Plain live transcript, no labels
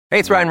Hey,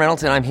 it's Ryan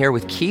Reynolds, and I'm here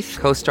with Keith,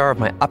 co-star of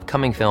my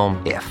upcoming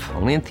film, If,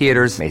 only in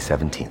theaters May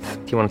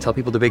 17th. Do you want to tell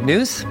people the big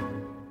news?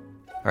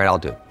 All right, I'll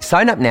do it.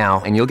 Sign up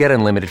now and you'll get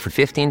unlimited for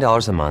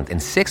 $15 a month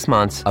and 6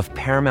 months of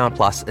Paramount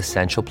Plus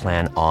Essential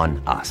Plan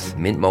on us.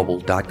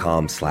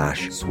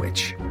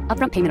 MintMobile.com/switch.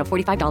 Upfront payment of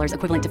 $45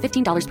 equivalent to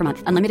 $15 per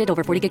month. Unlimited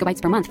over 40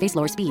 gigabytes per month. Face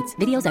lower speeds.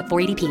 Videos at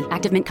 480p.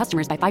 Active Mint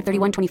customers by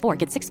 531.24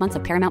 get 6 months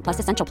of Paramount Plus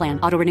Essential Plan.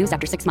 Auto renews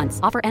after 6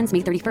 months. Offer ends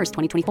May 31st,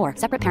 2024.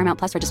 Separate Paramount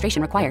Plus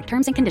registration required.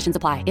 Terms and conditions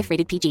apply if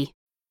rated PG.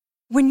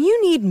 When you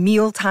need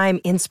mealtime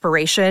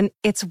inspiration,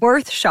 it's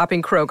worth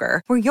shopping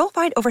Kroger, where you'll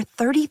find over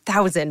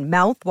 30,000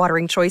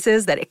 mouth-watering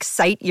choices that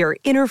excite your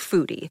inner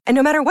foodie. And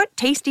no matter what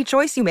tasty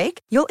choice you make,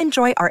 you'll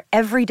enjoy our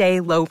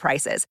everyday low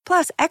prices,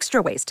 plus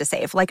extra ways to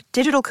save, like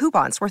digital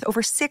coupons worth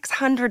over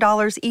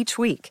 $600 each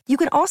week. You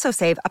can also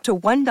save up to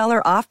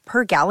 $1 off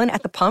per gallon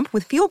at the pump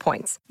with fuel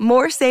points.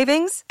 More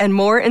savings and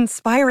more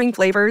inspiring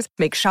flavors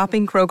make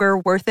shopping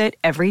Kroger worth it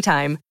every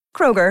time.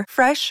 Kroger,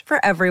 fresh for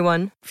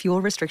everyone.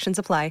 Fuel restrictions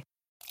apply.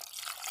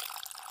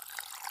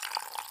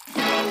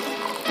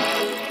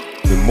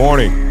 Good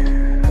morning,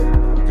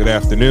 good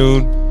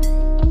afternoon,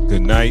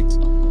 good night.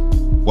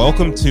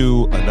 Welcome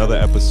to another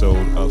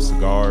episode of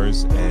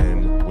Cigars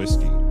and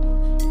Whiskey,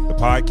 the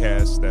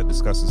podcast that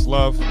discusses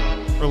love,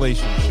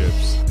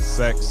 relationships,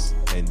 sex,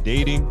 and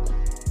dating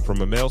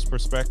from a male's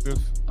perspective.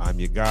 I'm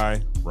your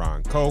guy,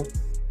 Ron Coe,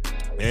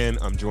 and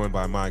I'm joined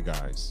by my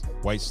guys,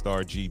 White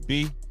Star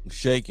GB. I'm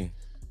shaking.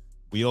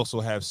 We also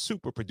have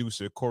super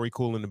producer Corey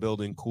Cool in the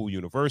building, Cool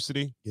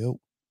University. Yep.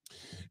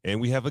 And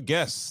we have a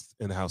guest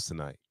in the house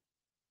tonight.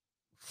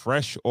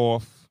 Fresh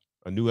off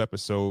a new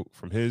episode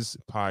from his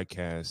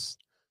podcast,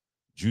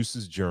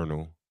 Juice's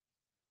Journal,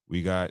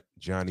 we got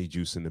Johnny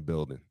Juice in the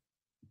building.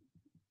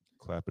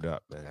 Clap it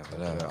up, man.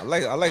 I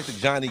like the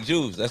Johnny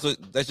Juice.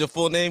 That's your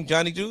full name,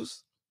 Johnny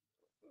Juice?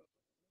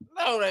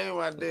 No, that ain't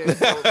my damn.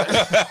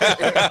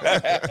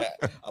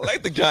 I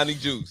like the Johnny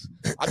Juice.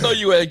 I know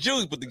you had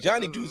juice, but the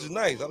Johnny Juice is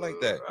nice. I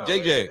like that.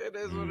 JJ. It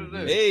is what it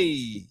is.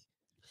 Hey.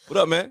 What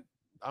up, man?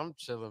 I'm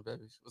chilling,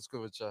 baby. What's good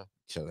with y'all?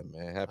 Chilling,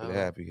 man. Happy to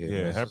have you here.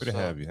 Yeah, man. happy to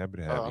have you. Happy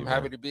to have you. I'm man.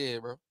 happy to be here,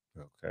 bro.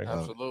 Okay.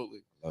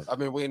 Absolutely. love it. I've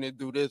been waiting to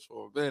do this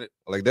for a minute.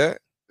 Like that?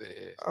 Yeah.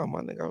 Oh,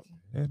 my nigga.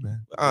 Yeah,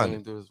 man. I've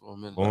been to do this for a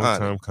minute. Long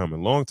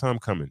time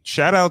coming.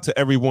 Shout out to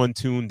everyone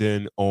tuned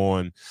in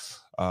on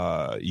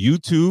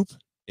YouTube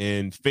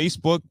and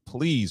Facebook.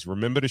 Please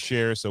remember to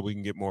share so we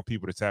can get more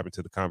people to tap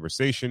into the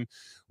conversation.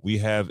 We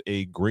have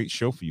a great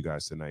show for you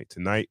guys tonight.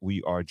 Tonight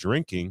we are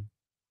drinking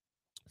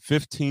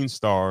 15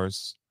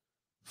 Stars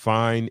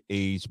Fine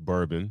Aged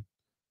Bourbon,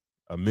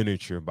 a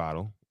miniature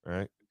bottle,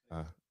 right?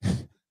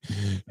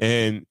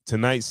 And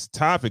tonight's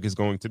topic is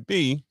going to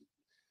be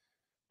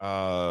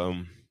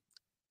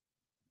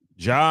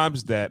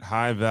jobs that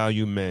high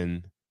value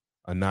men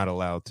are not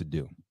allowed to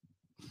do.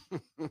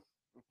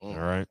 All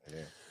right.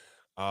 Yeah.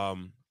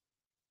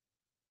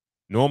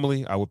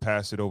 Normally I would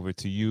pass it over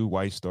to you,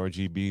 White Star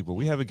GB, but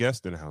we have a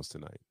guest in the house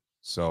tonight.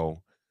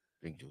 So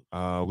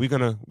we're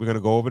gonna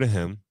go over to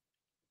him,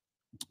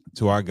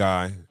 to our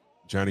guy,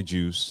 Johnny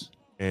Juice,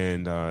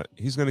 and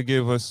he's gonna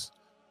give us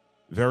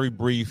very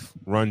brief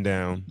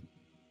rundown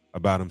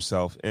about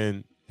himself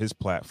and his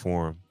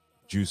platform,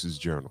 Juice's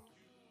Journal.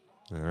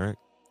 All right.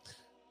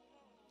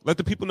 Let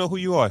the people know who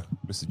you are,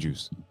 Mr.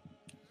 Juice.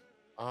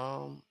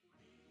 I'm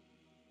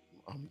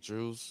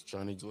Juice,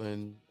 Johnny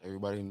Glenn.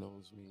 Everybody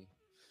knows me.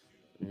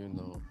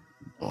 You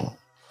know.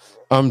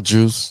 I'm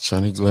Juice,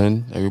 Johnny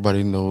Glenn.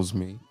 Everybody knows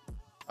me.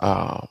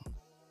 I'm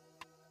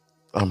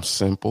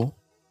simple.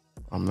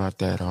 I'm not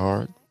that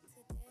hard.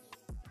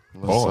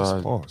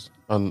 Pause.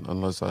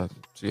 Unless I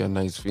see a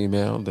nice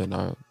female, then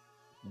I'll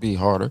be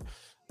harder.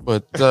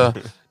 But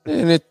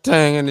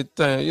anything,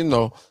 you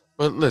know.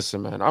 But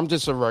listen, man, I'm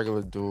just a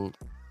regular dude.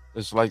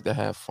 Just like to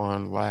have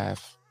fun,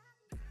 laugh.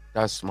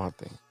 That's my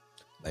thing.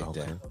 Like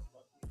that.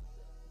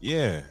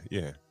 Yeah.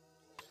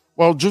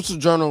 Well, Juice's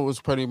Journal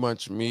was pretty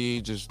much me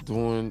just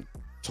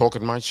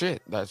talking my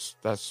shit. That's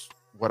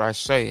what I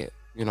say it.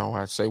 You know,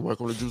 I say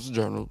welcome to Juice's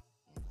Journal,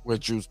 where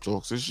Juice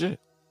talks his shit.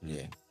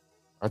 Yeah.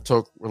 I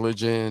talk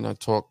religion, I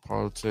talk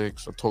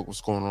politics, I talk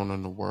what's going on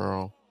in the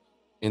world,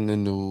 in the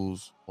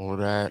news, all of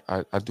that.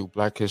 I do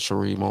Black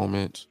History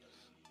moments.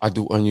 I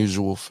do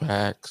unusual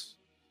facts.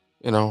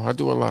 You know, I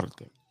do a lot of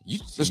things.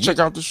 Just check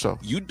out the show.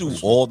 You do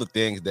all the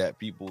things that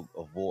people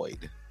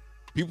avoid.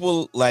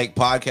 People like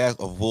podcasts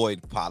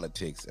avoid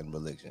politics and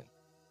religion.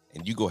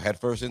 And you go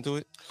headfirst into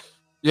it?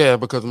 Yeah,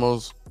 because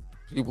most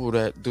people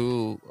that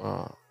do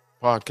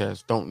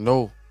podcasts don't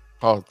know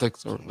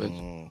politics or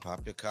religion.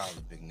 Pop your collar,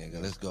 big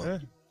nigga. Let's go. Yeah.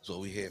 That's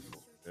what we here for.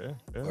 Yeah.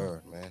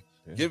 Word, man.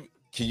 Yeah.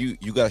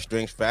 You got a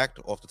strange fact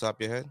off the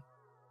top of your head?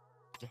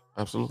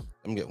 Absolutely.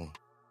 Let me get one.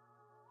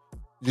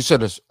 You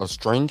said a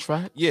strange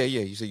fact? Yeah.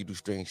 You said you do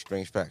strange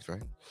facts,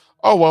 right?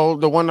 Oh well,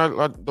 the one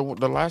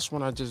the last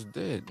one I just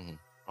did.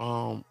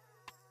 I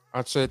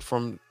said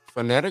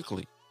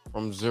phonetically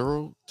from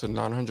 0 to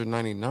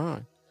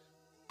 999.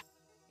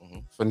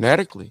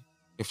 Phonetically,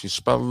 if you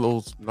spell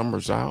those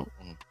numbers out,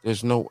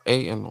 there's no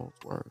A in those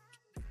words.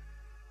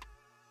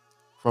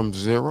 from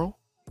 0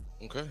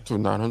 to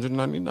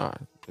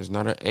 999. There's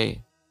not an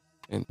A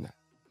in that.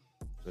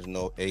 There's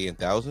no A in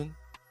 1,000.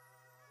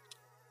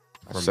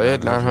 I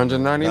said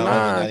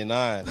 999.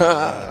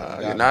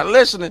 999. You're not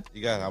listening.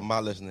 You got. I'm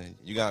not listening.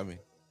 You got me.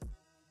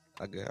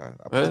 I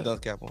put the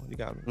dust cap on. You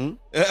got me.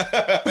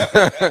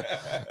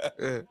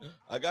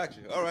 I got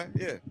you. All right.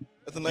 Yeah.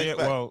 That's a nice fact.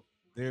 Well,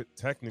 they're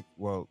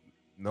well,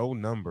 no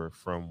number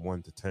from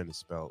 1 to 10 is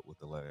spelled with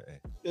the letter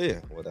A. Yeah.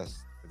 Well, it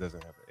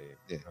doesn't have an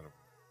A. Yeah.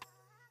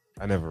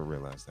 I never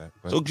realized that.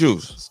 So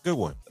Juice. It's a good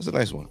one. That's a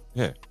nice one.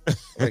 Yeah. I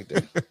like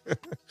that.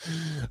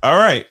 All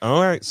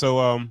right. So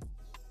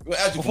we'll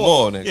ask you for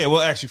more, nigga. Yeah,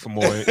 we'll ask you for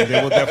more. And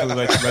then we'll definitely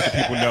let the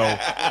people know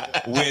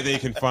where they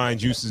can find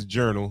Juice's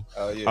journal.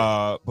 Oh,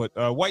 yeah.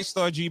 But White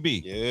Star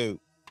GB. Yeah.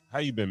 How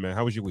you been, man?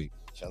 How was your week?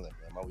 Chilling,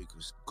 man. My week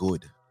was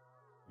good.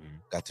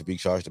 Got to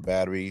recharge the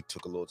battery,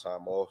 took a little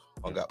time off,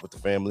 hung out with the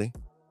family.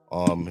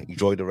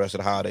 Enjoyed the rest of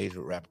the holidays,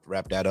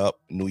 wrap that up.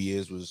 New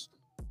Year's was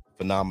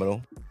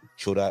phenomenal.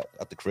 Chilled out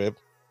at the crib.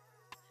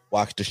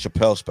 Watched the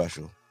Chappelle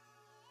special.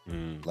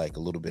 Like a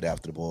little bit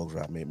after the ball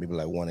drop, maybe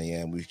like 1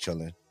 a.m. We was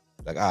chilling.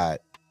 Like, all right,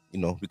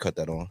 we cut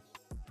that on.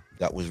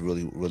 That was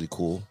really, really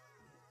cool.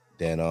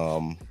 Then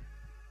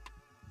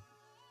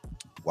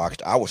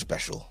watched our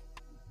special.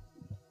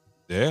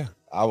 Yeah.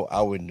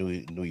 Our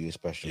New Year's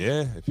special.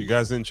 Yeah. If you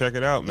guys didn't check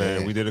it out,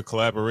 man, we did a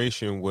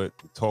collaboration with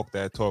Talk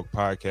That Talk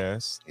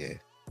podcast. Yeah.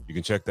 You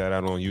can check that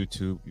out on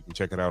YouTube. You can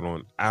check it out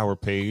on our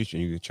page,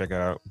 and you can check it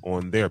out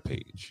on their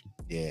page.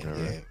 Yeah,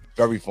 right.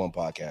 Very fun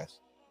podcast.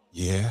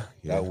 Yeah.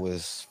 That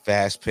was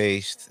fast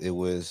paced. It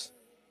was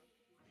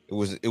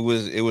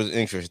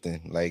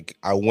interesting. Like,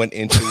 I went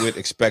into it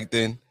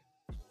expecting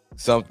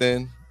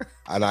something,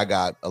 and I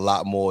got a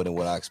lot more than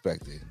what I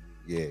expected.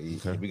 Yeah,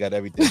 okay. We got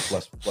everything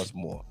plus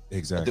more.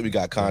 Exactly. I think we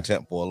got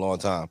content for a long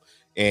time,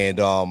 and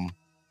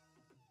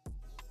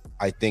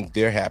I think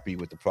they're happy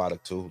with the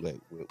product too, like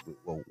with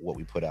what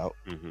we put out.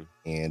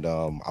 And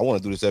I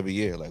want to do this every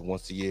year, like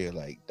once a year.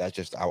 Like, that's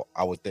just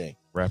our thing.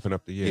 Wrapping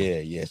up the year.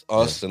 Yeah, yes,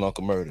 us and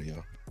Uncle Murder,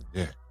 yo.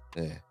 Yeah.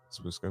 That's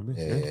what it's gonna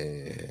be.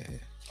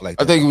 Yeah.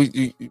 I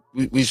think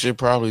we should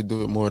probably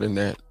do it more than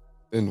that.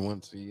 Than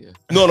once a year.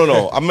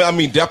 No. I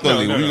mean,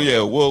 definitely.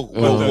 No. We'll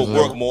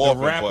work more often.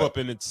 The wrap up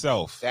in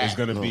itself is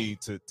going to be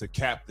to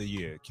cap the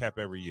year, cap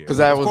every year. Because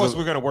of course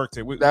we're going to work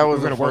together. That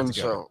was a fun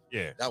show.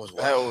 Yeah, that was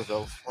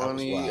a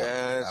funny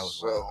ass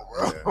show,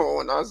 bro.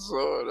 When I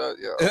saw that,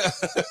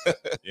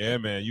 yeah,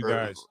 man, you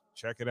guys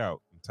check it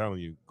out. I'm telling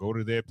you, go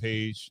to their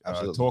page.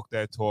 Talk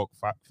That Talk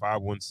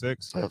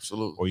 516.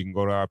 Absolutely. Or you can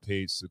go to our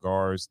page,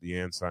 Cigars, the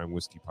Ensign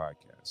Whiskey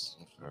Podcast.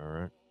 All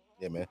right.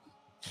 Yeah, man.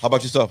 How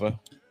about yourself, man?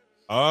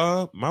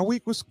 My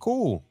week was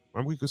cool.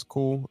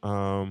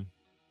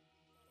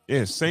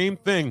 Yeah, same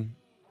thing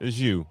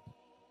as you.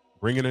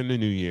 Bringing in the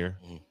new year.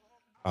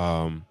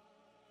 The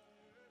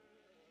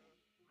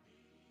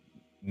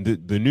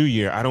new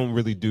year, I don't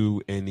really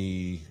do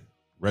any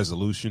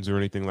resolutions or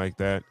anything like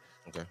that.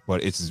 Okay.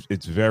 But it's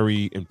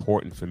very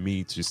important for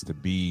me just to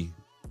be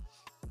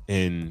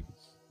in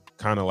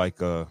kind of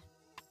like a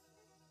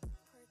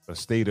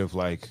state of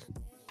like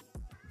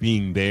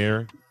being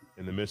there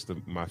in the midst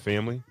of my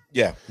family.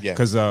 Yeah.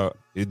 Because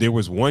there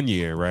was one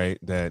year, right,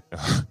 that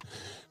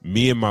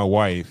me and my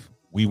wife,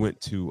 we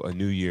went to a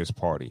New Year's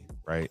party,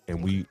 right,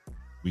 and we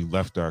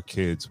left our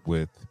kids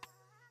with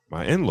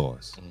my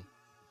in-laws,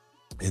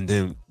 and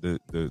then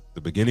the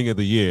beginning of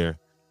the year,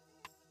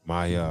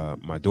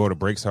 my daughter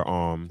breaks her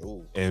arm,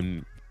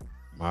 and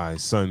my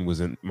son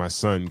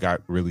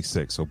got really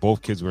sick, so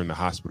both kids were in the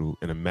hospital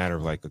in a matter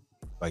of like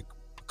a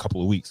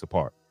couple of weeks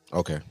apart.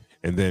 Okay.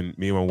 And then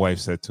me and my wife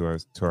said to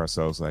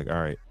ourselves, like,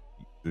 all right,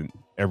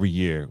 every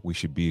year we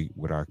should be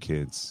with our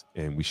kids,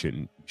 and we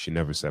should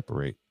never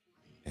separate.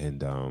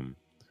 And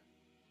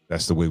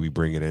that's the way we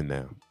bring it in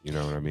now. You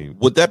know what I mean?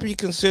 Would that be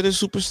considered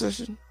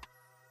superstition?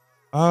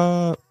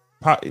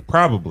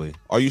 Probably.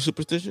 Are you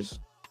superstitious?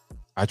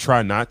 I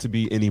try not to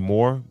be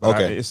anymore. But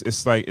okay.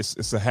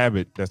 It's a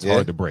habit that's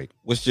hard to break.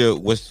 What's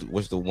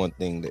the one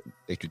thing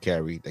that you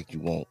carry that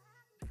you won't?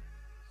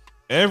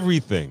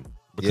 Everything.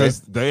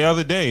 Because the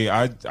other day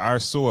I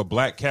saw a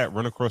black cat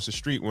run across the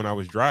street when I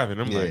was driving.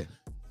 I'm like,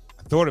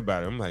 I thought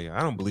about it. I'm like,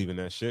 I don't believe in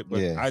that shit, but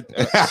I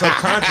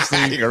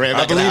subconsciously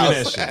I believe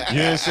in that shit.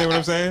 You understand what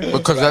I'm saying?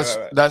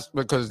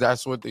 Because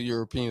that's what the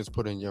Europeans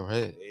put in your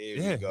head.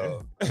 There you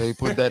go. They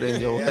put that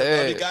in your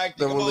head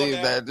to believe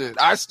that. Dude,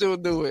 I still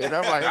do it, and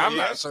I'm like, I'm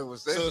not sure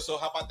what's this. So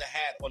how about the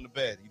hat on the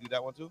bed? You do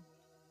that one too?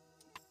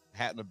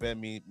 Hat on the bed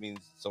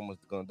means someone's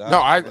gonna die.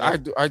 No,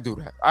 I do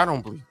that. I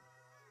don't believe.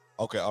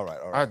 Okay, all right.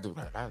 I do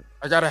that.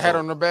 I got a hat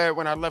on the bed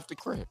when I left the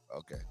crib.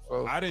 Okay.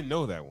 So, I didn't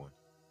know that one.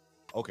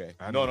 Okay.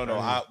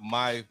 No.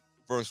 My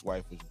first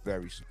wife was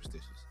very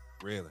superstitious.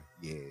 Really?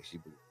 Yeah, she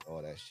believed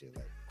all that shit,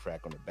 like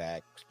crack on the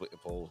back, splitting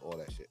poles, all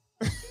that shit.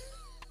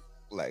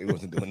 Like, it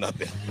wasn't doing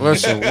nothing.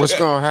 Listen, what's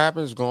gonna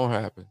happen is gonna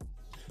happen.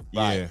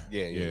 Right.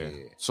 Yeah.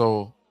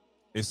 So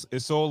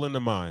it's all in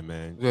the mind,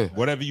 man. Yeah.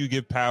 Whatever you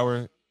give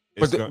power.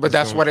 But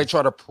that's why they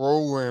try to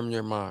program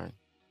your mind.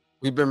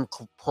 We've been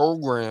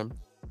programmed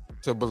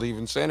to believe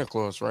in Santa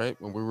Claus, right?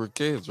 When we were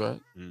kids,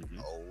 right? Mm-hmm.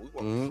 Oh, we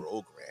weren't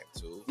programmed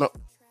to. No.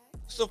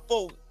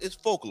 It's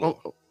folklore.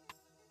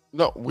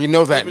 No, we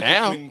know that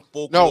now.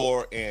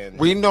 Folklore and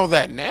we know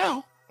that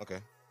now. Okay.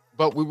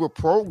 But we were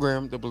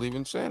programmed to believe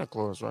in Santa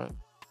Claus, right?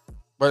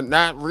 But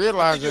not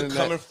realizing you're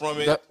coming from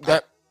it.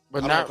 But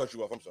I'm not cut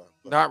you off. I'm sorry.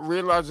 Not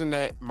realizing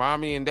that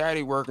mommy and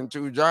daddy working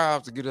 2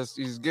 jobs to get us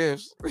these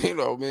gifts. You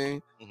know what I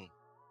mean? Mm-hmm.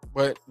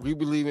 But we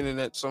believing in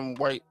that some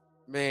white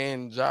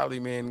man, jolly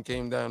man,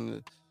 came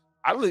down.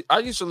 I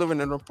used to live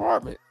in an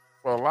apartment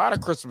for a lot of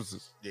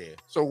Christmases. Yeah.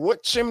 So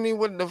what chimney?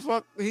 What the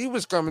fuck? He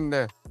was coming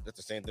there. That's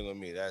the same thing with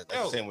me. That's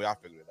the same way I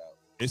figured it out.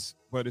 It's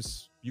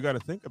you got to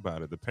think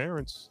about it. The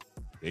parents,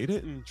 they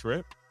didn't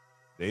trip.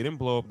 They didn't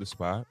blow up the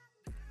spot.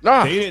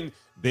 Nah, they didn't.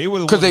 They were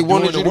because they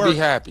wanted you to be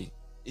happy.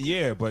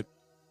 Yeah, but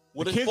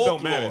the kids folklore.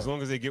 don't matter as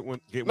long as they get what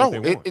they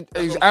want.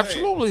 It's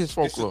absolutely his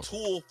folklore. It's a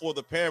tool for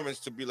the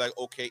parents to be like,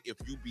 okay, if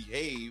you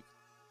behave,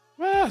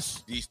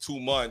 these 2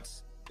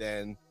 months,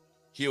 then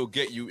he'll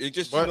get you. It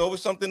just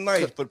it's something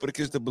nice, but for the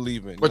kids to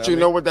believe in. But you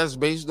know what that's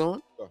based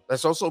on?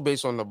 That's also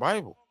based on the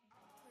Bible,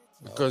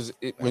 because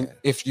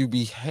if you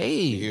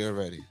behave, here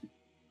already.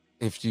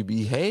 If you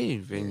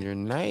behave and you're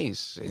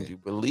nice and you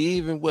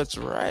believe in what's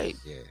right,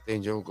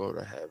 then you'll go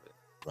to heaven.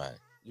 Right.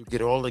 You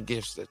get all the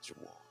gifts that you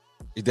want.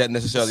 Is that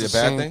necessarily a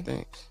bad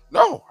thing?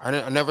 No,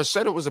 I never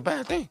said it was a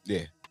bad thing.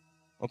 Yeah.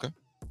 Okay.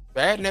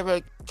 Bad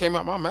never came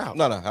out my mouth.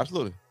 No,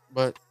 absolutely.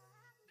 But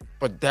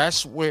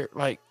that's where,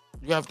 like,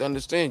 you have to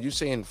understand, you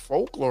saying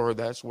folklore,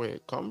 that's where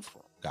it comes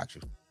from. Got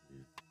you.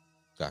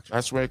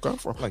 That's where it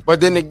comes from. But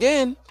then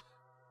again,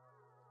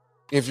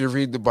 if you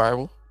read the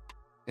Bible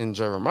in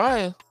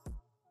Jeremiah,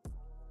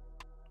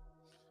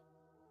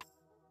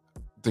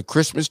 the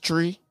Christmas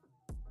tree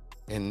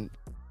and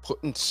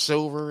putting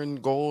silver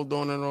and gold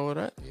on it and all of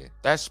that,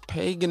 that's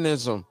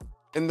paganism.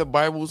 And the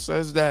Bible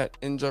says that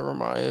in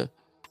Jeremiah.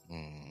 All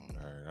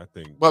right, I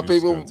think. But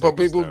people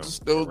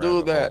still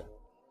do that.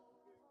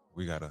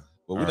 We gotta.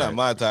 But we're not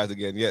monetized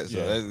again yet, so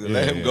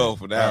let him go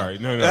for now. All right,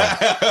 no.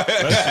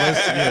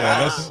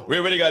 We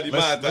already got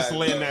demonetized. Let's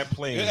land that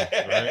plane,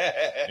 right?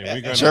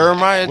 And we're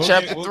Jeremiah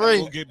chapter 3.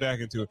 We'll get back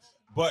into it.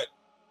 But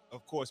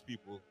of course,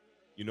 people,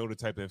 you know the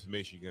type of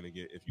information you're gonna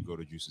get if you go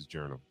to Juice's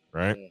Journal,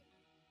 right?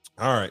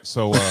 All right,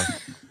 so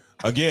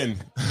again,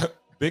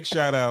 big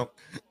shout out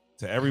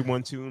to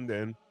everyone tuned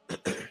in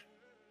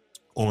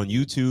on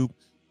YouTube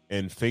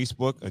and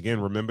Facebook.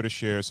 Again, remember to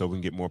share so we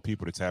can get more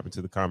people to tap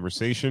into the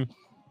conversation.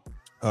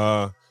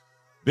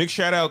 Big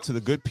shout out to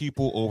the good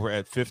people over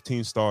at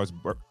 15 Stars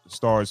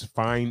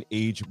Fine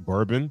Age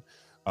Bourbon.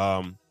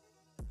 Our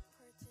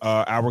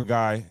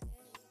guy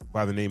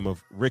by the name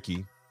of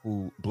Ricky,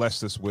 who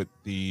blessed us with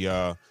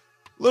the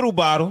little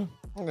bottle.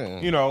 Yeah.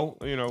 You know,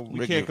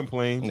 we can't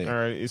complain. Yeah. All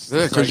right, it's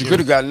because you could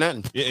have got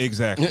nothing. Yeah,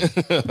 exactly.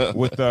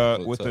 with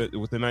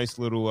a nice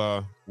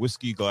little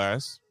whiskey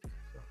glass.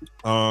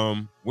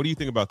 What do you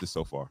think about this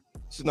so far?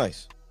 It's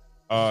nice.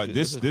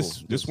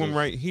 This one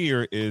right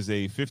here is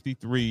a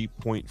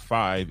 53.5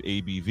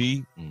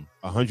 ABV,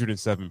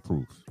 107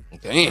 proof.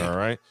 Damn. All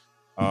right.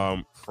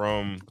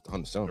 From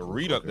the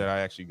read up that I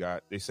actually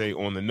got, they say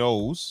on the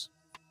nose,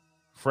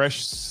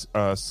 fresh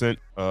scent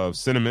of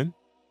cinnamon,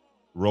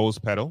 rose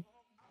petal,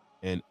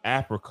 and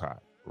apricot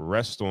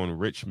rest on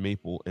rich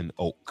maple and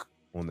oak.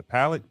 On the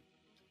palate,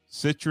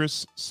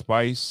 citrus,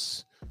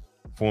 spice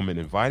form an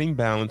inviting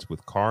balance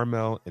with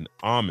caramel and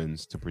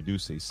almonds to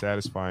produce a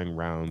satisfying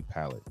round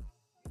palate.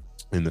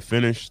 In the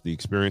finish, the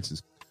experience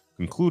is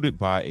concluded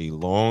by a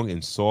long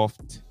and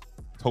soft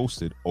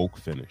toasted oak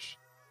finish.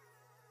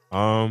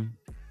 I'm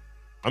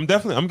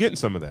getting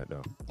some of that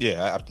though.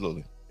 Yeah,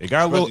 absolutely. It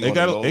got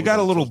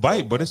a little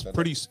bite, but it's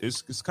pretty.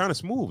 It's kind of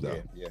smooth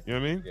though. Yeah. You know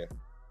what I mean? Yeah.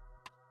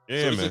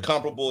 Yeah, so is man. it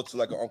comparable to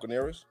like an Uncle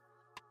Nearest?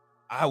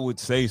 I would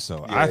say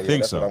so. Yeah, I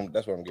think that's so.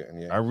 That's what I'm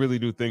getting. Yeah, I really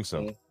do think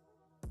so. Mm-hmm.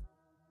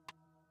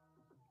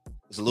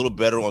 It's a little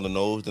better on the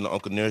nose than the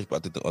Uncle Nearest, but I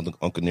think the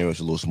Uncle Nearest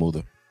is a little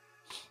smoother.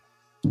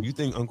 You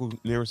think Uncle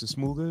Nearest is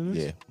smoother than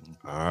this?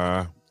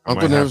 Yeah.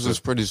 Uncle Nearest is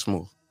pretty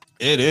smooth.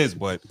 It is,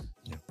 but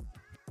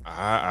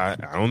I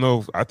don't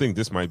know. I think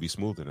this might be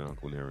smoother than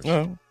Uncle Nearest.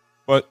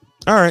 But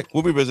all right,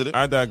 we'll revisit it.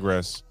 I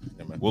digress.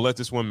 Yeah, we'll let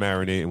this one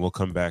marinate, and we'll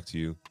come back to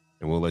you,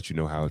 and we'll let you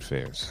know how it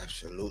fares.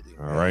 Absolutely.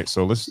 All right.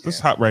 So let's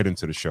hop right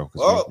into the show.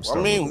 Well,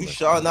 we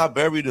shall not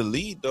bury the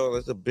lead though.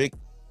 That's a big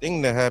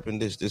thing that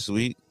happened this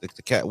week. The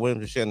Cat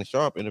Williams and Shannon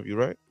Sharp interview,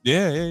 right?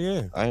 Yeah.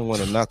 I didn't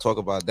want to not talk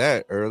about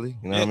that early.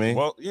 You know what I mean?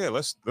 Well, yeah.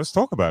 Let's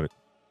talk about it.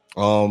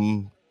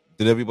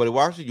 Did everybody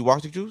watch it? You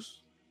watched it,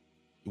 Juice?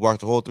 You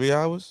watched the whole 3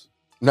 hours?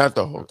 Not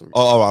the whole 3.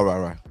 Oh,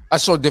 right. I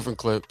saw different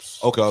clips.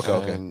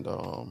 Okay. And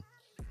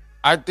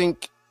I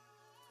think,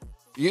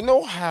 you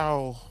know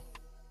how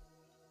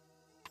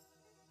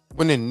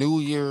when the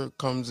new year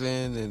comes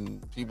in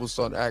and people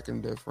start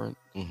acting different,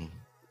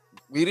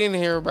 we didn't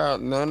hear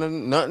about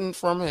nothing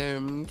from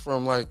him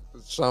from like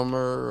the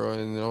summer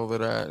and all of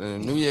that.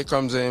 And the new year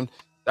comes in,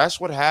 that's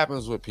what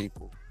happens with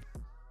people.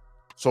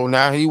 So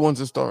now he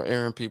wants to start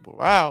airing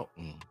people out,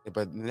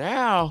 but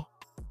now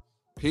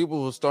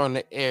people are starting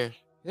to air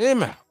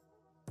him out.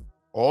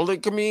 All the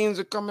comedians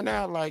are coming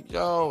out like,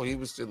 yo, he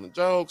was stealing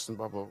jokes and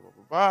blah, blah, blah,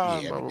 blah,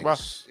 Yeah, blah, blah, blah.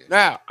 yeah.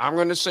 Now, I'm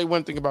going to say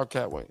one thing about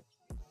Cat Williams.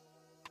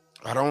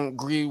 I don't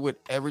agree with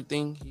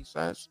everything he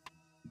says,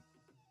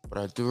 but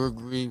I do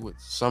agree with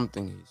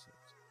something he says.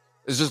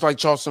 It's just like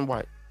Charleston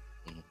White.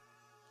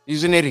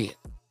 He's an idiot.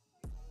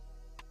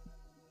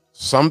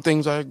 Some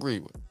things I agree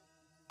with.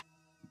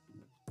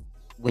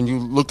 When you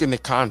look in the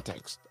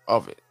context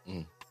of it.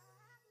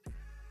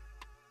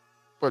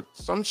 But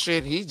some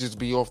shit, he just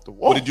be off the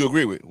wall. What did you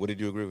agree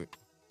with?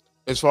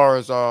 As far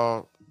as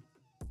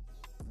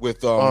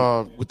With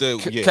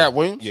the Cat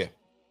Williams? Yeah.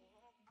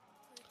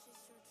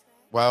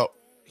 Well,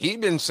 he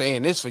been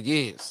saying this for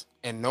years,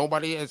 and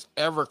nobody has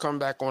ever come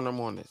back on him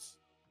on this.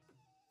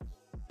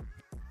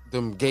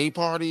 Them gay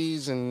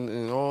parties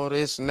and all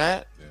this and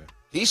that. Yeah.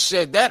 He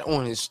said that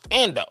on his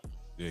stand-up.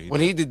 Yeah,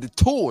 When he did the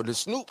tour, the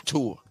Snoop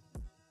tour.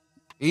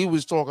 He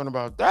was talking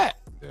about that.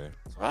 Yeah.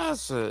 So I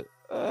said,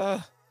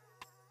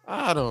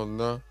 I don't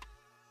know.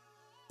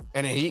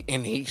 And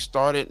he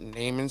started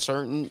naming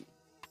subtly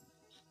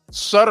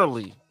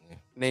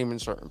naming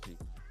certain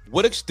people.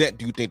 What extent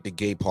do you think the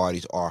gay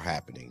parties are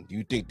happening? Do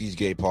you think these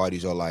gay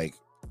parties are like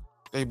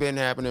They've been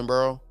happening,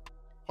 bro.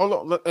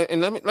 Hold on,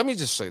 and let me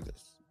just say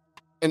this.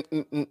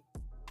 And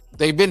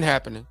they've been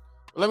happening.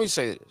 Let me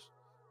say this.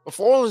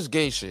 Before all this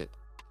gay shit,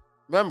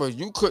 remember,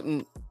 you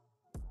couldn't,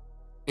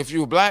 if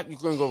you were black, you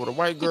couldn't go with a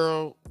white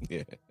girl.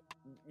 Yeah.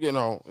 You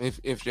know,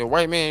 if you're a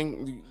white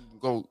man, you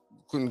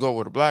couldn't go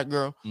with a black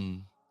girl.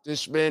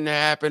 This been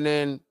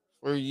happening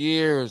for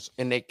years,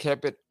 and they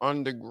kept it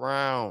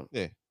underground.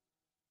 Yeah.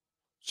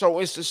 So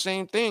it's the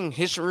same thing.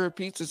 History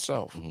repeats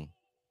itself.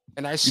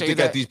 And I You say think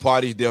that at these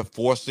parties they're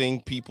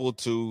forcing people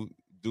to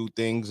do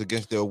things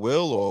against their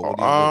will, or what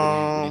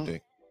do you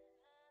think?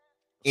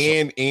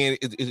 And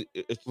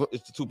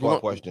it's a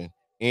two-part question.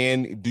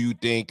 And do you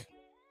think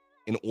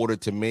in order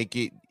to make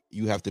it,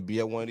 you have to be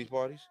at one of these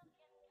parties?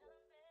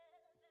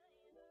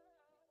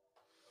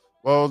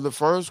 Well, the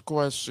first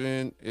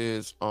question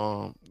is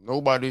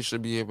nobody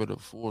should be able to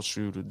force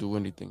you to do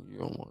anything you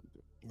don't want to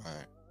do.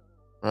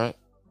 Right?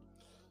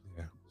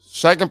 Yeah.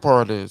 Second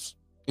part is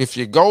if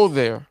you go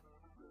there,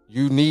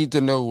 you need to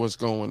know what's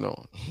going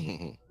on.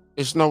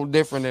 It's no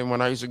different than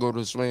when I used to go to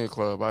the swinger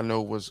club. I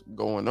know what's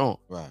going on.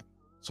 Right.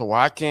 So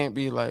I can't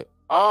be like,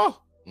 and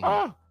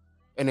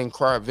then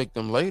cry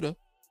victim later.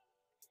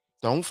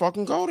 Don't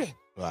fucking go there.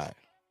 Right.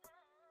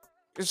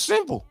 It's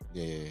simple.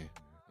 Yeah.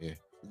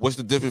 What's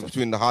the difference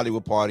between the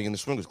Hollywood party and the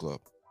swingers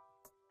club?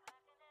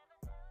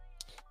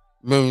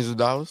 Millions of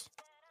dollars.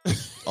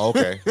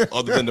 Okay.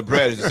 Other than the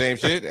bread, is the same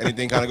shit?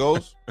 Anything kind of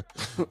goes?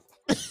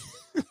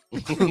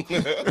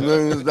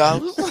 Millions of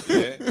dollars.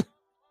 Yeah.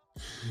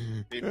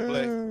 Pay for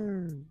play.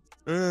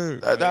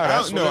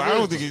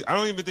 I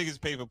don't even think it's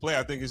pay for play.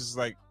 I think it's just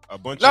like a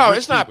bunch of No, rich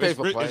it's not people.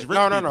 pay for play. It's rich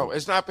No, people.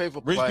 it's not pay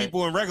for play. Rich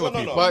people and regular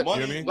people. But you know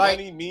what I mean?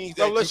 money means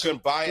that you can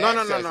buy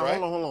access, right?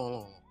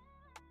 Hold on.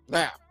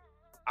 Now,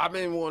 I've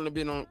been wanting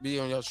to be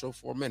on your show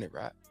for a minute,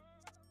 right?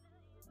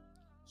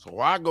 So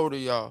I go to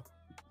y'all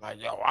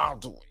like, yo, I'll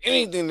do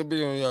anything to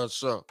be on your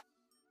show.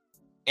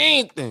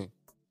 Anything.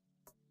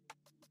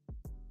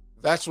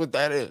 That's what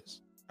that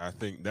is. I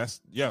think That's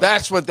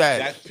what that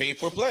is. That's pay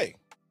for play.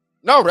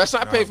 No, that's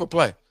not pay for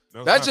play.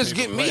 No, That's it's just not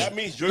pay getting for me. play. That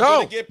means you're No,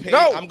 going to get paid.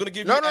 no, I'm going to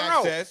give no, you no,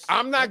 access.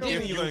 I'm not That don't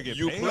giving mean you. you're gonna get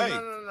You paid. play.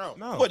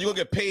 No. What, you're going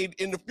to get paid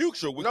in the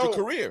future with your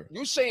career.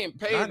 You saying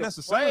pay Not to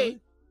necessarily. play?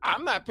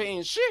 I'm not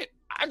paying shit.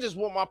 I just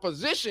want my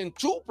position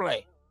to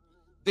play.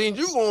 Then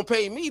you gonna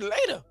pay me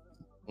later.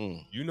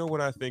 You know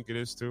what I think it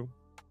is too?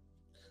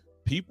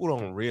 People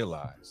don't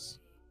realize,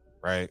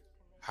 right,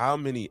 how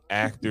many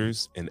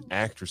actors and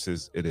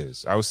actresses it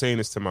is. I was saying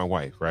this to my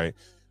wife, right?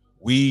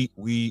 We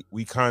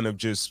kind of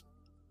just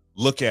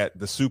look at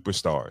the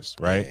superstars,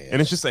 right? Yeah.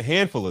 And it's just a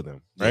handful of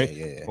them, right?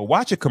 Yeah. But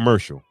watch a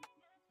commercial.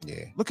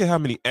 Yeah. Look at how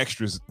many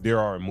extras there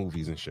are in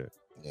movies and shit.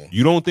 Yeah.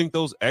 You don't think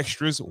those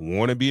extras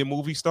want to be a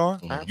movie star?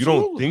 Mhm. You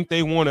don't think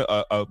they want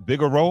a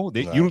bigger role?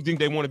 Right. You don't think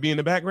they want to be in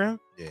the background?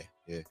 Yeah.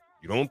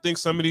 You don't think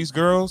some of these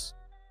girls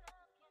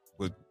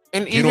would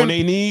And get on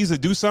their knees or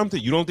do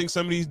something? You don't think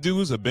some of these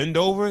dudes would bend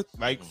over?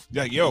 Like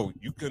yo,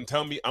 you can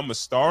tell me I'm a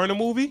star in a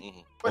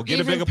movie or get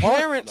a bigger part?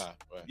 parents,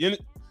 Right. You know,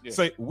 it's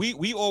like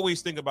we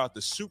always think about the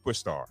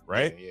superstar,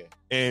 right? Yeah.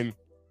 And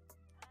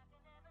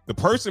the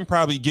person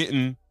probably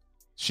getting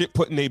shit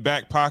put in their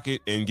back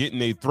pocket and getting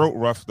their throat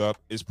roughed up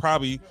is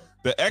probably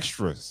the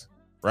extras,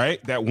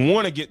 right? That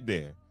want to get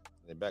there.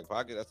 In the back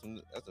pocket, that's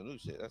a new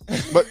shit.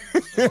 but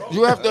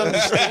you have to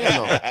understand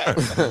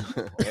though.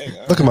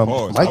 Look at my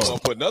Pause. mic. I'm gonna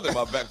put nothing in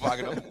my back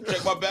pocket. I'm gonna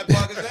check my back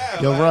pockets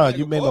now. Yo, man. Ron, Take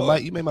you a made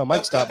pause. my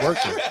mic stop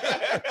working.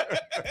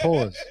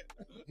 Pause.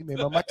 You made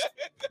my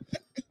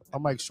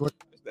mic short.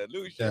 That's that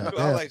new shit. Yeah,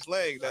 I yeah. like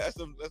slang. That's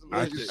some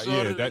new shit.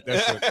 Yeah,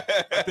 that's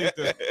I think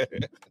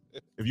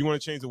if you want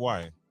to change the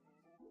wire.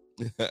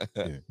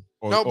 Yeah.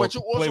 No, but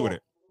you play also with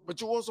it. But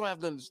you also have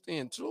to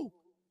understand too.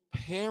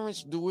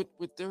 Parents do it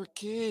with their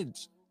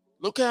kids.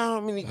 Look at how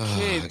many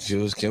kids.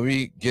 Juice, can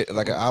we get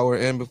like an hour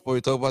in before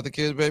we talk about the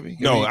kids, baby?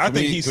 I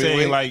think he's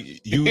saying like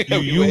you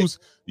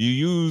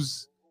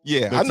use.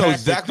 Yeah, I know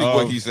exactly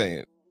what he's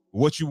saying.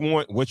 What you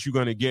want, what you're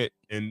gonna get,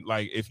 and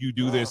like if you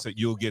do this,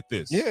 you'll get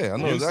this. Yeah, I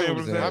know exactly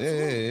what he's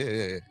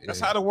saying. Yeah. That's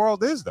how the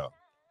world is, though.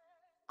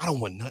 I don't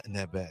want nothing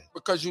that bad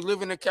because you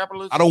live in a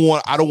capitalist. I don't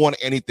want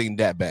anything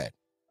that bad.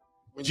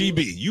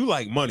 GB, you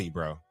like money,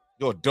 bro.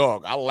 Yo,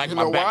 dog, I like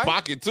my back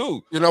pocket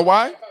too. You know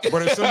why?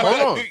 But if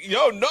somebody,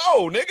 yo,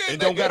 no, nigga, it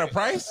don't got a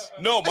price.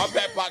 No, my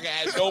back pocket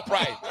has no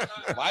price.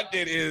 My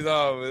shit is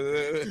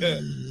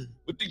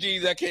with the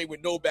jeans that came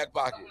with no back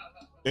pocket.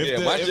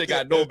 My shit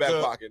got no back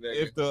pocket.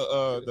 Nigga. If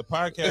the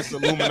podcast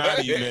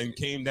Illuminati man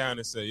came down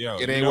and said, "Yo,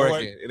 it ain't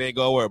working. It ain't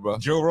gonna work, bro."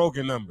 Joe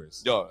Rogan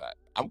numbers. Yo,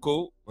 I'm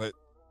cool, but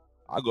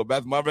I'll go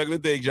back to my regular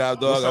day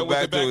job, dog. I'm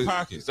back to it.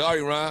 Pocket?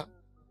 Sorry, Ron.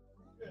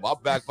 My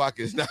back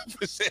pocket is not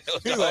for sale.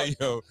 He's like,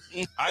 yo,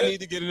 I need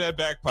to get in that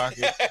back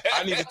pocket.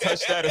 I need to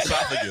touch that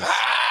esophagus.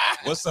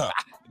 What's up?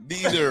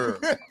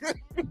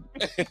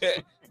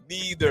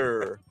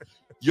 Neither.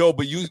 Yo,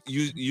 but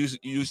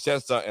you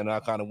said something. I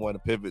kind of want to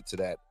pivot to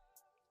that.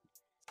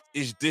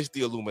 Is this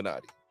the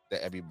Illuminati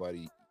that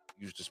everybody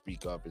used to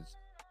speak of? Is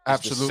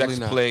absolutely the sex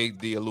not. play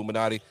the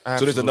Illuminati? Absolutely.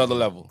 So there's another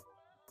level.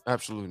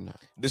 Absolutely not.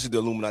 This is the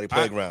Illuminati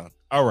playground.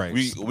 All right.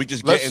 We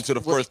just get into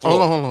the first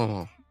floor. Hold on.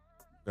 All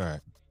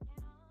right.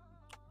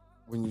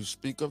 When you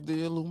speak of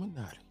the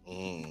Illuminati,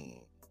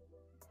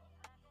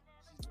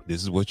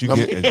 this is what you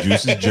get at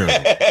Juice's Journal.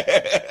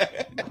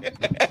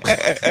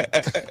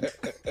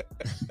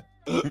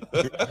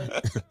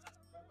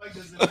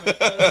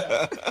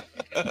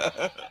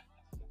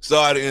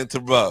 Sorry to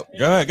interrupt.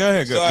 Go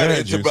ahead. Sorry to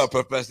interrupt, Juice.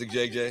 Professor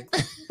JJ.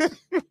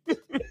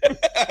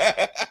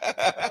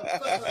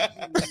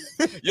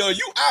 Yo,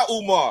 you are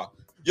Umar.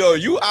 Yo,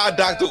 you are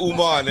Dr.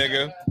 Umar,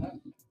 nigga.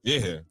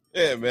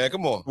 Yeah, man,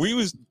 come on. We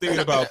was thinking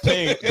about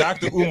paying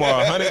Dr.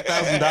 Umar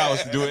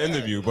 $100,000 to do an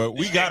interview, but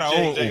we got our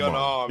own Umar. On the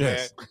arm,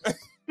 yes. Man.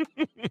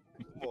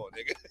 Come on,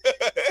 nigga.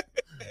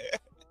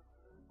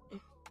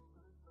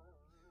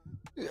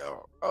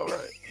 Yo, all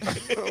right.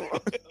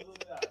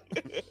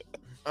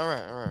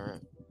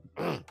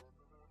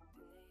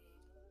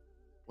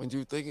 When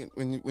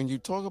you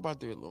talk about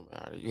the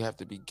Illuminati, you have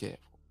to be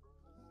careful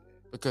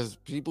because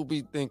people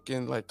be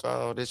thinking like,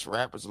 oh, this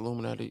rap is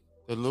Illuminati.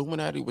 The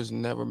Illuminati was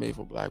never made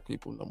for black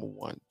people, number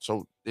one.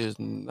 So there's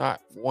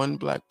not one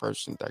black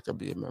person that could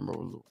be a member of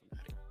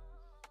Illuminati.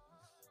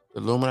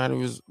 The Illuminati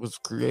was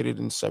created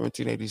in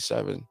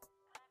 1787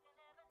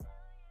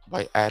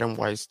 by Adam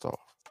Weishaupt.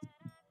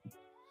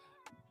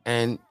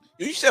 And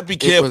you should be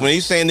careful when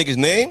you saying niggas'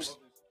 names.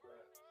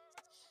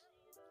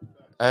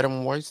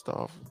 Adam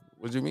Weishaupt.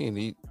 What do you mean?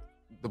 You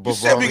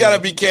said we gotta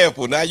be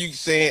careful. Now you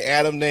saying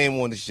Adam name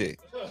on the shit.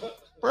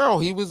 Bro,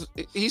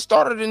 he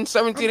started in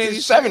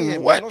 1787.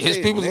 Saying, what? Man, His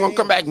people's gonna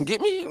come back and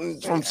get me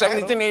from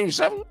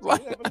 1787?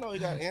 Like, you never know he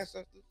got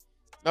ancestors.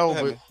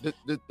 No,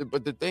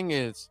 but the thing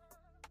is,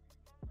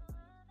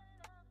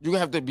 you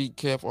have to be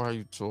careful how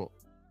you talk,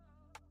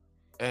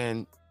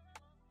 and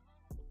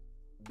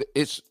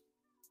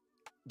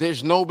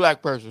there's no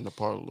black person a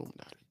part of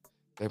Illuminati.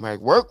 They might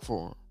work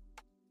for them,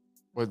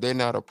 but they're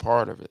not a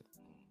part of it.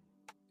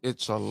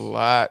 It's a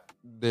lot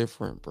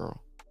different, bro.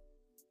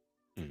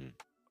 Mm-hmm.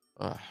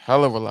 A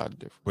hell of a lot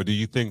different. But do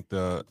you think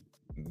the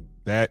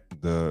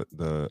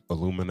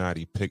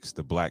Illuminati picks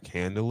the black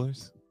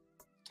handlers?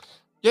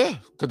 Yeah,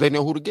 because they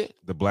know who to get.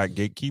 The black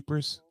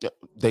gatekeepers? Yeah,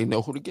 they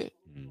know who to get.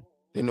 Mm-hmm.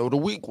 They know the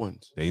weak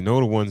ones. They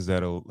know the ones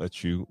that'll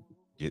let you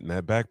get in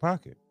that back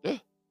pocket. Yeah.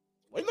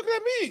 Why you looking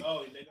at me?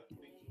 Oh,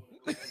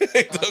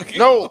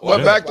 no,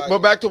 but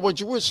back to what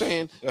you were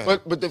saying.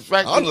 But the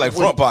fact I like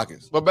front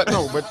pockets. But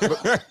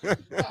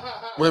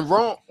when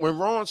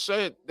Ron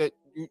said that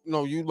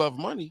you love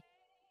money,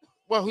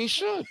 well, he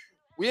should.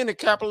 We're in a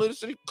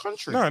capitalistic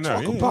country. No, yeah.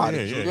 You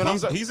know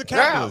he's a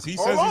capitalist. He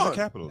says he's a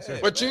capitalist. Yeah.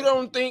 But you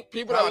don't think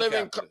people that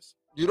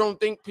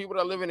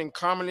live in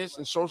communist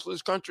and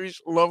socialist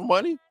countries love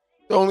money?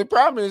 The only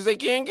problem is they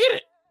can't get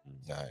it.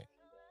 Right.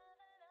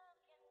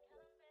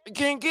 They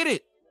can't get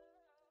it.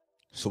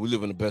 So we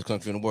live in the best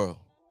country in the world.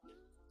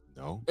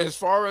 No. As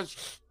far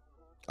as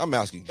I'm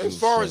asking you. As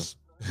far as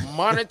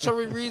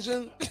monetary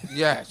reasons,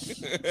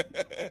 yes.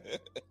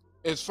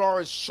 As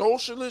far as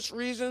socialist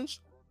reasons,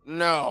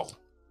 no.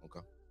 Okay.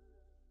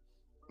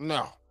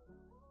 No.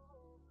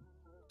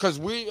 Because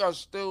we are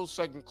still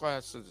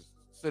second-class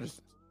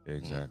citizens.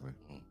 Exactly.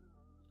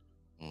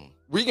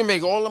 We can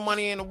make all the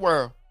money in the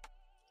world.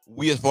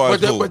 We as far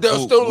as but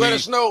they'll still let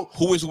us know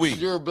who is we.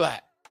 You're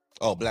black.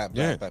 Oh, black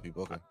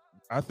people. Okay.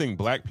 I think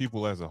black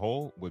people as a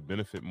whole would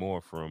benefit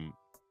more from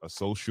a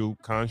social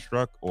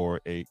construct or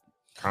a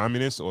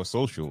communist or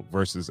social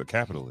versus a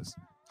capitalist.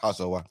 How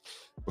so? Why?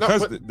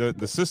 Because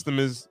the system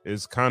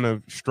is kind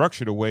of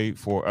structured a way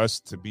for us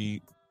to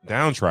be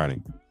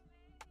downtrodden.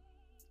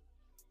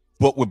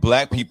 But would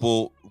black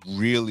people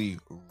really,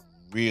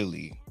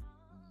 really,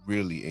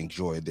 really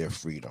enjoy their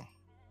freedom?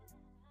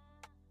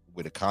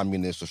 With a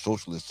communist or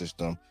socialist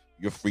system,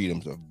 your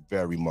freedoms are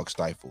very much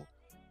stifled.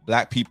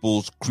 black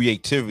people's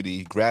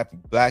creativity,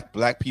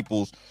 black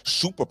people's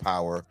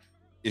superpower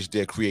is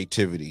their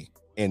creativity,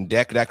 and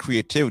that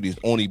creativity is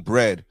only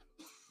bred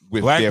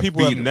with black their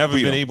people have never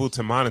freedom. been able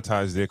to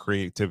monetize their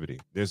creativity.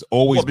 There's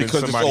always been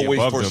because somebody it's always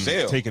above for them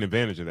sale. taking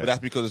advantage of that. But that's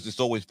because it's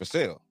always for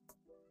sale.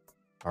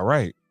 All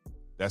right.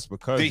 That's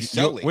because They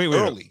sell it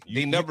early.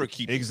 They never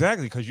keep it.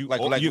 Exactly, because you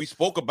like we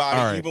spoke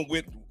about it even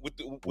with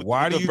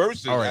the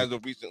verses as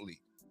of recently.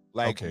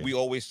 Like we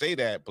always say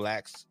that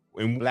blacks.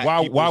 And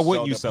why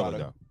wouldn't you sell it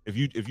though?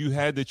 If you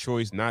had the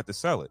choice not to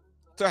sell it,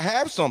 to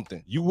have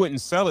something, you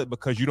wouldn't sell it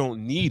because you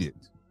don't need it.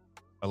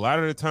 A lot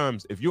of the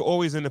times, if you're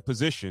always in a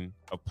position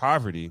of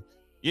poverty,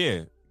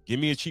 yeah,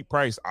 give me a cheap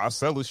price, I'll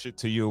sell this shit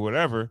to you or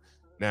whatever.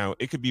 Now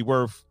it could be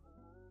worth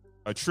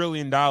 $1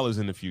 trillion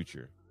in the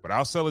future, but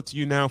I'll sell it to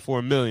you now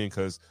for $1 million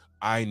because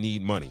I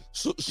need money.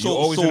 So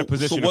in a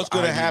position. So what's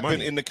going to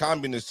happen in the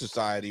communist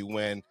society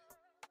when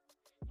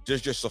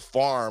there's just a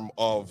farm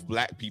of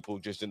black people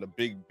just in a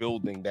big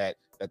building that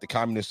the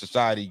communist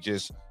society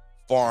just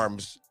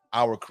farms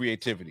our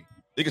creativity?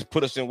 They just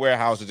put us in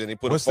warehouses and they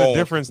put. What's the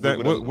difference?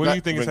 What do you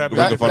think is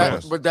happening?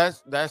 But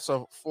that's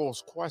a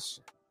false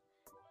question.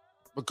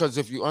 Because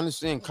if you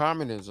understand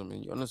communism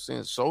and you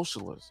understand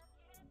socialism,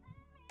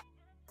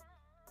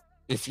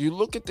 if you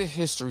look at the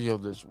history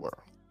of this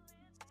world,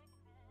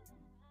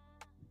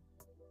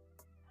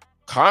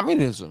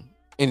 communism,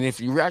 and if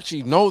you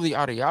actually know the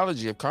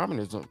ideology of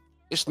communism,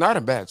 it's not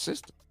a bad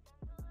system.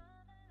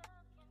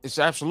 It's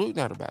absolutely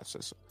not a bad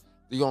system.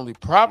 The only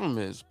problem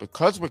is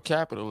because we're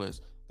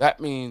capitalists, that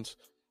means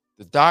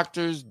the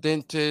doctors,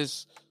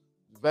 dentists,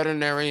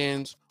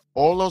 veterinarians,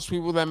 all those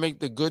people that make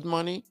the good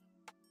money,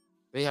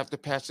 they have to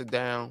pass it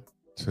down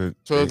to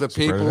the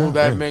people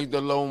that make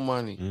the low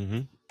money. Mm-hmm.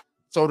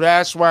 So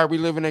that's why we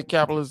live in a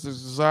capitalist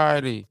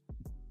society.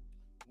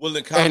 Well,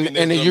 and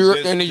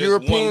the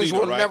Europeans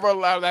will never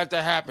allow that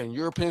to happen.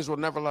 Europeans will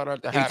never allow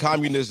that to happen. In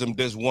communism,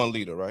 there's one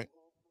leader, right?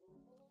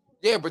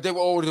 Yeah, but they were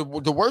all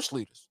the worst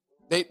leaders.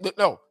 They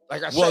no,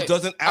 like I said. Well,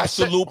 doesn't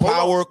absolute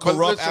power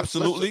corrupt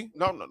absolutely?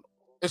 No.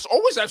 It's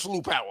always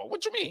absolute power.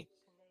 What you mean?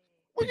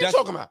 What are you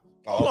talking about?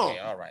 Okay,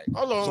 all right.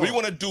 Hold on. So we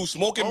want to do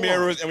smoke and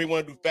mirrors and we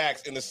want to do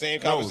facts in the same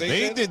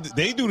conversation?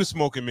 They do the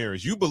smoke and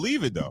mirrors. You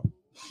believe it, though.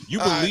 You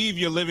believe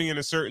you're living in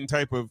a certain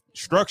type of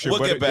structure,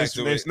 but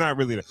it's not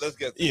really that. Let's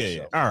get to the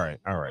show. All right.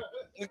 All right.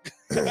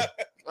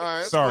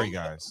 Sorry,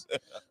 guys.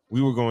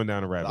 We were going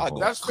down a rabbit hole.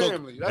 That's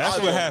family. That's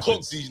what happens.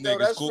 Cook these niggas.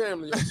 That's cool.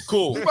 family.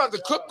 Cool. You about to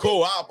cook?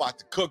 Cool. I'm about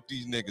to cook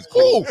these niggas.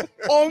 Cool.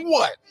 On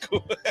what?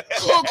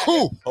 Cook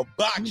who?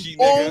 Hibachi,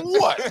 nigga. On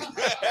what?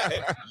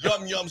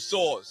 Yum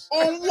sauce.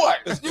 On what?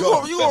 You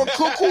gonna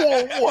cook who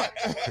on what?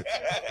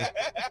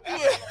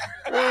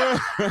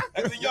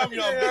 That's the yum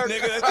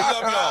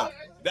nigga.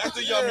 That's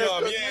the yum.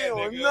 Yeah,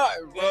 nigga.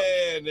 Nothing, bro.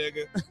 Yeah,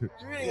 nigga.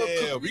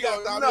 Yeah, we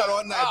got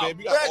all night, baby.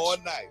 We got all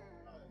night.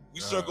 We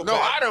circle back. No,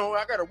 I don't.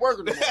 I got to work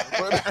in the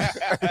morning.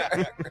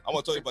 I'm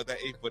gonna tell you about that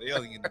 8-foot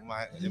alien in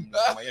Miami.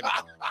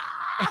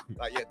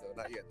 Not yet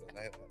though.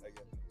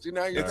 See,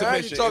 now you're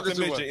talking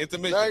too much.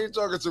 Intermission. Now you're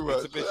talking too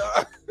much.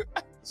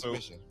 So,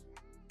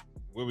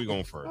 where we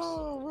going first?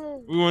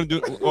 We want to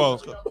do. Well,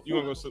 you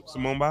want to go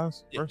Simone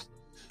Biles first?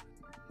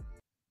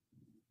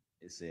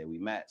 It said we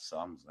matched, so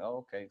I'm like,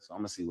 okay. So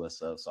I'm gonna see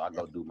what's up. So I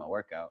go do my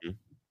workout,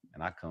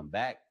 and I come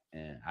back.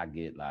 And I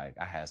get I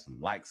had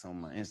some likes on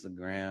my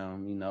Instagram,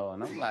 and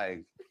I'm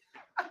like,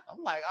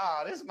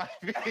 oh, this might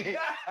be.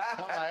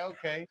 I'm like,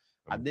 okay.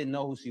 I didn't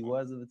know who she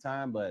was at the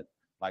time, but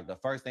the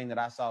first thing that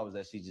I saw was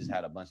that she just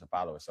had a bunch of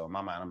followers. So in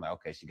my mind, I'm like,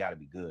 okay, she got to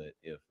be good.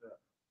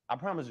 I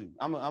promise you,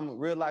 I'm a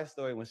real life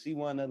story. When she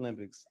won the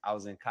Olympics, I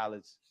was in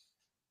college,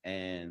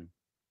 and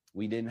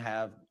we didn't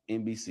have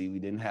NBC, we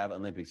didn't have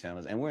Olympic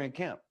channels, and we're in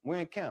camp.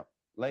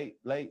 Late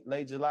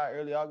July,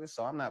 early August.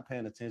 So I'm not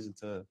paying attention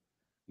to.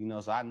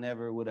 So I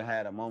never would have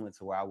had a moment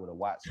to where I would have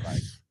watched,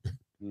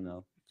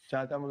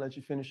 Jonathan, I'm gonna let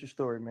you finish your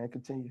story, man.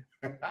 Continue.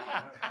 I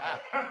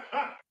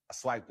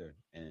swiped her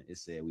and it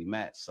said we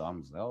matched. So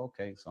I'm like, oh,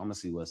 okay. So I'm gonna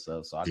see what's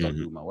up. So I go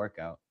do my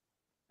workout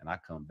and I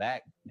come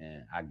back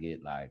and I get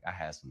I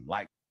had some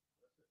likes.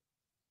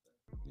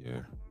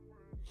 Yeah.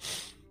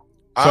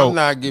 I'm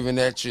not giving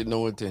that shit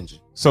no attention.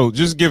 So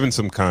just giving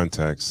some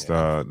context,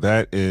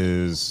 that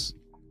is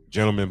a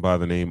gentleman by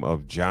the name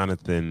of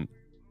Jonathan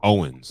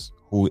Owens,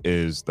 who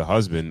is the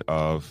husband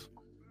of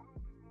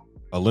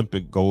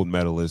Olympic gold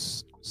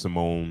medalist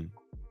Simone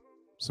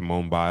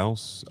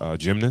Biles,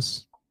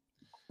 gymnast.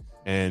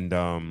 And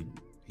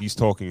he's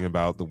talking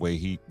about the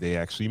way they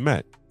actually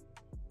met.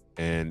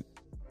 And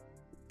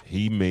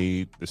he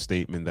made the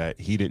statement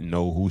that he didn't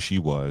know who she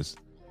was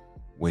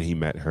when he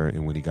met her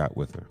and when he got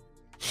with her.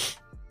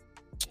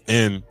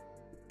 And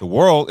the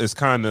world is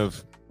kind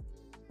of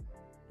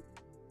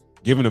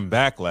giving him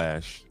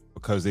backlash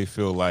because they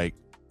feel like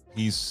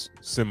he's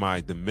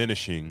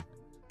semi-diminishing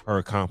her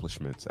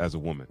accomplishments as a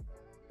woman.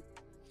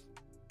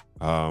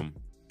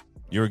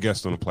 You're a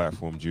guest on the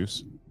platform,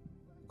 Juice.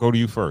 Go to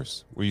you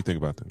first. What do you think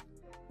about that?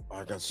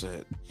 Like I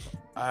said,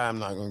 I'm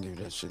not gonna give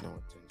that shit no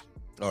attention.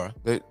 All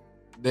right.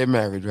 They're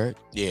married, right?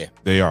 Yeah.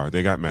 They are.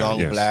 They got married. Young,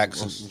 yes. black,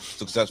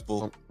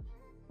 successful.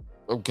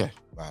 Okay.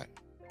 Right.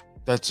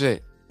 That's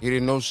it. He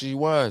didn't know she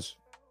was.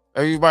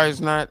 Everybody's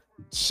not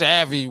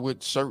savvy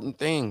with certain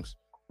things.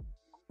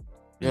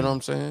 You know what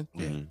I'm saying?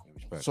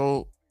 Yeah.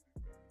 So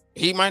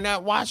he might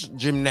not watch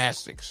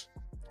gymnastics.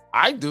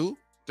 I do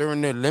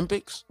during the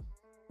Olympics.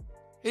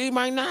 He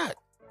might not.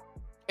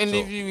 And So,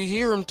 if you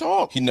hear him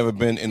talk, he never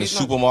been in a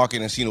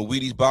supermarket and seen a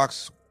Wheaties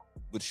box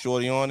with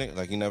Shorty on it.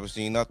 Like he never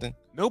seen nothing.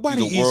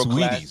 Nobody He's a eats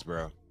world-class- Wheaties,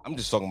 bro. I'm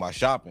just talking about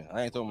shopping.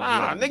 I ain't talking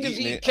about niggas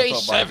eating eat it. I'm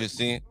talking about K7. just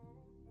seeing.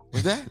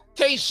 What's that?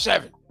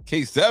 K7.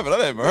 K7. I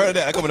never heard of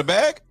that. I come in the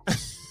bag.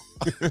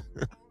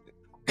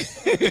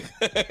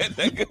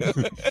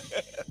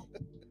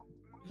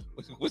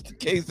 What's the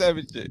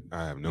K7 shit?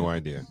 I have no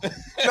idea.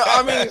 No,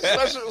 I mean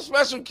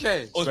special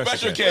K. Oh, Special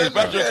special K. K.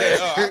 Special K.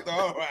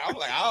 All right. I'm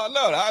like, I don't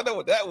know. I don't know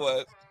what that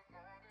was.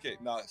 Okay,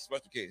 no,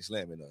 special K is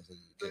slamming us.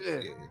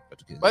 Yeah.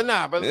 Special K. But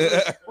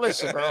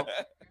listen, bro.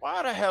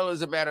 Why the hell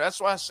does it matter? That's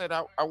why I said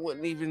I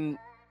wouldn't even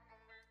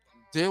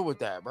deal with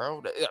that,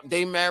 bro.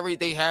 They married,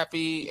 they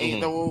happy,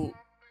 ain't no.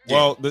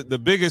 Well, the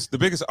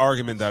biggest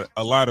argument that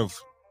a lot of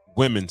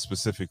women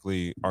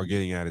specifically are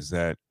getting at is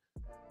that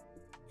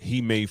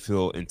he may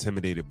feel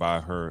intimidated by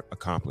her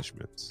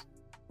accomplishments.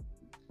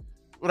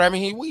 What I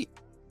mean, he weak.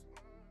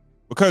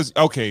 Because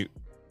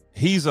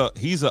he's a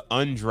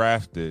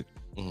undrafted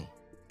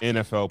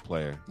NFL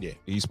player. Yeah.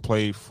 He's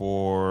played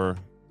for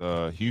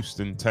the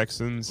Houston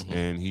Texans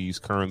and he's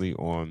currently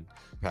on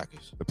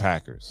the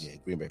Packers. Yeah,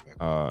 Green Bay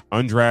Packers.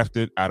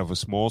 Undrafted out of a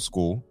small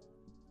school.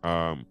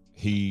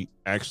 He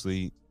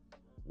actually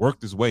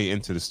worked his way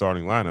into the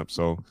starting lineup.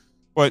 So,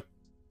 but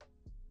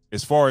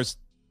as far as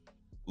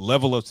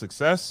level of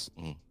success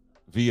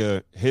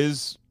via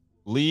his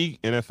league,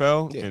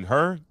 NFL, and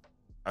her,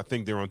 I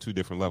think they're on two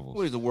different levels.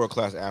 Well, he's a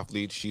world-class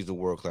athlete. She's a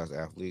world-class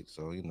athlete.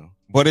 So, you know.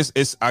 But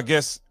it's I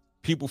guess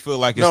people feel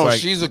like it's like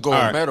she's a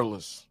gold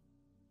medalist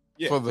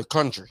for the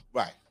country.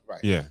 Right.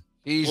 Yeah.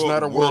 He's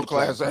not a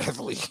world-class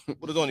athlete. Well,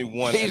 there's only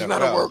one. He's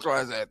not a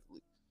world-class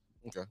athlete.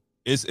 Okay.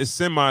 It's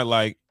semi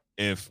like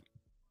if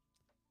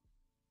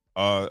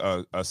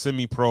a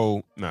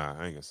semi-pro. Nah,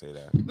 I ain't gonna say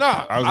that.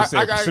 Nah, I was gonna say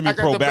I a got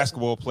semi-pro the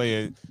basketball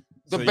player.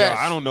 The say, best.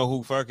 I don't know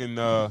who fucking.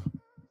 Nah,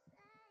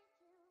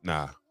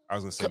 I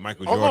was gonna say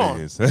Michael Hold Jordan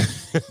on. is.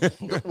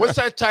 What's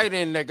that tight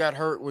end that got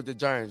hurt with the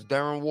Giants?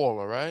 Darren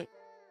Waller, right?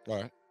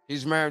 Right.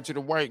 He's married to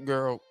the white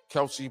girl,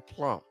 Kelsey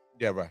Plum.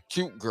 Yeah, right.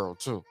 Cute girl,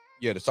 too.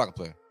 Yeah, the soccer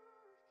player.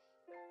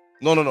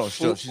 No.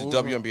 She's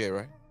WNBA,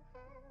 right?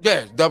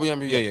 Yeah,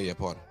 WNBA. Yeah,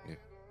 pardon. Yeah.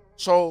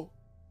 So,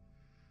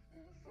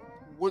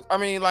 I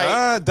mean, like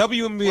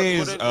WNBA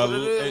is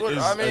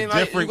a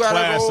different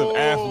class of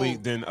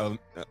athlete than an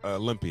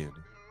Olympian.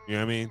 You know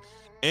what I mean?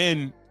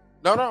 And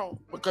no,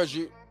 because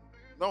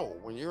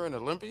when you're an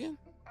Olympian,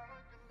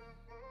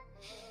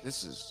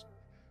 this is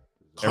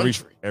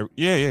country.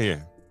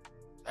 Yeah.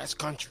 That's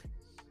country.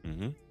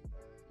 Mm-hmm.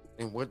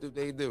 And what do?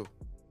 They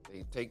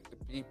take the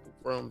people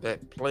from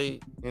that play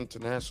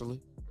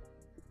internationally,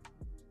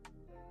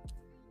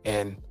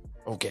 and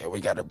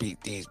we got to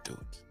beat these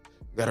dudes.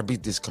 We got to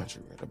beat this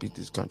country. We got to beat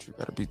this country. We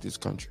got to beat this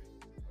country.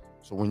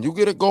 So when you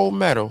get a gold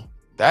medal,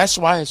 that's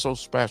why it's so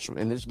special,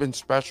 and it's been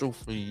special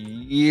for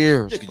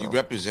years. Yeah, because you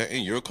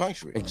representing your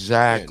country.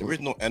 Exactly. Yeah, there is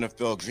no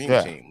NFL dream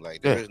team.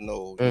 Like there is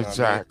no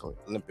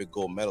Olympic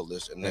gold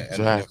medalist in the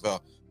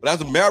NFL. But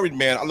as a married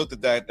man, I looked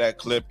at that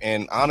clip,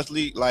 and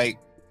honestly, like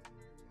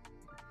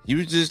he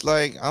was just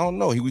like, I don't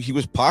know. He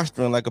was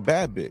posturing like a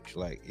bad bitch.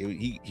 Like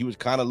he was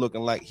kind of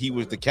looking like he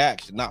was the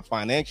catch, not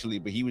financially,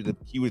 but he was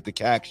the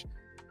catch.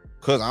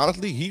 Because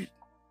honestly, he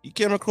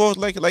came across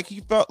like he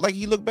felt like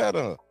he looked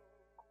better.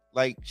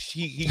 Like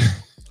he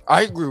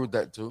I agree with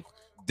that too.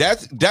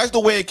 That's the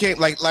way it came.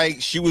 Like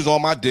she was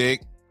on my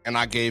dick and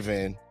I gave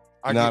in.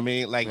 You know what I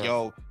mean? Like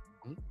yo,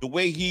 the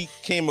way he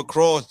came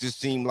across just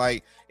seemed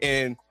like,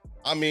 and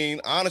I mean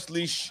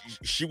honestly,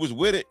 she was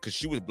with it because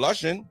she was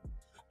blushing.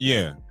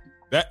 Yeah,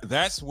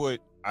 that's what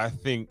I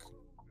think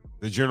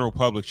the general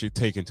public should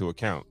take into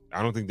account.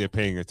 I don't think they're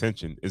paying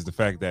attention. Is the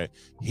fact that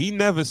he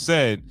never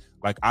said,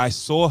 like, I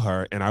saw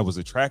her and I was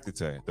attracted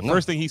to her. The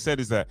first thing he said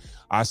is that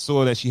I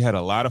saw that she had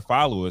a lot of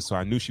followers, so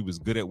I knew she was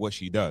good at what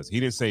she does. He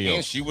didn't say, yo,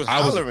 and she was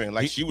hollering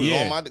like she was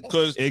on my,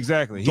 because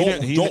exactly.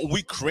 Don't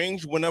we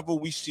cringe whenever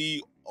we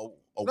see a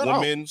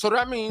woman? No. So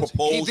that means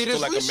he did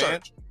his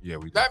research. Yeah,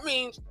 we did. That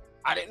means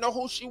I didn't know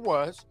who she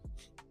was.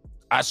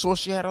 I saw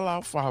she had a lot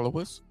of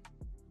followers.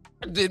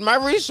 I did my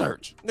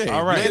research. Yeah.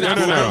 All right.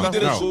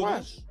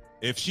 No.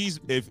 If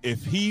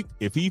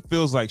he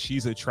feels like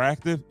she's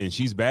attractive and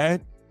she's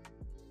bad,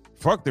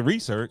 fuck the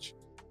research.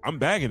 I'm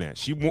bagging that.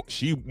 She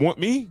want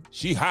me.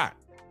 She hot.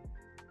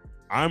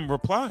 I'm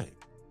replying.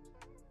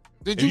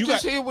 Did you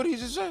just hear what he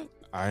just said?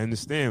 I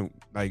understand.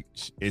 Like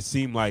it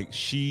seemed like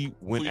she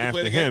went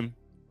after him,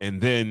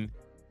 and then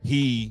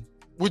he.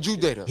 Would you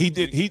date her? He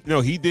did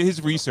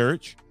his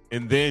research,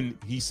 and then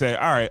he said,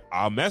 "All right,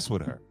 I'll mess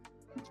with her."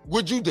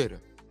 Would you date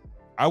her?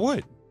 I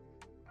would.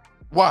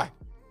 Why?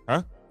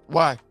 Huh?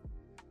 Why?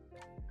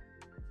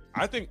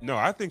 I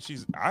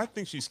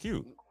think she's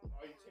cute.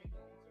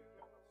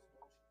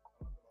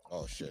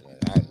 Oh shit!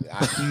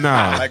 Nah.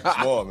 I like him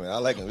small, man. I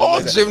like him.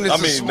 All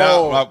gymnasts are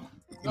small.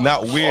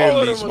 Not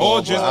weirdly small.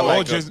 All but I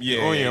like just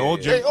him. all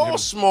They all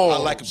small. I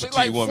like a She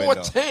petite like woman,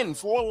 4'10",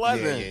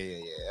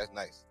 4'11". Yeah. That's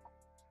nice.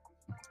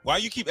 Why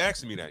you keep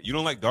asking me that? You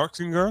don't like dark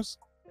skinned girls?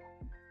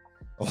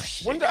 Oh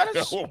shit! When that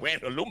is- Oh man,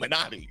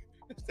 Illuminati.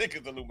 Think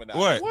it's Illuminati.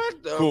 What?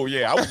 What the? Cool.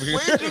 Yeah.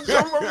 Where'd you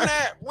come from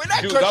that? Where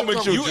that Dude, country I'm with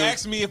come you, from? You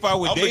asked me if I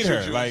would I'm date with you,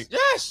 her. Juice. Like,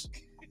 Yes.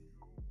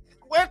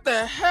 Where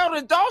the hell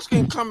did dark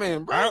skin come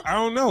in, bro? I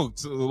don't know.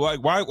 So,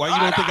 like, why you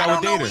don't think I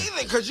would date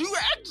her? Because you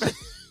asked.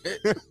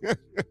 Where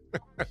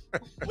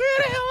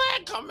the hell that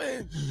come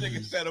in?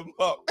 Nigga set him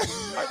up.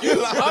 You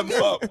line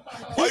him up.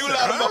 Why you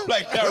line him up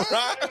like that,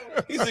 Ron?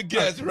 He's a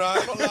guest, Ron.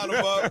 Don't line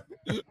him up.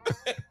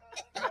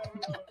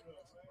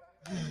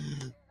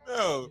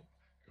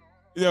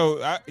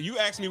 You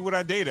asked me would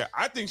I date her.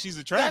 I think she's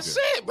attractive. That's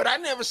it. But I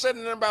never said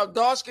anything about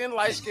dark skin,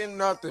 light skin,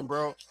 nothing,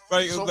 bro.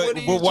 Like, So but what are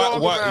you why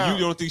talking about?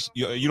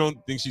 you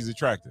don't think she's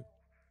attractive?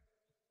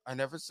 I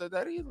never said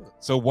that either.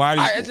 So why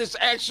do you? I just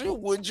asked you,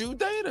 would you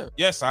date her?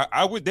 Yes,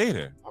 I would date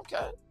her.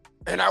 Okay.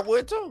 And I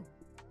would too.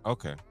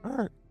 Okay, all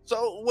right.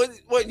 So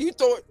what you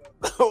thought?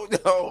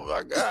 Oh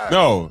my God.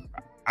 No,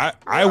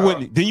 I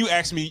wouldn't. Then you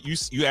asked me.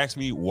 You asked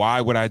me why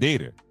would I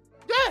date her?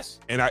 Yes.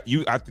 And I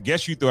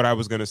guess you thought I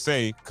was gonna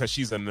say because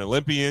she's an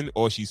Olympian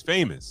or she's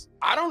famous.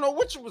 I don't know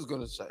what you was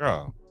gonna say.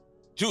 Oh,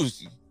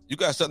 Juice, you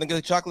got something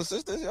against chocolate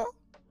sisters, y'all?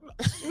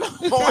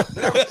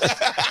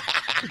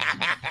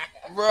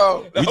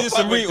 Bro, we did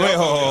some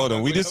hold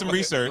on. We did some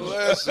research.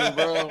 listen,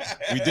 bro.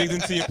 We digged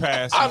into your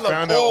past. I We love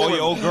found out all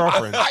your old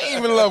girlfriends. I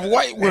even love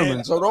white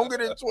women, so don't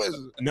get it twisted.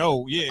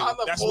 No, I yeah, love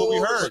that's what we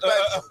full heard.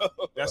 respect.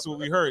 That's what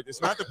we heard.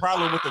 It's not the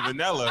problem with the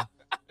vanilla.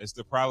 It's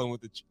the problem with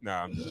the.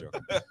 Nah, I'm just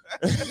joking. Man,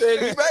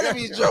 you better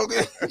be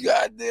joking.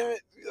 God damn it.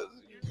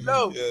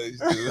 No,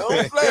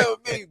 don't play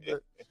with me.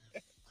 But.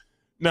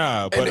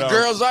 Nah, but And the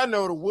girls I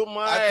know to whoop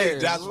my I ass.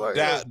 think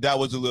that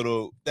was a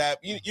little that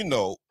you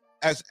know,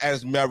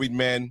 as married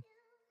men,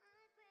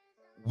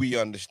 we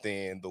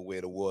understand the way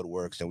the world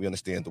works and we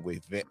understand the way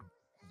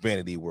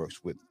vanity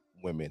works with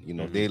women. You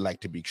know, they like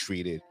to be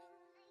treated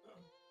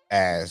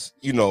as,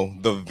 you know,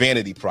 the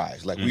vanity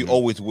prize. Like we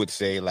always would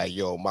say, like,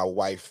 yo, my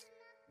wife,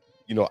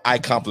 you know, I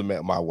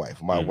compliment my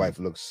wife. My wife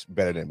looks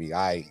better than me.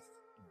 I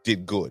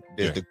did good.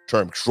 There's the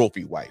term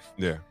trophy wife.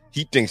 Yeah.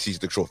 He thinks he's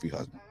the trophy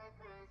husband.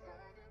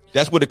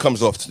 That's what it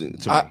comes off to me.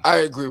 I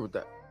agree with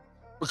that.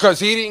 Because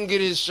he didn't get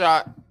his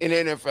shot in the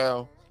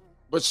NFL,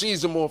 but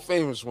she's the more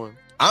famous one.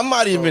 I'm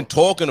not even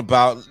talking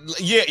about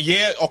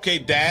okay,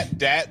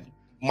 that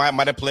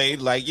might have played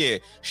like,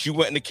 she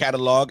went in the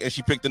catalog and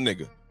she picked a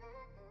nigga.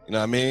 You know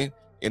what I mean?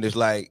 And it's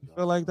like, You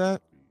feel like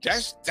that?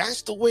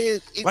 that's the way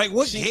it Like,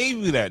 what gave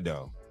you that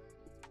though?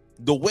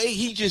 the way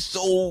he she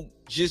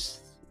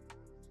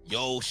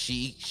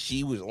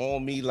was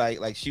on me like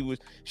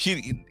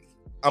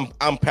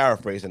I'm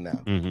paraphrasing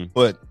now.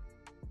 But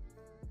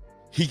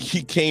he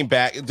came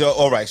back.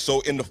 All right,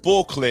 so in the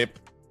full clip,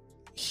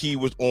 he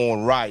was on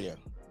Raya,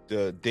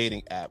 the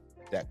dating app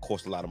that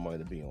costs a lot of money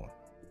to be on.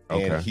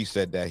 And he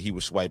said that he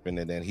was swiping,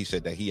 and then he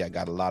said that he had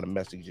got a lot of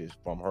messages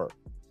from her.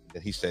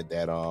 That he said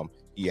that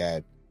he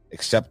had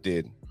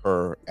accepted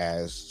her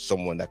as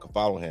someone that could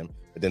follow him.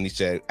 But then he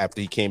said after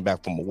he came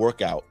back from a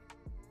workout,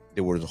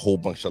 there was a whole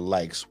bunch of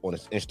likes on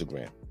his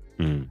Instagram.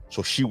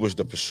 So she was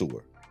the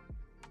pursuer.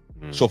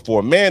 So for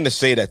a man to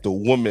say that the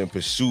woman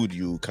pursued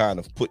you, kind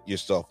of put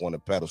yourself on a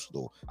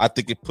pedestal. I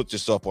think it puts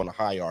yourself on a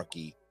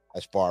hierarchy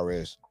as far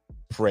as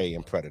prey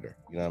and predator.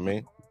 You know what I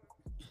mean?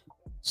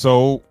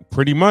 So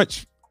pretty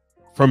much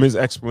from his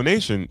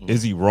explanation,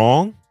 is he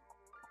wrong?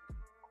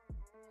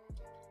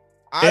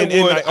 I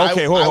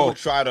would hold.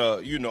 try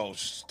to,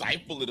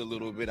 stifle it a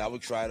little bit. I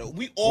would try to.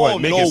 We all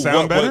make know it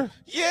sound better.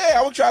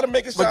 I would try to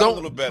make it sound a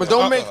little better. But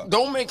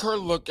don't make her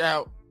look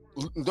out.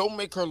 Don't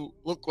make her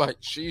look like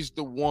she's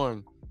the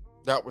one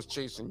that was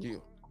chasing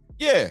you.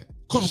 Yeah,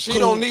 Cause she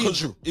don't need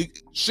you.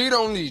 She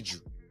don't need you.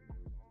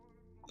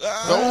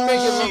 Don't make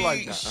it look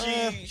like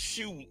that.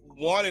 She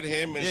wanted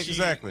him, and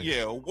exactly.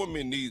 Yeah, a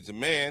woman needs a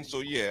man,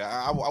 so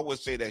I would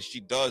say that she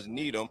does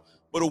need him.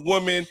 But a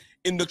woman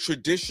in the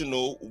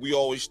traditional, we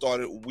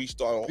start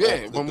off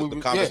the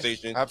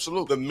conversation.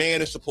 Absolutely, the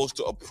man is supposed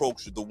to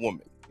approach the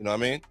woman. You know what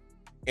I mean?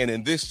 And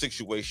in this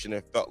situation,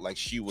 it felt like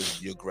she was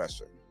the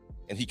aggressor,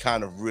 and he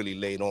kind of really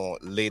laid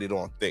it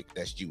on thick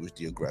that she was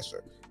the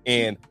aggressor,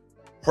 and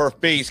her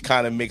face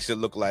kind of makes it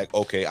look like,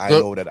 okay, I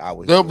know that I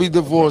was. They'll be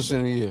divorced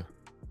in a year.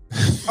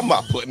 I'm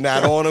not putting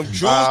that on him,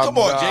 Jules. Come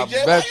on,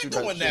 JJ. Why you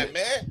doing that,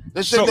 man?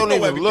 This shit don't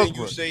even look you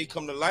good. say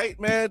come to light,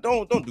 man.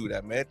 Don't do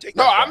that, man.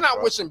 No, I'm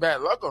not wishing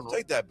bad luck on him.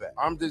 Take that back.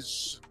 I'm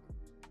just.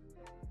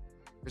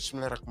 I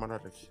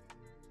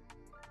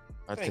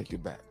take you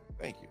back.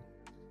 Thank you.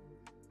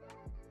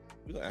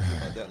 We're gonna ask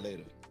about that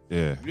later.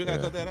 Yeah. You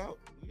gotta cut that out.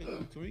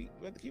 We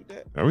have to keep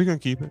that. Are we gonna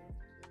keep it?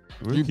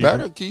 You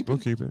better keep it. We'll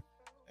keep it.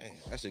 Man,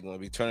 that shit gonna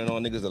be turning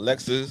on niggas'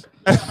 Alexas.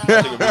 That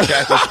shit gonna be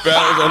casting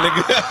spells on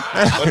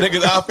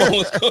niggas'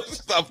 iPhones gonna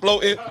start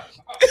floating.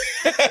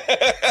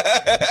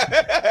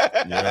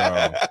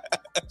 Yeah.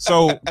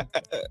 So,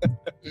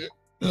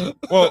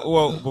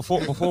 well,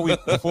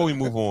 before we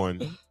move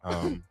on,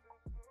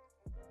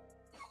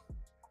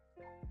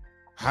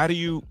 how do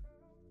you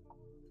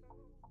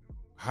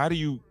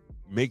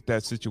make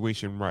that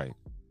situation right?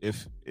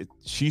 If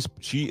she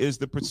is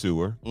the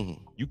pursuer,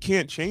 you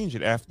can't change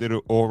it after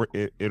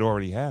it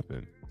already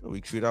happened. We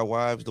treat our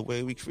wives the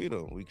way we treat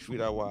them. We treat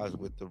our wives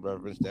with the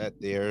reverence that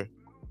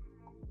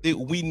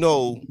we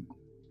know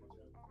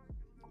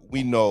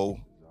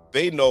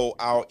they know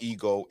our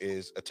ego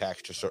is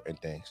attached to certain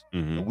things.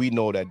 And we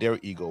know that their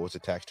ego is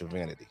attached to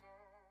vanity.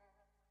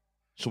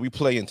 So we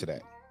play into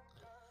that.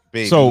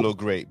 Babe, you look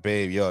great.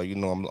 Babe, yo, you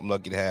know, I'm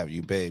lucky to have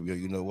you. Babe, yo,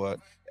 you know what?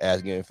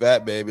 Ass getting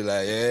fat, baby.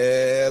 Like,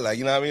 yeah. Like,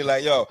 you know what I mean?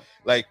 Like, yo,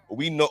 like,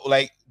 we know,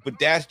 like, but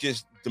that's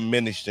just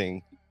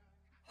diminishing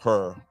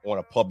her on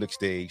a public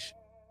stage.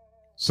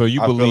 So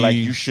you believe feel like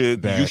you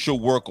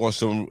should work on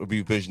some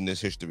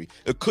revisionist history.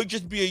 It could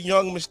just be a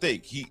young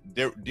mistake.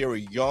 They're a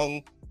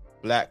young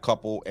Black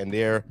couple, and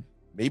they're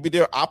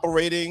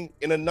operating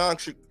in a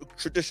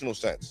non-traditional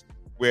sense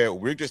where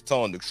we're just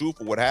telling the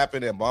truth of what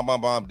happened and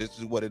bomb. This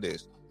is what it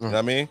is. You know what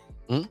I mean?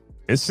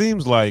 It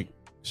seems like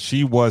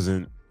she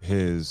wasn't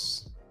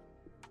his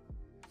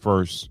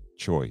first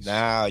choice.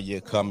 Now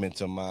you're coming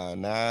to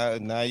mind. Now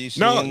you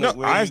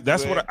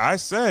that's what I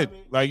said.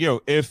 Like, yo,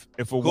 if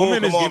a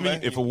woman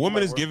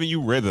is giving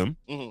you rhythm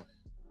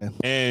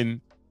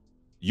and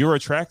you're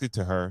attracted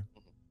to her,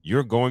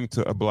 you're going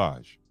to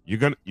oblige.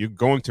 You're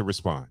going to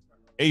respond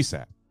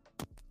ASAP.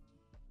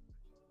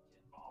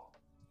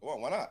 Well,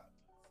 why not?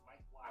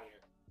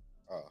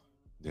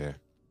 Yeah.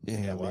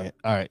 Yeah, man.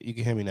 All right, you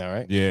can hear me now,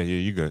 right? Yeah,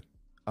 you good.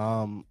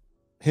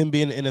 Him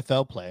being an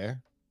NFL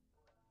player,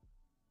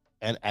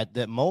 and at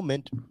that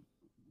moment,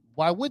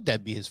 why would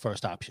that be his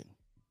first option?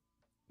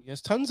 He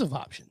has tons of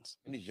options.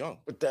 And he's young.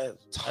 But that's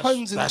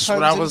tons what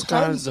of I was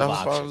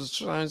options.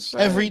 trying to say.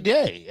 Every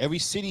day, every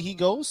city he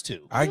goes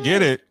to. I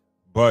get it,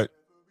 but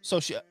so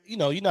she, you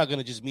know, you're not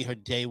gonna just meet her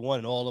day one,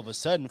 and all of a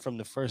sudden, from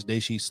the first day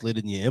she slid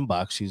in your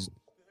inbox, she's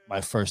my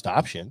first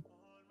option.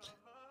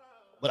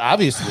 But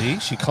obviously,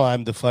 she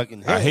climbed the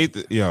fucking hill. I hate.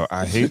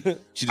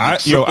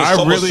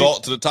 I really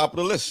salt to the top of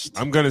the list.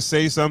 I'm gonna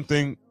say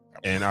something,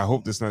 and I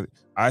hope this not.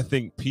 I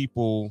think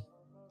people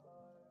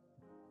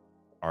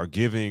are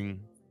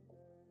giving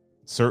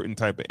certain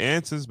type of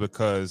answers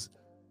because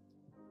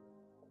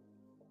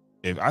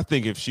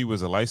if she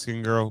was a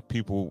light-skinned girl,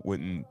 people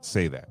wouldn't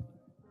say that.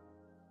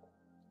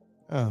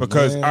 Oh,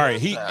 because man.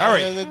 He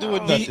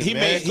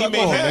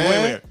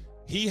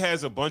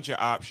has a bunch of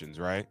options,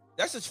 right?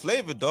 That's his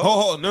flavor, though.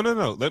 Oh, no.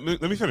 Let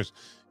me finish.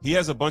 He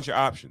has a bunch of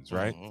options,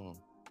 right?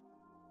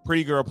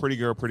 Pretty girl.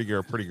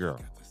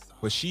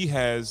 But she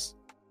has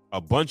a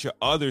bunch of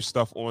other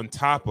stuff on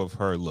top of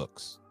her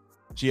looks.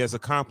 She has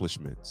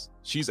accomplishments.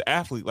 She's an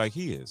athlete like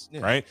he is,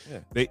 right?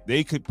 Yeah.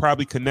 They could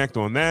probably connect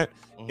on that.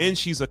 And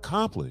she's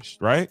accomplished,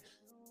 right?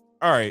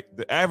 All right,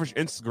 the average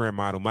Instagram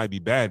model might be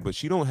bad, but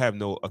she don't have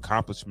no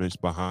accomplishments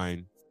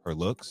behind her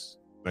looks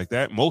like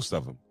that. Most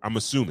of them, I'm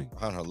assuming.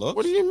 Behind her looks?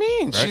 What do you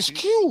mean? Right? She's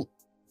cute.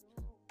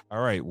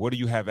 All right, what do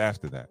you have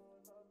after that?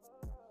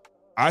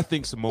 I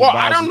think Simone Biles.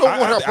 I don't know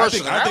what her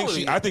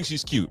personality. I think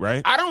she's cute,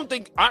 right? I don't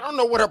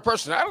know what her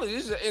personality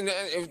is, and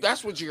if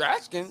that's what you're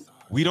asking.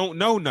 We don't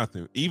know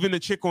nothing. Even the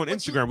chick on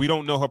Instagram, we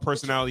don't know her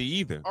personality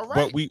either. All right.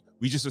 But we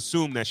just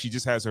assume that she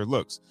just has her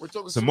looks.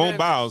 Simone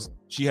Biles,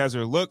 she has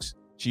her looks,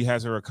 she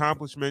has her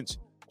accomplishments.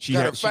 She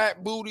got a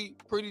fat booty,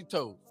 pretty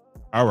toes.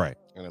 All right.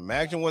 And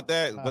imagine what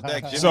that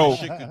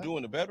shit could do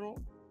in the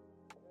bedroom.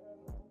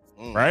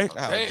 Right?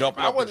 Hey, jump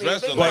off the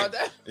dresser. Like,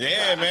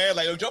 yeah, man.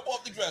 Like, jump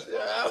off the dresser.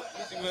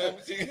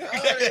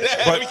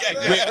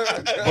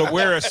 But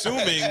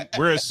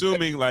we're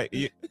assuming like,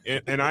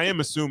 and I'm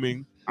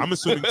assuming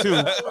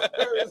too,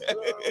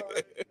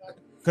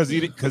 because he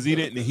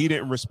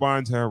didn't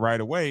respond to her right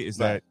away, is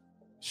that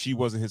she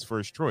wasn't his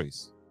first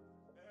choice.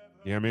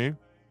 You know what I mean?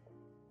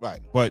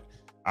 Right. But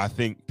I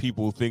think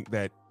people think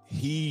that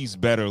he's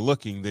better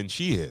looking than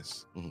she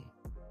is.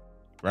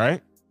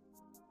 Right?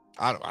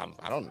 I don't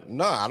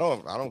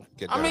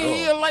get that. I mean,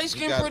 he a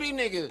light-skinned pretty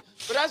nigga.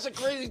 But that's a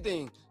crazy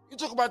thing. You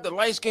talk about the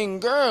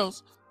light-skinned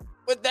girls,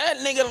 but that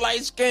nigga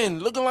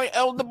light-skinned, looking like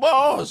Elder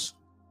Boss.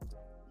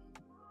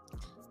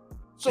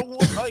 So,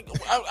 like,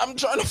 I'm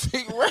trying to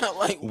figure out,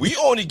 like, we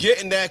only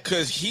getting that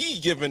because he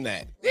giving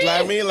that. Yeah. You know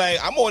what I mean? Like,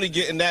 I'm only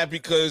getting that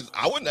because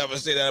I would never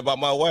say that about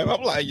my wife.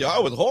 I'm like, yo, I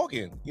was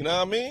hawking. You know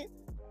what I mean?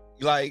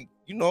 Like,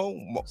 you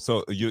know.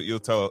 So you'll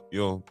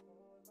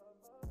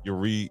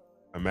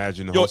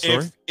reimagine the whole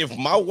story. If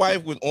my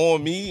wife was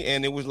on me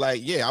and it was like,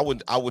 yeah,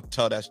 I would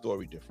tell that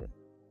story different.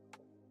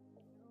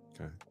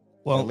 Okay.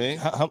 Well, You know what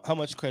I mean? how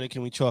much credit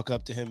can we chalk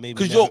up to him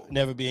maybe 'Cause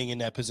never being in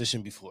that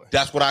position before?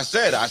 That's what I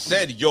said. I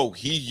said, yo,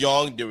 he's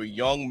young. They're a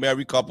young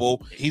married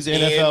couple. He's an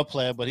NFL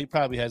player, but he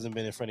probably hasn't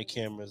been in front of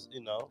cameras,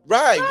 you know.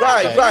 Right.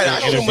 Okay. I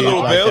shoot him a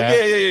little Like bill. that.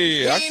 Yeah. I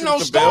He ain't shoot no him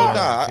some star.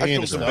 bill. Nah, He I ain't shoot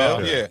him a some star.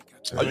 bill. Yeah.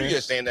 Oh, you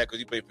just saying that because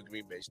he played for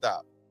Green Bay.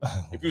 Stop.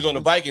 If he was on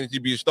the Vikings,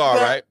 he'd be a star,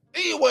 right?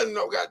 He wasn't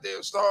no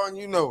goddamn star, and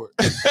you know it.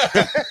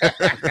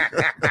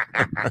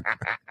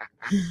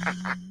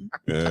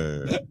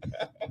 Yeah.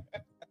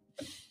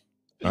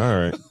 All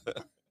right.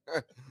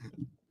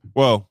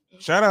 Well,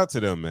 shout out to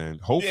them, man.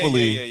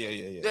 Hopefully,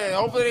 Yeah. Yeah,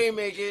 hopefully they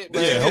make it.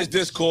 Yeah, man. this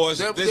discourse.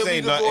 They'll This be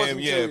ain't divorced nothing.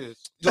 in Yeah. 2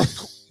 years.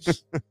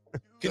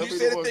 Can you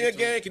say the thing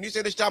again? Can you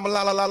say the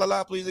Shyamalan la la la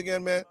la, please,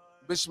 again, man?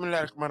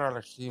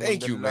 Bismillahirrahmanirrahim.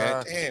 Thank you,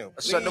 man. Damn.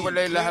 Ashhadu an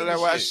la ilaha illallah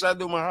wa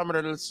ashhadu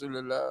Muhammadan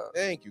Rasulullah.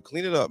 Thank you.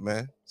 Clean it up,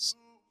 man.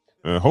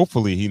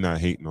 hopefully he not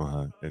hating on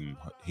her and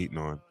hating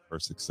on her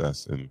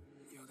success, and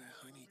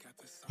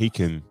he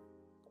can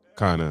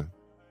when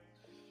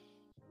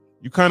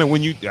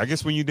you're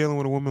dealing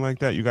with a woman like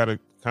that, you got to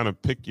kind of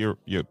pick your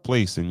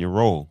place and your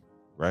role,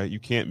 right? You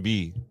can't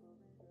be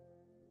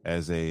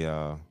as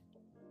a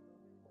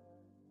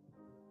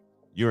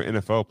you're an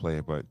NFL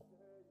player, but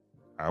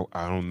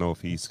I don't know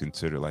if he's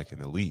considered like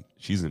an elite.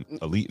 She's an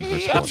elite in her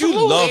sport.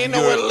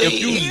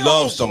 If you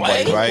love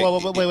somebody, right?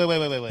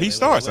 Wait. He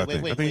starts, I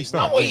think he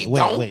starts. Wait.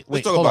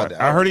 Let's talk about that.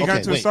 I heard he got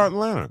to the wait. starting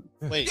lineup.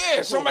 Wait.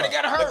 Yeah, somebody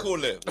got Let hurt. cool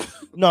live.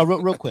 No,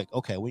 real quick.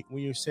 Okay, when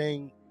you're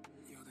saying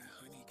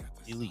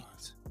elite,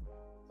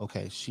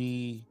 okay,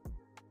 he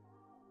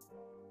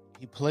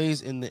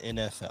plays in the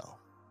NFL,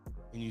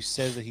 and you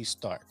said that he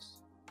starts.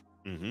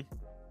 Mm-hmm.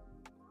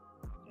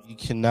 You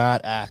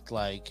cannot act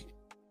like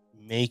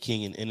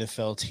making an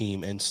NFL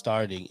team and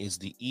starting is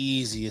the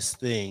easiest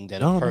thing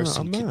that a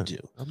person can do.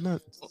 I'm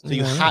not. So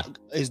you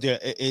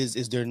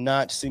is there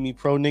not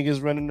semi-pro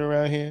niggas running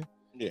around here?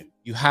 Yeah.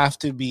 You have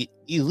to be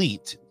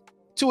elite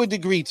to a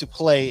degree to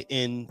play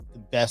in the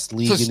best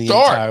league To in the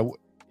start.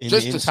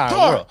 entire start.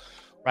 world.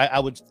 Right? I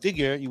would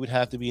figure you would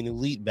have to be an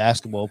elite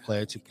basketball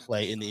player to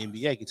play in the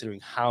NBA, considering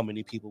how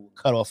many people would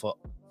cut off a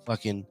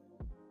fucking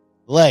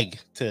leg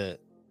to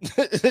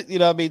you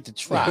know what I mean, to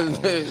try.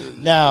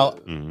 Now,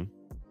 Mm-hmm.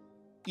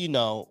 you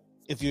know,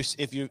 if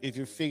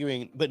you're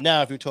figuring, but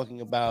now if you're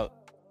talking about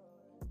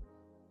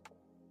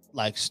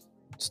like,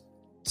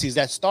 see, is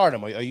that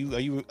stardom? Are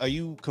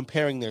you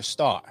comparing their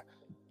star?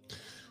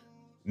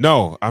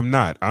 No, I'm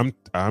not. I'm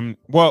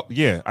well,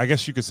 yeah, I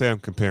guess you could say I'm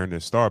comparing their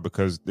star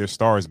because their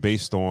star is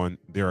based on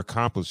their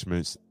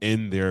accomplishments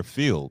in their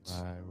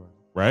fields.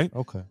 Right?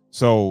 Okay.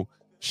 So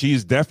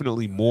she's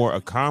definitely more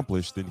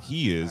accomplished than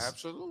he is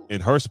Absolutely.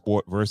 in her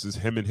sport versus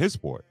him in his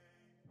sport.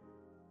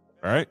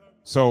 All right.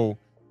 So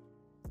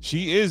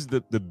she is the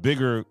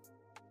bigger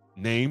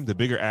name, the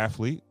bigger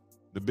athlete,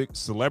 the big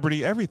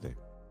celebrity, everything.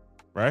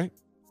 Right.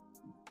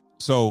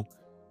 So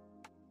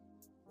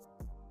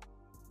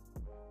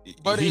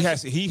But he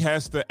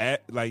has to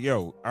act like,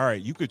 yo, all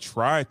right, you could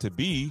try to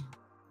be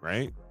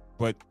right,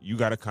 but you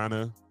got to kind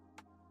of,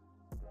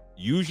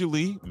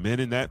 usually men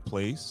in that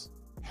place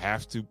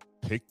have to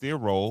pick their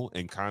role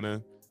and kind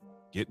of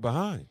get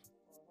behind.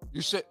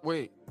 You said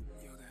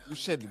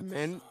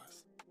men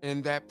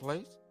in that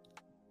place?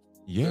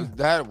 Yeah. 'Cause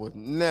that would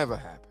never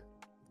happen.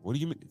 What do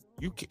you mean?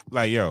 You can't,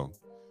 like, yo,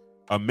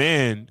 a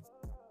man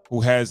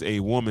who has a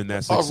woman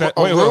that's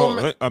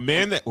a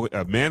man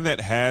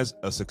that has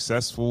a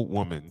successful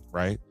woman,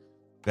 right?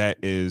 That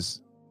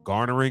is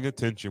garnering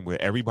attention where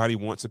everybody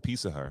wants a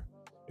piece of her.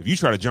 If you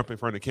try to jump in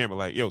front of the camera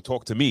like, yo,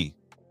 talk to me,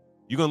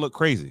 you're gonna look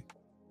crazy.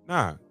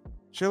 Nah,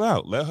 chill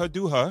out. Let her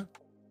do her.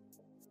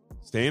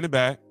 Stay in the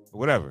back,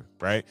 whatever,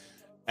 right?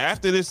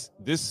 After this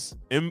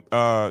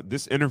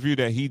interview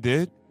that he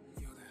did,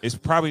 it's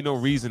probably no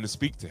reason to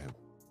speak to him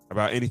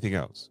about anything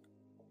else.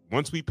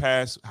 Once we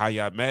pass how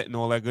y'all met and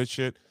all that good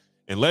shit,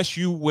 unless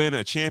you win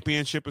a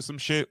championship or some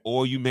shit,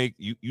 or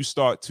you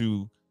start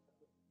to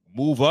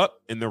move up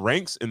in the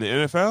ranks in the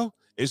NFL,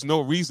 it's no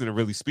reason to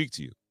really speak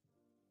to you.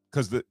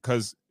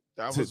 Because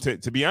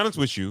to be honest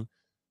with you,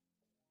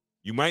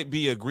 you might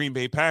be a Green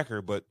Bay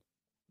Packer, but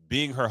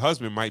being her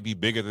husband might be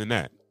bigger than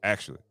that,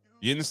 actually.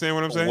 You understand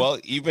what I'm saying? Well,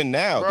 even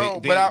now,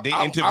 Bro, they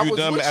interviewed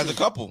them as a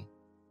couple.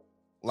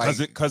 Like,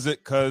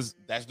 Because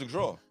that's the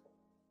draw.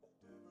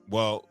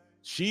 Well,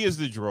 she is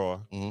the draw,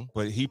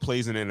 but he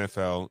plays in the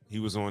NFL. He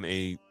was on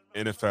a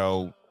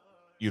NFL,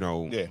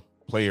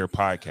 player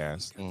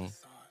podcast.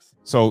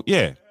 So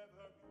yeah,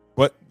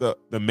 but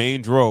the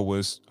main draw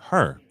was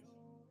her.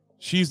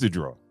 She's the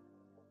draw,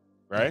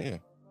 right? Yeah.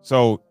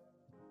 So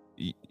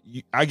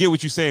I get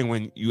what you're saying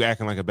when you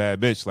acting like a bad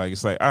bitch. Like,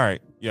 it's like, all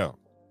right,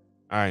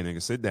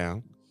 nigga, sit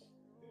down.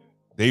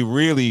 They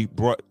really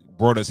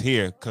brought us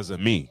here because of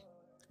me.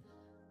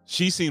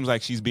 She seems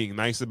like she's being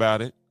nice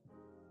about it.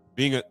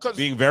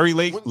 Being very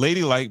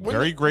ladylike,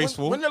 very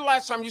graceful. When the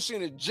last time you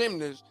seen a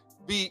gymnast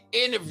be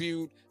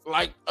interviewed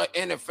like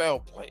an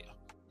NFL player?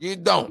 You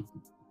don't.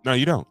 No,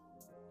 you don't.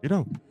 You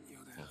don't.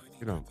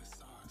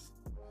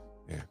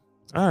 Yeah.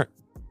 All right.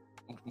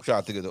 I'm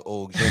trying to think of the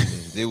old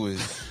gymnasts. There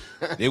was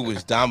It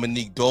was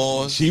Dominique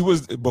Dawes. She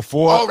was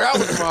before. Oh, that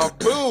was my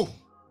boo.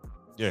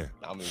 Yeah.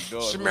 Dominique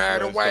Dawes. She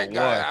married a white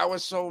guy. I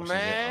was so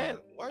mad.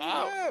 Why you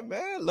mad,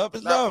 man? Love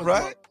is That love,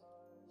 was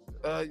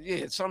right?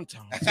 Yeah,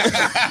 sometimes.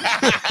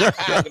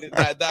 It's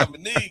not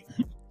Dominique.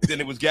 Then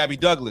it was Gabby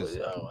Douglas.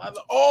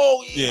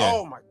 Oh, Yeah.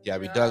 Oh my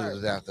Gabby God. Douglas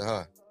was after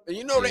her. And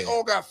you know they Yeah.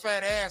 all got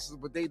fat asses,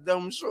 but they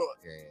dumb short.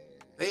 Yeah.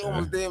 They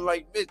almost damn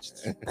like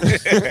bitches.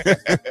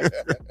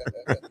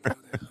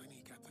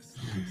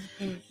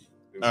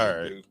 All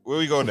right. Where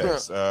we go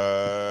next?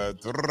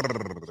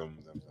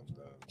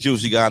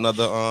 Juice, you got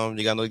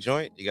another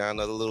joint? You got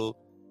another little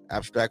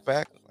abstract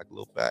fact? Like a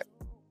little fact?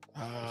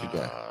 What you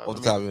got? Off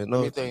the top of it.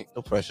 let me think.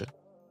 No pressure.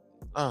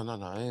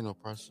 No, ain't no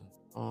pressure.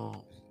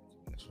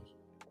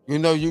 You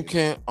know you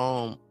can't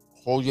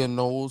hold your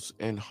nose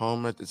and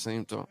hum at the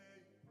same time.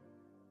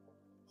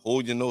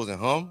 Hold your nose and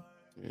hum?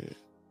 Yeah.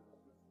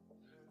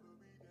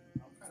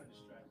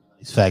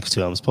 These facts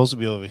too. I'm supposed to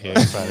be over here.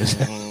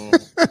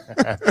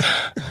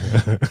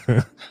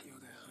 You're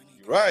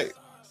right.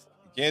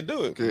 You can't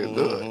do it. Can't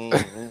do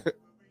it.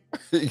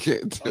 You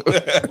can't do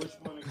it.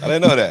 I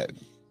didn't know that.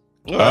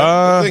 All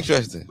right. That's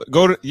interesting.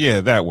 Go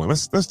to that one.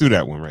 Let's do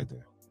that one right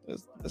there.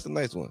 That's a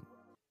nice one.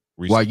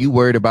 While you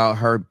worried about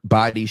her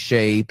body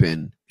shape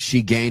and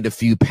she gained a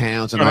few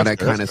pounds and all that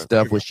kind of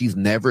stuff, what she's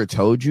never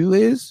told you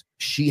is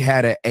she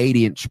had an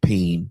 8-inch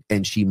peen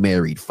and she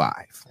married 5.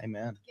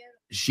 Amen.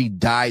 She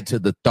died to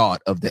the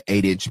thought of the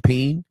 8-inch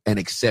peen and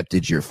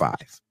accepted your 5.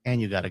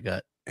 And you got a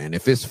gut. And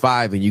if it's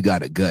 5 and you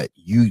got a gut,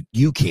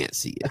 you can't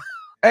see it.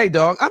 Hey,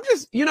 dog, I'm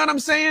just, you know what I'm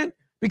saying?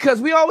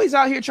 Because we always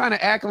out here trying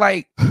to act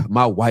like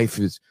my wife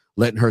is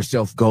letting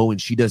herself go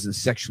and she doesn't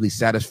sexually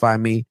satisfy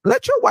me.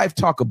 Let your wife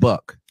talk a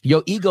buck.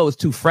 Your ego is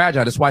too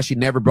fragile. That's why she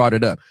never brought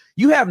it up.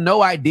 You have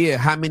no idea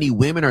how many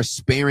women are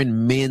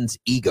sparing men's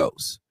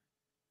egos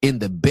in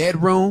the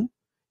bedroom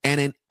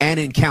and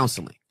in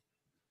counseling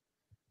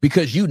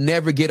because you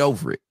never get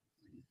over it.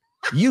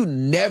 You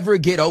never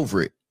get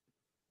over it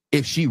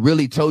if she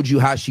really told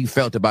you how she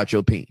felt about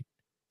your peen.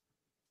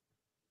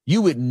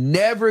 You would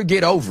never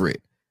get over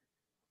it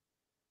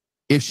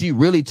if she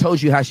really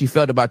told you how she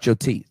felt about your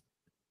teeth.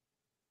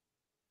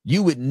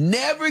 You would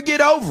never get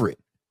over it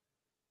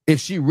if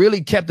she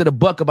really kept it a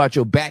buck about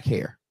your back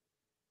hair.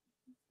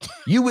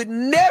 You would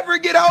never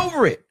get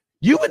over it.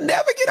 You would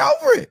never get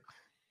over it.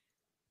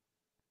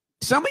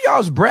 Some of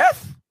y'all's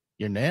breath.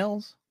 Your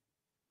nails?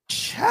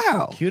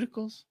 Child.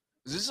 Cuticles?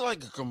 Is this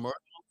like a commercial?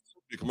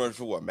 The commercial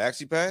for what?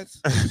 Maxi pads?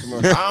 I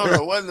don't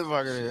know what the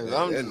fuck it is.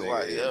 I'm just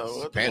like, yo,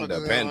 what the fuck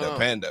is going on?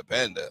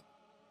 Panda.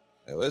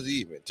 Hey, what's he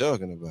even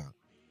talking about?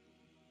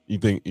 You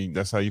think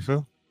that's how you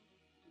feel?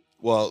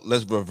 Well,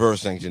 let's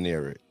reverse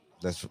engineer it.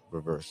 Let's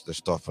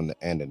start from the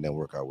end and then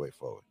work our way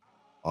forward.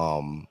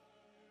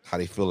 How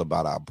they feel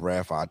about our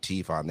breath, our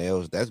teeth, our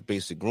nails, that's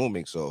basic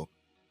grooming. So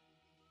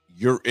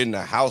you're in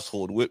the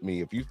household with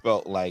me. If you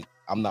felt like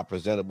I'm not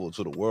presentable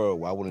to the world,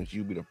 why wouldn't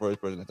you be the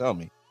first person to tell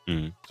me?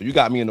 Mm-hmm. So you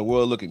got me in the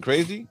world looking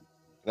crazy. You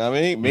know what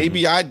I mean?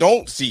 Maybe I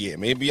don't see it.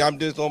 Maybe I'm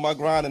just on my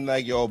grind and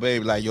like, yo,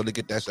 baby, like, yo, look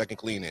at that second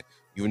cleaning.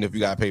 Even if you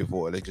got to pay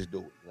for it, let's just do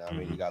it. You know what I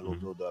mean? You got a little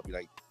build up. You're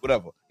like,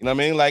 whatever. You know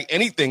what I mean? Like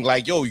anything,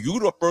 like, yo, you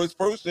the first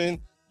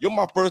person. You're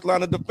my first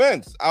line of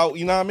defense out.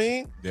 You know what I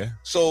mean? Yeah.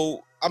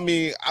 So, I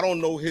mean, I don't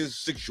know his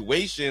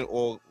situation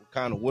or what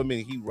kind of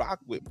women he rock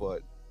with,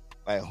 but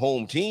like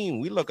home team,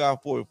 we look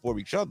out for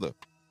each other.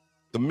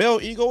 The male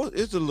ego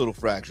is a little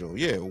fragile.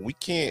 Yeah, we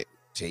can't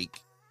take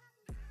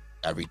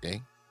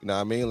everything. You know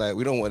what I mean? Like,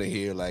 we don't want to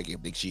hear like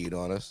if they cheated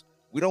on us.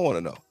 We don't want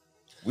to know.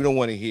 We don't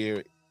want to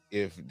hear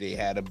if they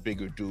had a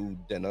bigger dude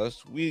than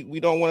us. We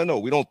don't want to know.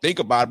 We don't think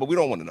about it, but we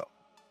don't want to know.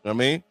 You know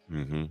what I mean?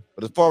 Mm-hmm.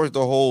 But as far as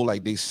the whole,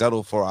 like, they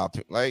settle for our,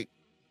 like,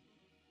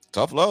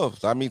 tough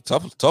love. I mean,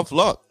 tough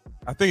luck.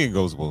 I think it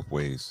goes both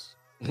ways.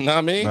 You know what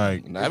I mean?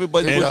 Like, not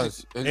everybody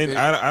does. And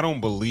I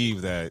don't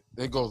believe that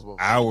it goes both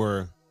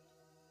ways.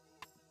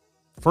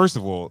 First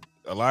of all,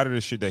 a lot of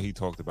the shit that he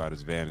talked about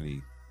is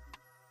vanity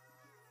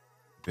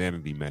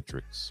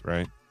metrics,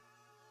 right?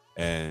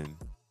 And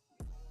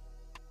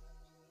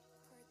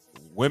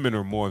women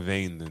are more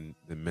vain than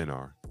men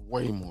are.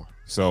 Way more.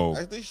 So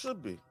as they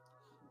should be.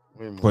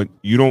 But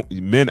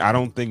I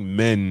don't think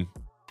men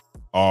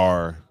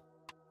are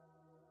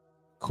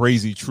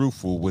crazy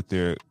truthful with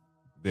their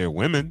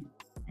women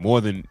more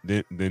than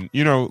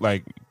you know,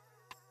 like,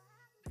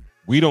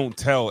 we don't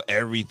tell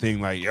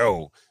everything like,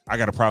 yo, I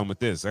got a problem with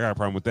this, I got a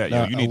problem with that.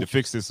 Yo, you need to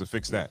fix this or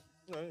fix that.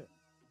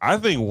 I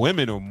think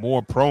women are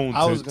more prone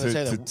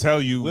to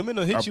tell you. Women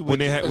will hit you when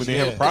they have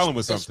a problem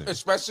with something,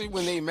 especially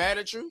when they mad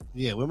at you.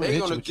 Yeah, women they're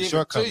hit gonna you give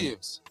it to you.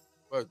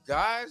 But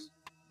guys,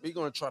 we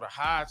gonna try to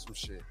hide some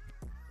shit.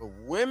 But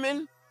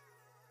women,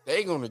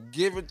 they gonna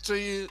give it to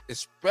you,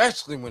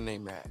 especially when they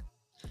mad.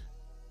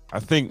 I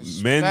think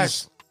men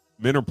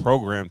are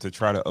programmed to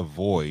try to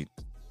avoid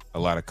a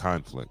lot of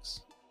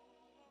conflicts.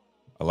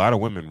 A lot of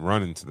women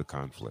run into the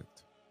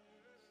conflict.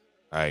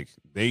 Like,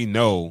 they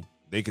know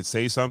they could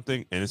say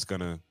something and it's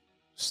gonna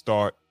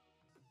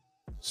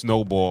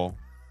snowball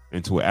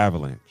into an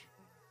avalanche,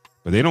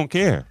 but they don't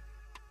care.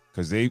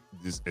 because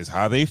this is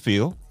how they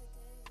feel.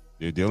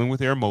 They're dealing with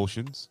their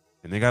emotions,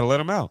 and they got to let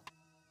them out.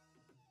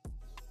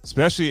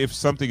 Especially if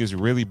something is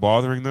really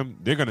bothering them,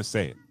 they're going to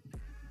say it.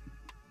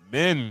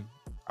 Men,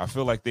 I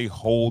feel like they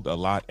hold a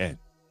lot in.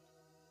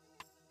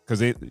 Because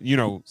they,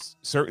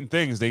 certain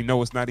things, they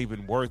know it's not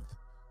even worth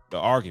the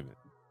argument.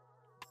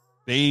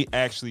 They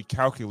actually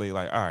calculate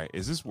like, all right,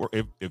 is this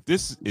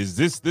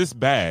if this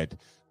bad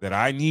that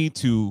I need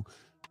to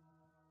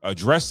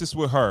address this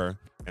with her,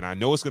 and I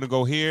know it's going to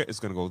go here, it's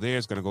going to go there,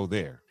 it's going to go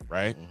there,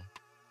 right? Mm-hmm.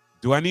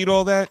 Do I need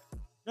all that?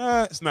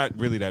 It's not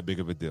really that big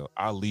of a deal.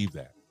 I'll leave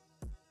that.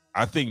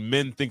 I think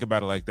men think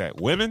about it like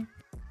that. Women,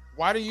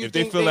 why do you if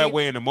they feel that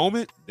way in the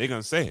moment, they're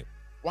going to say it.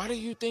 Why do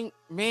you think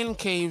man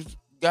caves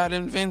got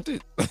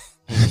invented?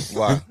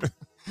 Why?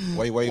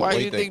 Why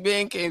do you think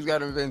man caves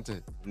got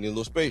invented? You need a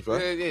little space,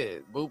 right? Yeah.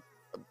 Boop.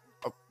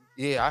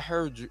 Yeah, I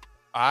heard you.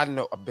 I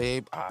know,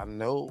 babe. I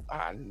know.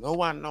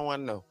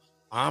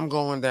 I'm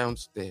going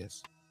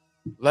downstairs.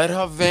 Let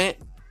her vent.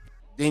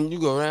 Then you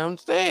go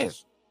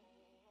downstairs.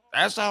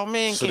 That's how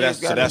man caves got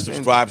invented. So that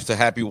subscribes to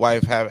happy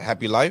wife,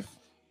 happy life?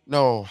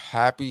 No,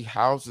 happy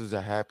house is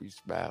a happy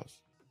spouse.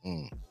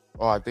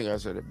 Oh, I think I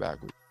said it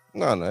backwards.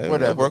 No,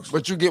 whatever. It works.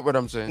 But you get what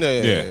I'm saying.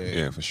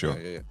 Yeah, for sure.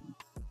 Yeah.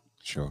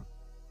 Sure.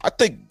 I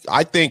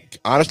think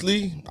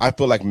honestly, I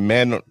feel like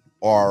men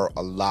are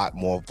a lot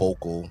more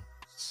vocal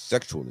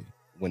sexually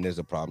when there's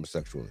a problem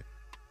sexually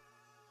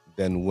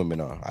than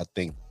women are. I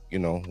think,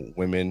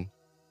 women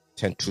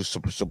tend to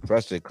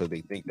suppress it because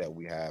they think that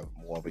we have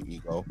more of an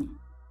ego.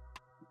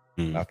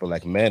 I feel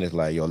like men is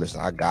like, yo,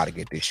 listen, I gotta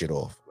get this shit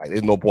off. Like,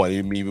 there's no point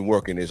in me even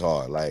working this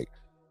hard. Like,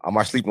 I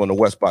might sleep on the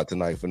west spot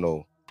tonight for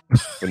no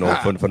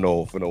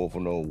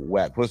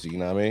whack pussy. You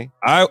know what I mean?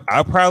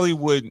 I probably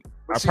would.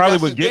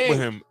 Get with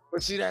him.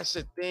 But see, that's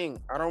the thing.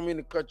 I don't mean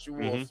to cut you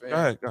off. Go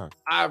ahead.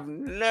 I've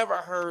never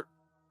heard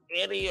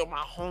any of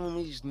my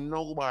homies,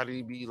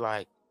 nobody be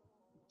like,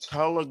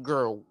 tell a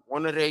girl,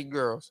 one of their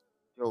girls,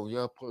 yo,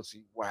 your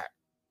pussy whack.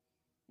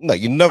 No,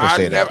 you never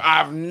say that.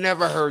 I've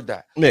never heard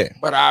that. Yeah.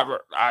 But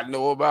I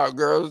know about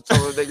girls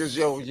telling niggas,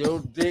 yo, your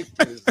dick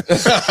is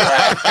So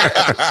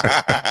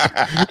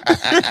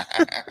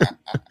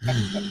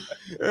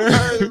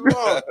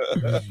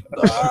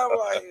I'm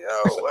like,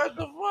 yo, what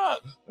the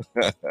fuck?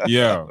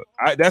 Yeah.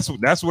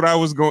 That's what I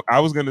was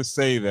gonna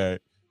say,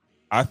 that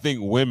I think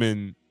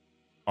women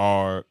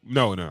are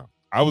no.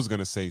 I was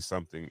gonna say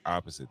something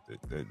opposite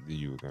that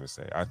you were gonna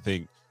say. I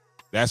think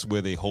that's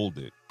where they hold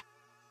it.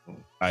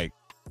 Like,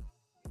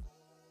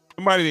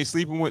 somebody they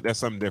sleeping with, that's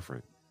something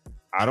different.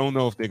 I don't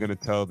know if they're gonna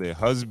tell their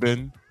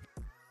husband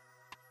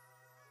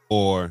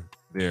or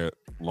their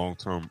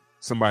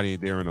somebody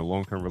they're in a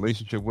long-term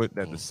relationship with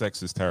that the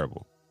sex is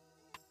terrible.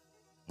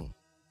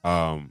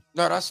 No,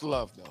 that's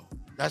love though.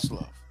 That's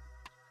love.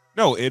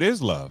 No, it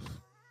is love.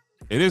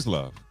 It is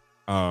love.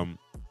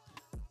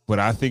 But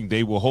I think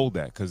they will hold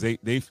that because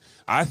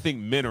I think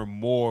men are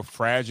more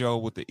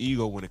fragile with the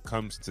ego when it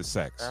comes to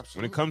sex. Absolutely.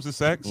 When it comes to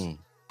sex, and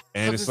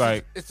it's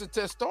like it's a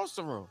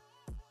testosterone.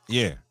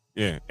 Yeah.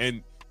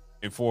 And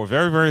for a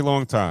very, very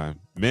long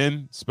time,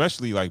 men,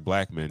 especially like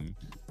black men,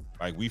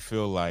 like we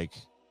feel like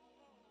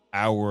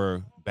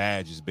our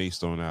badge is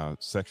based on our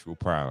sexual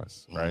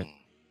prowess, right?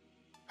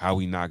 How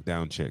we knock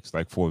down chicks,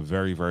 like for a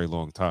very, very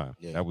long time.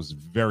 Yeah. That was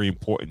very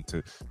important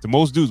to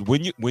most dudes.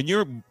 When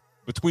you're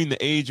between the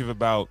age of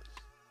about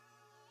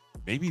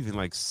maybe even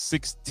like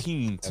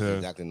 16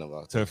 to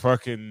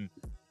fucking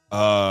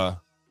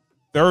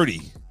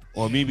 30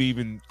 or maybe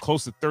even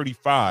close to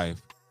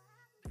 35,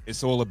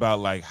 it's all about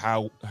like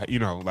how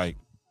like,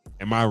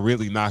 am I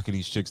really knocking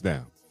these chicks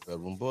down?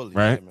 Bedroom bully,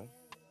 right? Man.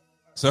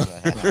 So,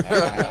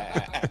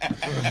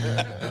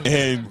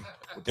 and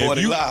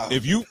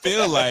if you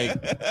feel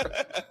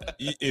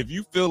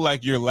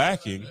like you're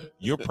lacking,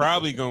 you're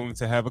probably going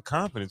to have a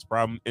confidence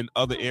problem in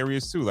other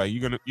areas too. Like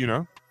you're gonna,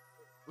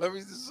 Let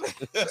me just say.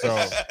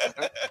 So,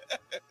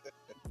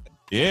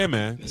 yeah,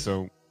 man.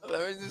 So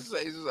let me just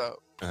say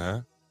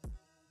something.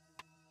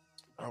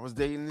 I was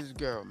dating this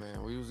girl,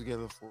 man. We was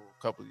together for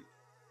a couple of years.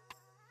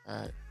 All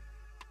right.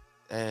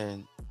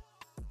 And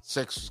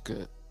sex was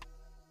good.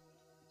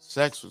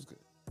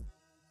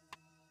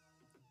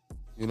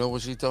 You know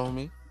what she told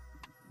me?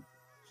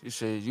 She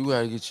said, you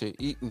gotta get your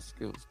eating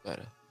skills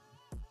better.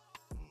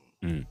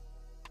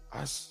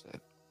 I said,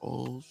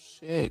 oh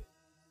shit.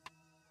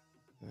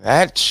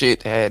 That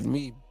shit had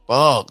me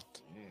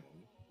bugged.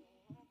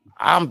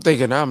 I'm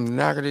thinking I'm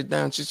knocking it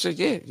down. She said,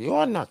 yeah, you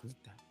are knocking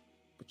it down.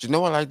 But you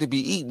know I like to be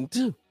eating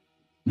too.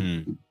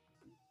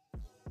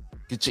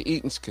 Get your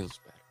eating skills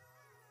back.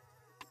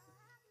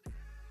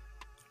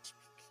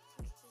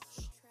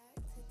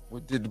 We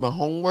did my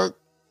homework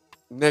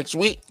next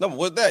week. No, but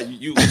what's that?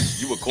 You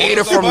were calling Ate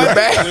it from the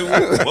back.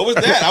 What was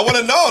that? I want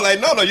to know. Like,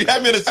 no, you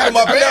had me in the seat of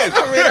my pants.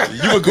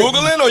 You were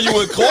Googling or you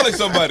were calling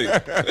somebody? I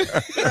did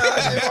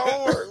my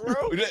homework, bro.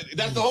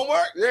 That's the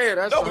homework? Yeah,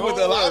 that's the homework. No, with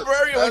the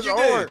library or what you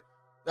did?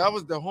 That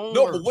was the homework.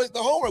 No, but what's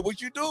the homework? What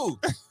you do?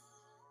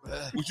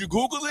 Would you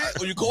Google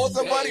it or you call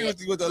somebody with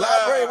the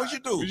library? What you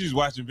do? You just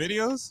watching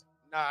videos?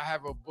 Nah, I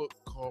have a book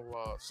called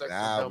Sex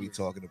Now for we Dummies.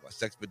 talking about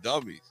sex for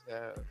dummies.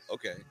 Yeah.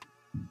 Okay.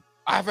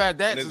 I've had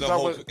that And since I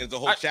was. there's a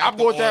whole I chapter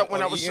bought that on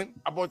when I was. eating?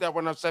 I bought that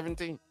when I was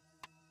 17.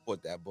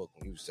 Bought that book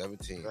when you was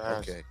 17. Yes.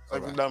 Okay. Sex All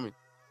for right. Dummies.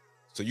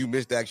 So you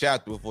missed that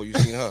chapter before you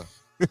seen her.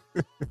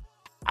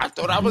 I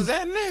thought I was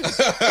that nigga.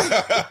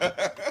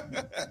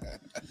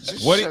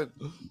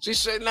 She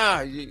said,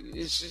 nah.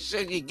 She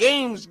said your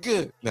game's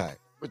good, Right.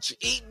 but your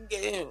eating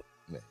game.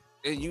 Nah.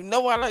 And you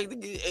know I like to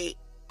get ate.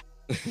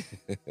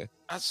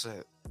 I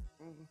said,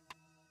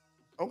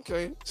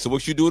 okay. So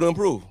what you do to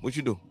improve? What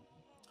you do?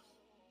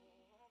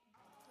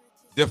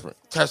 Different.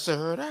 Tested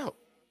her out.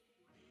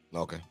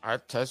 Okay. I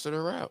tested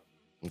her out.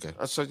 Okay.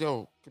 I said,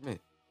 yo, come here.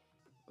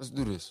 Let's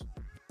do this.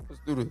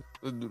 Let's do this.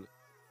 Let's do this.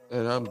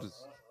 And I'm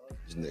just.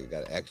 This nigga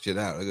got to act shit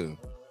out. Look at him.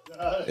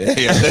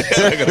 Yeah.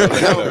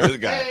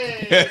 Look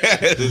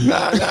at this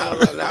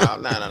guy.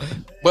 No.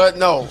 But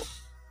no,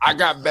 I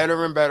got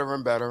better and better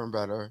and better and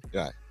better.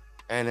 Right.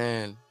 And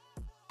then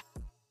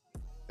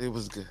it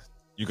was good.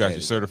 You got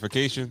your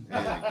certification?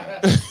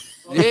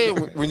 Yeah,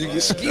 when you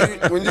get skeeted,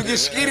 in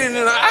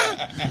the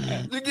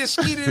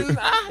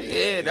eye,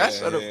 yeah, that's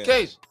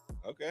certification.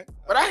 Okay.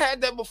 But I had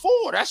that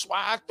before. That's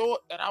why I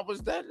thought that I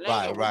was that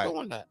nigga Right.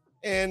 doing that.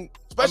 And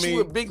Especially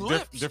with big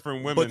lips.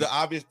 Different women. But the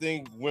obvious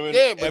thing, women,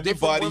 Yeah, but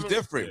everybody's different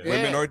different. women-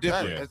 Women Yeah, are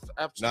different. yeah, You it's know what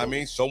I absolutely.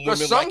 mean? Some 'Cause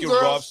women some like it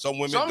girls- rough. Some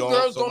women Some don't.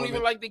 girls Some don't women,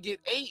 even like to get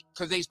ate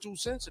because they too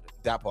sensitive.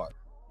 that part.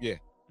 Yeah.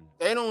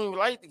 They don't even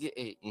like to get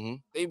ate. Mm-hmm.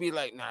 They be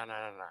like, nah,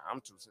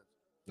 I'm too sensitive.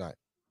 Right.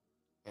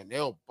 And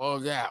they'll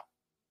bug out.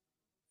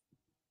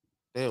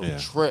 They'll Yeah.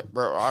 trip,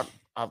 bro.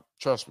 I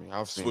trust me.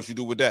 I've So seen what you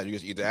do with that? You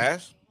just eat the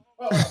ass?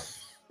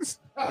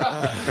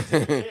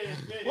 it.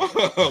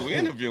 Whoa, we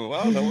interviewing.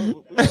 I don't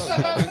know.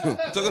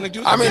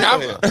 I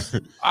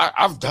mean,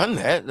 I've done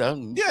that.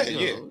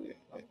 Yeah.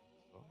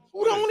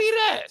 Who don't eat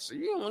ass?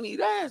 You don't eat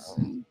ass.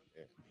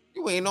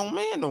 You ain't no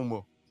man no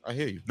more. I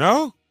hear you.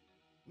 No?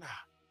 Nah.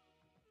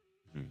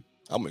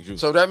 I'll make you.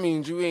 So that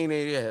means you ain't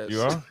ate ass.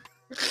 You are?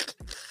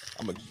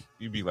 I'm a,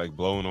 You be like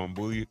blowing on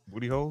booty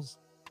holes?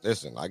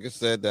 listen, like I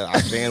said, that I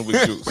stand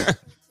with Juice.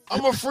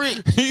 I'm a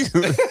freak.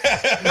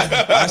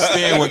 I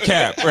stand with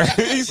Cap, right?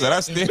 He said, I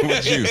stand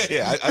with Juice.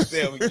 Yeah, I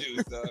stand with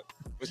Juice, dog.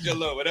 What's your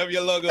logo? Whatever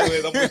your logo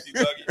is, I'm with you,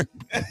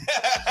 doggy.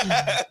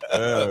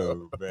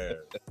 Oh, man.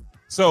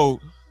 So,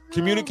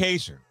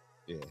 communication.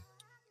 Yeah.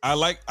 I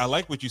like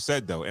what you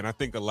said, though, and I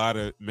think a lot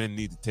of men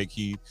need to take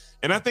heed,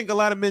 and I think a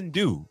lot of men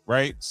do,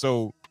 right?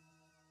 So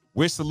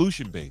we're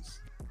solution based,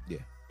 Yeah,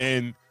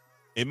 and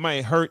it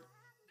might hurt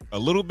a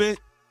little bit,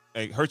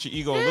 like hurt your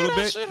ego a little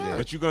bit,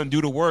 but you're gonna do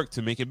the work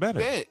to make it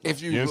better. Yeah,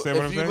 if you understand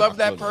what I'm saying? love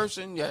that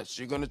person, yes,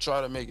 you're gonna try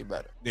to make it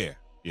better. Yeah.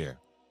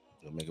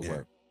 it'll make it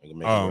work. Make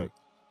it Um, work.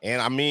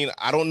 And I mean,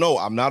 I don't know.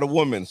 I'm not a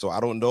woman, so I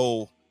don't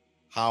know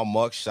how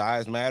much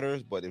size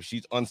matters. But if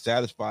she's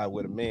unsatisfied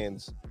with a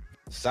man's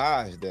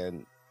size,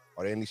 then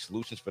are there any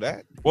solutions for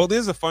that? Well,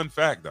 there's a fun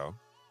fact though,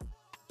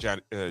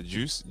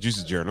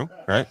 Juice's journal,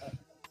 right?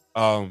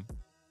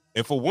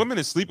 If a woman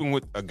is sleeping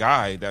with a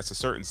guy that's a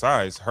certain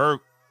size, her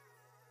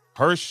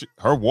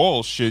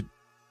walls should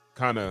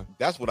kind of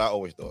That's what I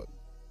always thought.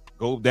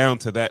 go down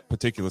to that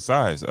particular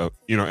size,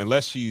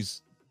 unless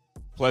she's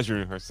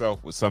pleasuring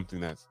herself with something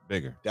that's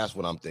bigger. That's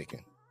what I'm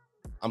thinking.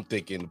 I'm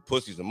thinking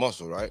pussy's a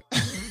muscle, right?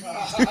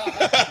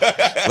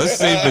 Let's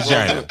say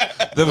vagina.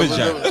 The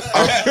vagina.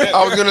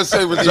 I was gonna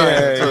say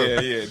vagina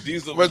too. Yeah.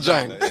 Diesel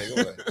Vagina. Yeah,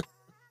 go ahead.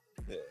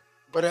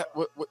 But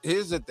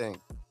here's the thing.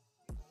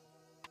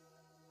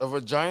 A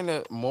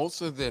vagina,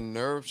 most of their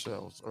nerve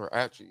cells are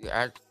actually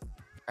at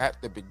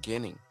the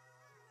beginning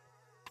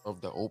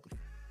of the opening.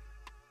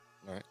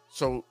 Right.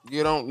 So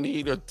you don't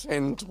need a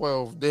 10,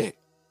 12 dick.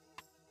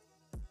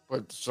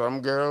 But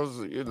some girls,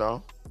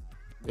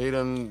 they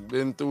done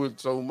been through it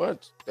so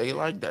much, they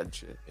like that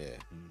shit. Yeah.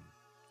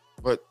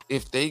 But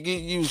if they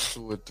get used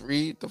to a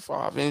 3 to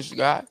 5 inch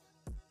guy,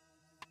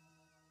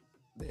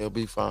 they'll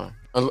be fine.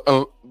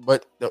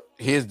 But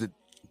here's the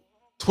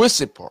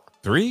twisted part.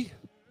 3?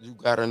 You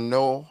gotta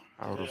know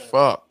how to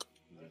fuck.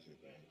 You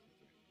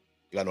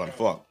gotta know how to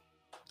fuck.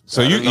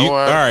 So you know all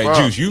what? right, Fuck.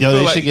 Juice? You Yo, feel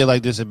they like should get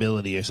like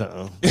disability or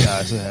something.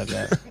 Guys should have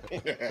that.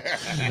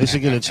 They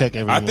should get a check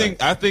every month.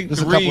 I think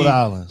Just a 3. couple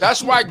dollars.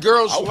 That's why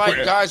girls I'll like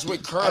wear- guys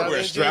with I'll wear a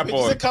curves. strap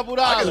Just on. a couple I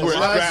dollars. can wear a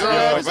Right?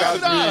 strap on. Just a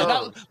couple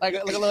dollars. Like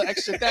a little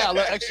extra down, a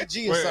little extra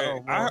G or Wait,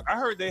 something. I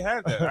heard they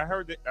have that. I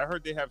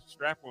heard they have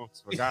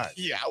strap-ons for guys.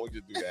 Yeah, I would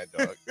just do that,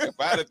 dog. If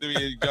I had a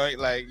 3-inch joint,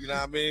 like, you know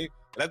what I mean?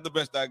 That's the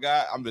best I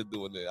got. I'm just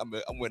doing it.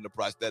 I'm wearing the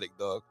prosthetic,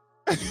 dog.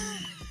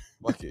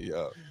 Fuck it,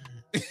 yo.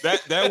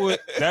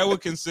 That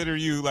would consider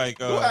you like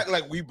Don't act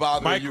like we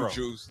bothering micro. you,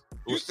 Juice.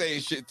 You saying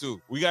shit too.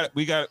 we got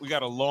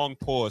a long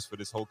pause for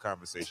this whole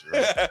conversation,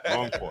 right?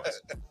 Long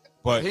pause.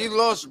 But He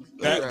lost.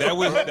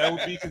 that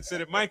would be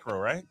considered micro,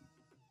 right?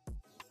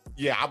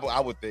 Yeah, I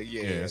would think.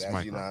 Yeah, it's that's,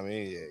 micro. you know what I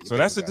mean. Yeah. So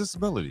that's a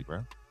disability,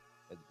 bro.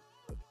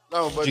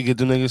 No, but You get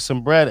the niggas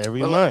some bread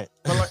every month.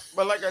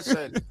 But like I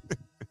said,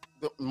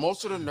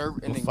 most of the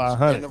nerve endings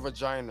 500. in the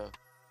vagina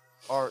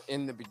are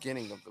in the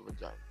beginning of the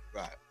vagina.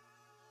 Right.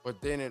 But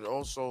then it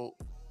also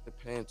the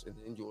pants, and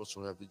then you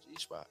also have the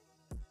G-spot.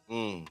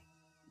 Mm.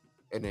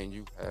 And then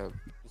you have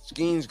the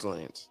Skeens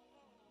glands.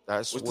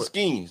 That's What's the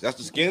skins? That's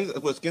the skins? That's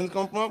where skins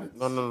come from?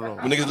 No.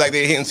 When niggas like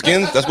they hitting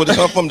skins, that's where they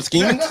come from, the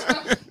skins?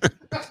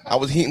 I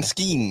was hitting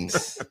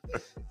skins.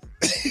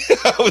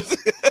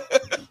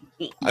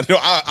 I've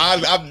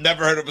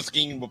never heard of a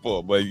skein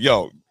before, but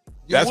yo,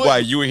 that's why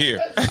you were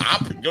here.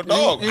 Your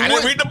dog. I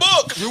didn't read the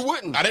book. You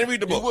wouldn't. I didn't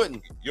read the book. You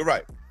wouldn't. You're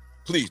right.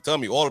 Please tell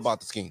me all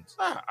about the skeins.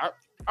 I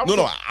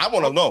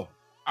want to know.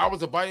 I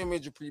was a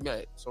biomajor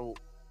pre-med, so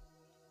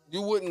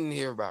you wouldn't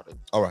hear about it.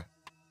 All right.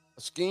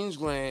 A Skeens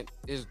gland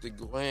is the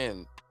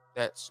gland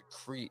that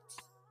secretes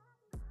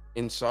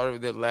inside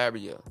of the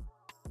labia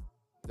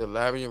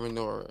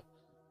minora.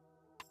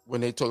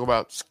 When they talk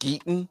about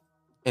skeeting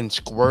and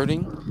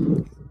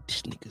squirting,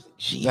 this nigga's a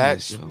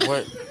genius. That's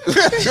what.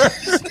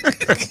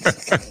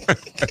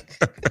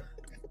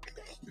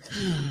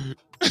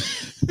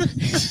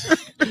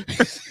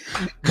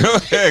 Go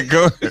ahead.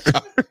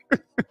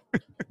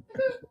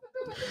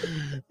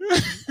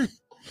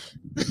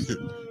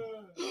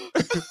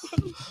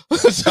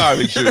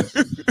 Sorry, Juice.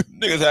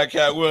 Niggas had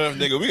Cat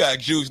Williams, nigga. We got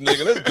Juice,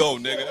 nigga. Let's go,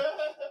 nigga.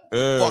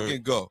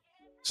 Fucking go.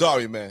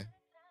 Sorry, man.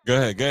 Go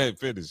ahead.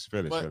 Finish.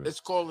 But it's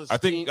called a I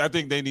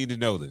think they need to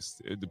know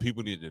this. The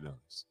people need to know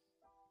this.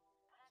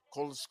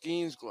 Called a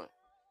Skeens gland.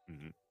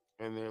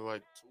 Mm-hmm. And they're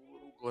like two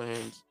little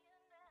glands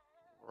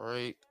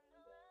right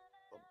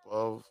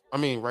above,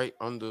 right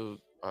under,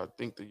 I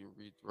think, the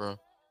urethra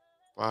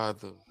by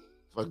the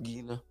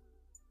vagina,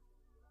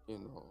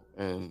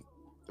 and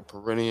the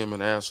perineum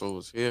and asshole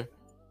is here.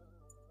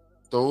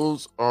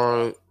 Those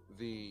are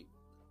the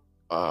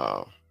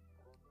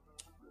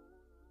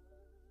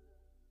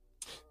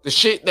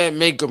shit that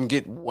make them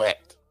get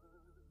wet.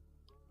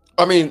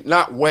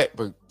 Not wet,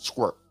 but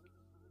squirt.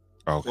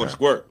 Okay. Or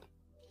squirt.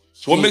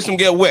 So what makes them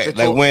get wet?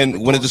 Like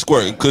when it's a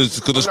squirt?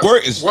 Because the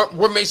squirt is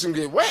what makes them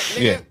get wet?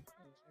 Nigga? Yeah.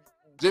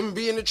 Them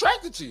being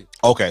attracted to you.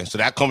 Okay, so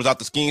that comes out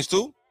the skeins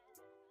too?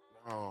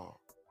 Oh,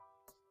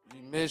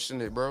 you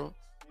mentioned it, bro.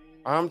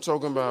 I'm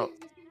talking about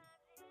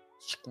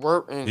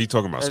squirting. He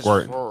talking about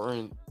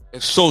squirting.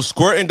 So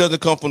squirting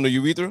doesn't come from the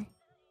urethra?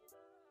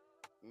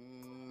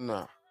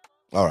 Nah.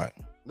 All right.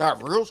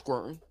 Not real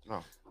squirting.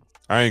 No.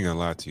 I ain't gonna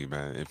lie to you,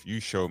 man. If you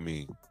show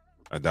me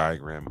a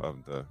diagram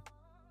of the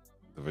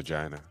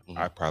vagina,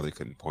 I probably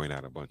couldn't point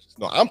out a bunch of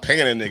stuff. No, I'm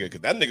paying a nigga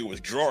because that nigga was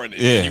drawing it.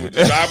 Yeah. He was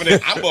driving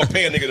it. I'm gonna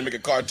pay a nigga to make a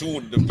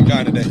cartoon of the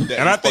vagina that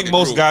and I think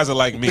most drew. guys are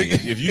like me.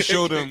 If you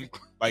show them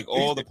like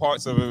all the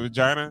parts of a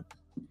vagina,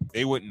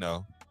 they wouldn't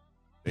know.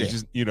 They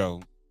just,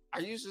 I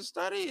used to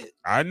study it.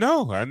 I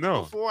know.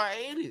 Before I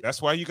ate it.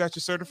 That's why you got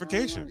your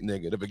certification.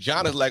 Nigga, the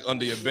vagina's like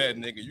under your bed,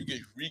 nigga. You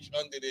can reach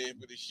under there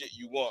for the shit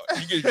you want.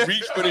 You can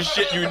reach for the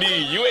shit you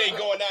need. You ain't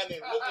going down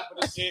there looking for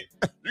the shit.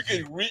 You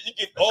can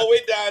get all the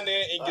way down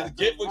there and just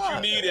get what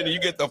you need and then you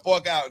get the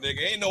fuck out,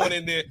 nigga. Ain't no one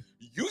in there.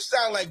 You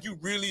sound like you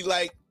really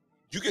like,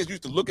 you guys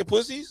used to look at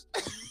pussies?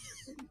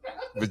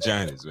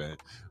 Vaginas, man. Vaginas?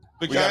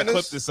 We gotta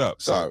clip this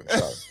up. Sorry.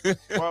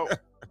 Well,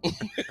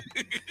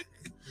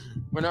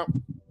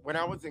 when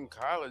I was in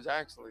college,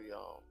 actually,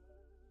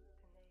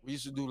 we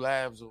used to do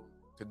labs of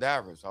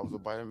cadavers. I was a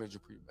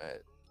biomajor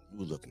pre-med. You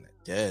were looking at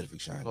dead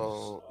vaginas.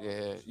 So,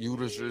 yeah,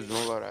 uteruses and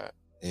all of that.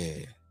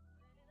 Yeah.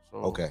 So,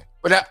 Okay.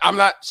 But I'm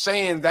not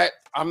saying that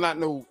I'm not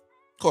no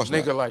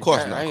nigga not. like Of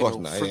course that. not. I Of ain't course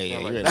no not. freak Yeah,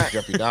 like you ain't that.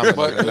 Jeffrey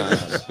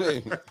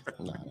Dahmer.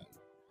 Nah.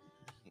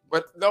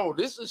 But no,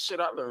 this is shit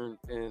I learned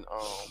in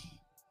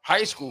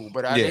high school,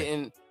 but I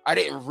didn't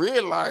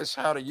realize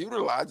how to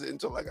utilize it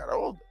until I got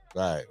older.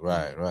 Right.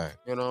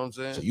 You know what I'm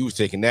saying? So you was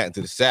taking that into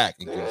the sack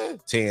and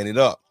just tearing it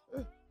up.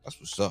 That's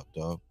what's up,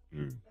 dog.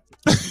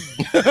 That's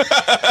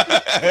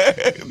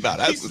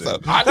what's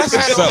up. I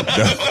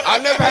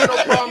never had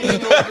no problem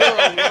getting no girl, bro.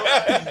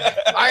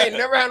 I ain't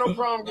never had no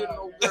problem getting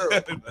no girl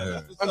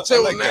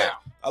until now. That.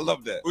 I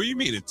love that. What do you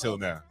mean until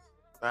now?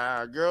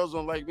 Nah, girls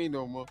don't like me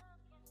no more.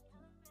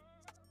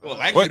 Well,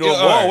 like What? you know,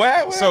 All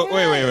right. what? So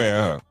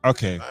wait.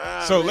 Okay.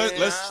 So man,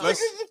 let's. This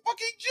is a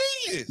fucking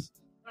genius.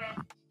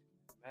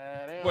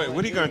 Wait,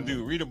 what are you gonna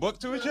do? Read a book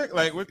to a chick?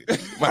 Like what?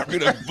 Might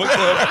read a book.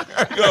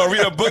 You gonna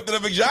read a book to the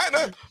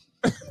vagina?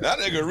 That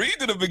nigga read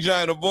to the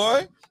vagina,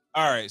 boy.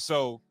 All right.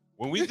 So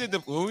when we did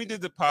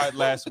the pod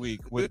last week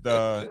with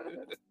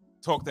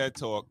Talk That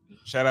Talk,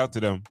 shout out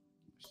to them.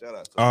 Shout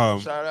out. To them.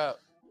 Shout out.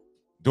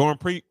 During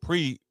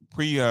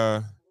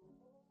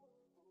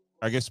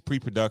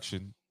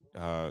pre-production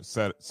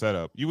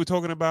setup, you were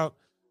talking about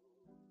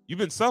you've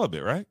been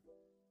celibate, right?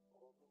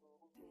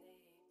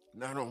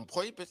 Not on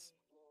purpose.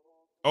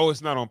 Oh,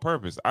 it's not on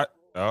purpose.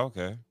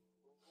 Okay.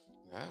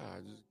 Nah, I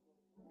just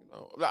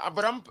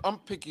but I'm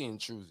picky and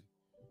choosy.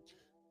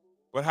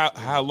 But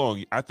how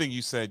long? I think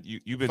you said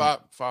you've been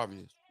 5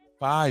 years.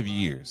 5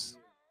 years.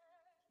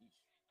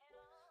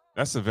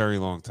 That's a very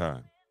long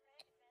time.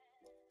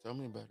 Tell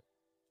me about it.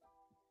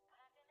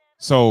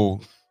 So,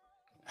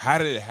 how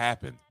did it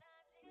happen?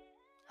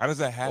 How does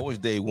that happen? What was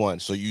day one?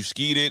 So you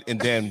skied it, and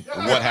then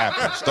what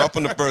happened? Start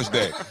from the first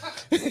day.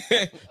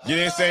 You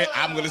didn't say,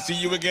 I'm going to see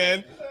you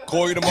again.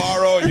 call you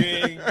tomorrow. You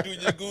ain't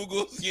doing your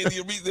Googles. You ain't do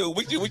your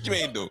research. What you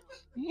ain't do?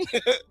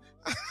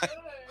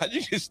 How'd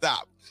you get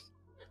stopped?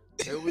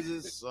 It was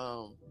this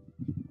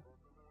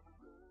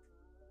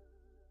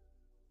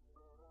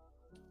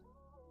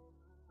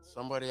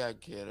somebody I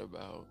cared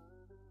about,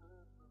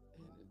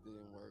 and it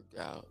didn't work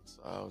out.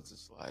 So I was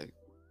just like,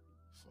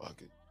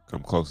 fuck it.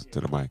 Come closer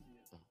to the mic.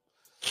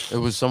 It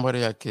was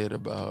somebody I cared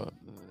about,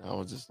 and I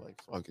was just like,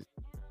 fuck it.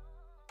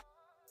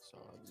 So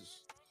I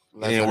just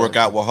It didn't work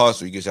out with her,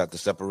 so you just have to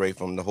separate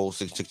from the whole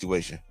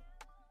situation.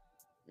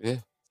 Yeah,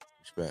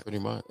 Respect. pretty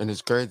much. And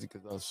it's crazy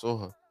because I saw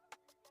her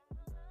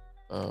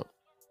about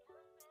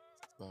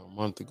a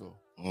month ago,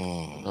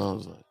 and I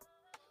was like,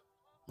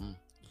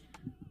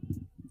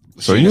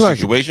 So you like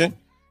situation?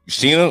 You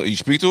seen her? You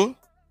speak to her?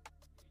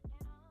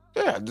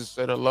 yeah, I just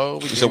said hello.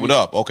 You said what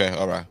up? Okay,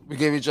 all right. We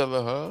gave each other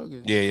a hug.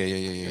 And, Yeah.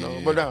 you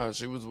know, but nah,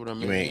 she was with her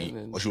man. She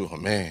was with her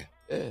man.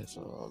 Yeah,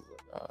 so I was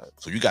like, all right.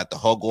 So you got the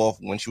hug off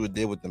when she was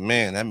there with the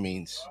man. That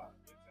means,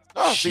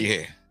 No,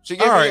 shit. She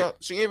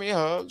gave me a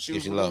hug. She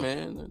was with her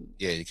man. And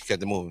Yeah, you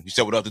kept it moving. You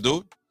said what up to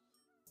dude?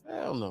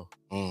 hell no.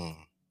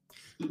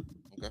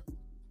 Okay.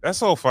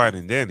 That's all fine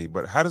and dandy,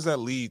 but how does that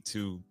lead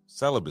to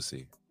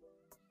celibacy?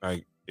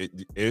 Like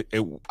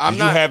I'm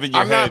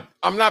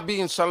not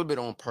being celibate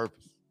on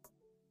purpose.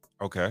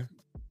 Okay.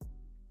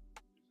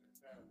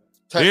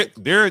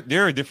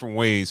 There are different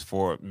ways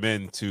for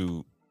men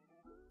to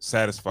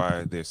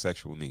satisfy their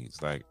sexual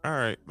needs. Like, all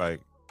right,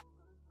 like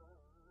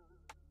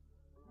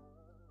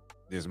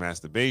there's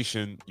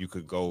masturbation. You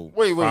could go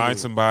find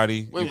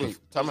somebody. Wait.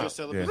 Time out.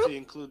 Celibacy Yeah.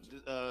 include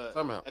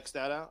X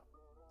that out?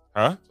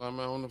 Huh? Time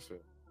out on the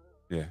field.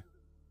 Yeah.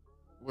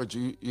 What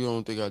you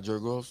don't think I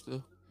jerk off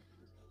still?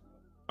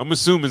 I'm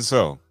assuming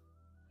so.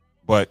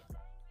 But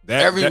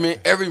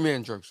every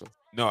man jerks off.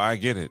 No, I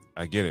get it,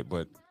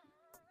 but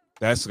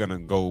that's gonna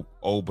go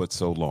but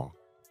so long,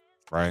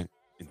 right?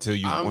 Until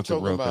you want the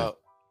real thing.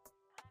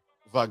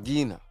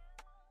 Vagina.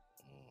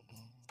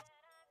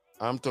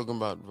 I'm talking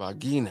about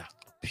vagina.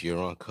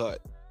 Pure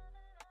uncut.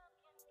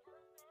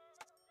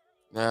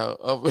 Now,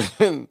 other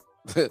than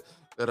that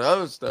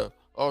other stuff,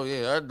 oh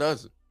yeah, that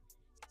does it.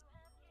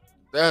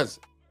 That's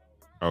it.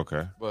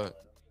 Okay. But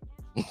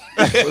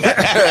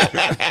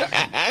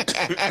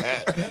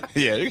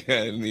yeah, you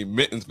gotta need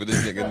mittens for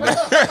this nigga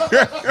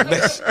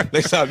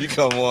next time you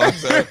come on.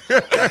 So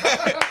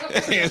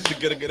you're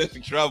gonna get us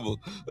in trouble.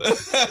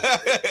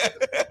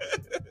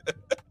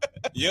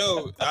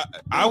 Yo,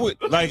 I would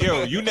like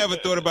you never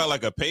thought about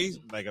like a pay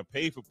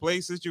for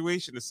play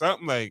situation or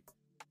something like.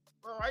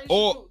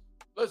 Bro,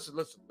 listen.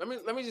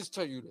 Let me just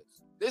tell you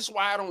this. This is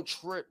why I don't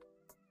trip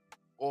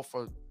off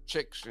of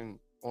chicks and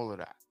all of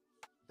that.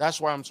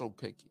 That's why I'm so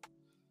picky.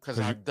 Because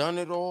I've done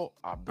it all.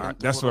 I've been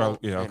through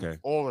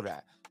all of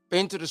that.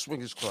 Been to the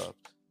swingers club.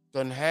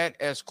 Done had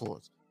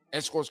escorts.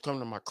 Escorts come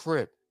to my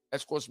crib.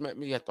 Escorts met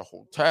me at the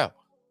hotel.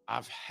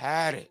 I've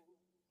had it.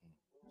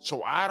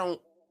 So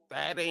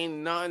that ain't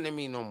nothing to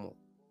me no more.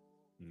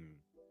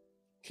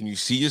 Can you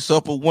see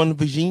yourself with one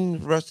vagine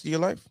for the rest of your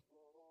life?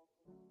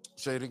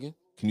 Say it again.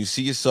 Can you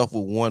see yourself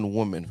with one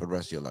woman for the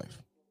rest of your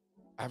life?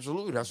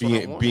 Absolutely. That's what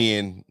I wanted.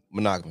 Being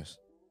monogamous.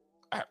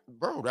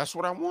 Bro, that's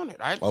what I wanted.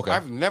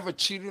 I've never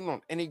cheated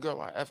on any girl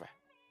I ever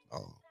had.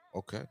 Oh,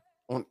 okay.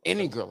 On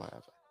any girl I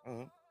ever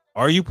had.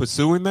 Are you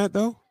pursuing that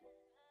though?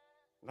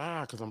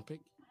 Nah, because I'm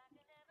picky.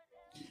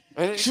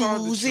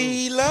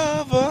 Choosy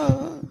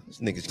lover. This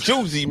nigga's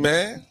choosy,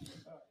 man.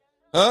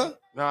 Huh?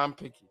 Nah, I'm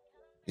picky.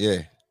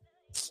 Yeah.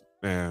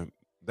 Man,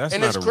 that's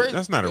not a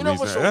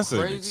reason. So that's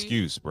an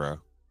excuse, bro.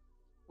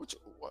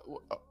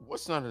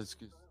 What's not an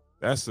excuse?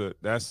 That's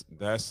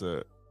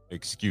a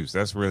excuse.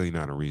 That's really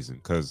not a reason.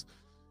 Because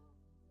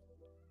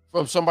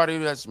from somebody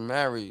that's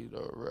married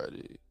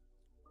already.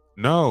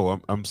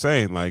 No, I'm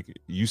saying like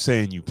you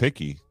saying you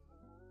picky,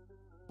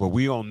 but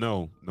we all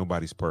know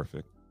nobody's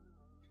perfect.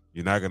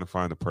 You're not gonna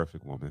find a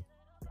perfect woman.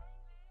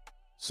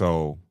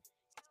 So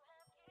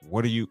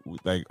what are you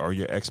like? Are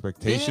your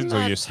expectations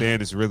or your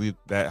standards really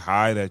that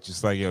high that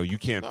just like, yo, you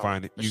can't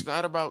find it? It's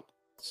not about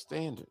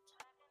standards.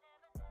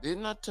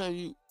 Didn't I tell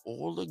you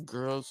all the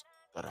girls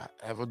that I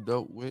ever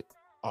dealt with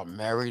are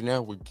married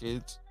now with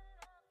kids?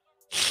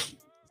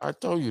 I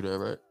told you that,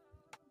 right?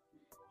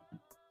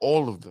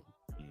 All of them.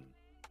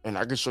 And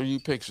I can show you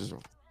pictures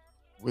of them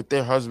with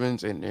their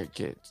husbands and their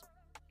kids.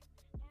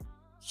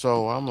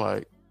 So I'm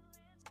like,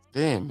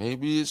 damn,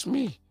 maybe it's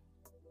me.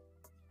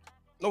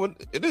 No,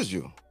 it is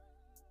you.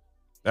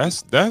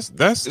 That's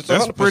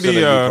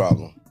pretty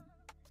problem.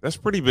 That's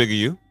pretty big of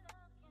you.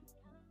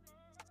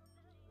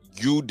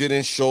 You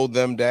didn't show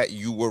them that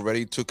you were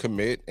ready to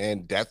commit,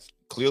 and that's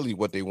clearly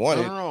what they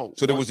wanted. No.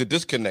 So there was a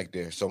disconnect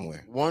there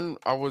somewhere. One,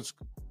 I was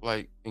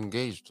like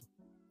engaged.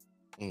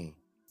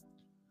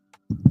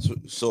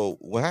 So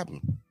what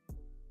happened?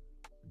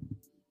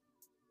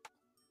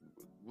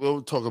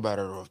 We'll talk about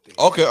it off there.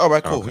 Okay, all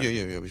right, cool. Okay.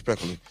 Yeah,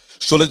 respectfully.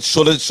 So let's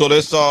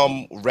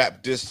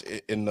wrap this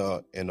in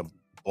a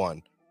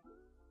bun.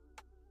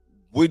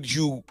 Would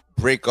you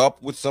break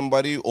up with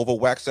somebody over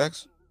whack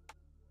sex?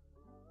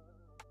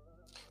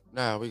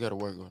 Nah, we gotta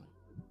work on it.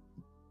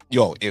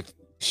 Yo, if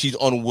she's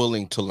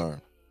unwilling to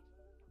learn.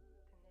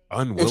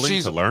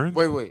 Unwilling to learn?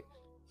 Wait.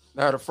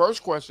 Now, the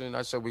first question,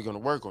 I said we're going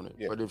to work on it.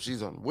 Yeah. But if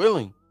she's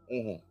unwilling,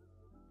 it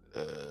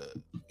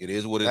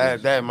is what it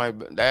is.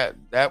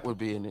 That would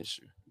be an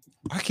issue.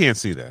 I can't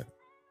see that.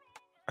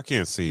 I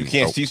can't see. You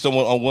can't see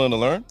someone unwilling to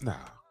learn? Nah.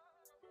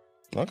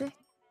 Okay.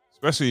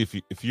 Especially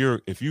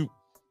if you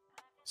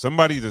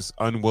somebody that's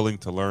unwilling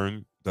to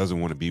learn doesn't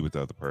want to be with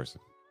the other person.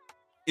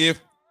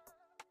 If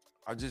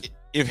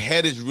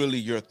head is really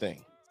your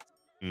thing,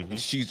 and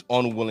she's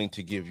unwilling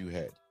to give you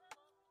head.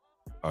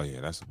 Oh yeah,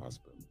 that's a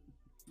possibility.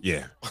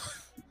 Yeah.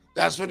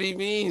 That's what he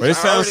means. But it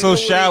sounds so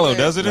shallow,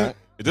 doesn't it?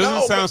 It doesn't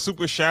No, sound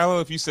super shallow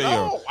if you say,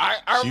 yo. I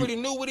already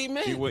knew what he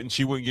meant.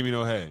 She wouldn't give me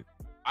no head.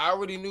 I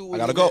already knew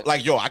what I gotta go.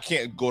 Like, yo, I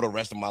can't go the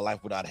rest of my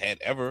life without head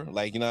ever.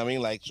 Like, you know what I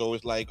mean? Like, so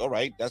it's like, all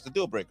right, that's the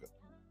deal breaker.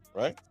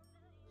 Right?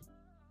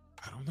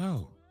 I don't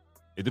know.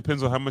 It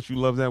depends on how much you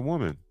love that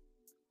woman.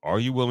 Are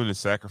you willing to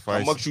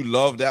sacrifice? How much you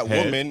love that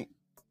woman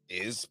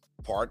is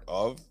part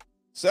of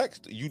sex.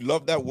 You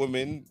love that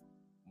woman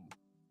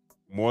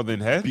more than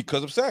head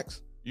because of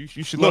sex. You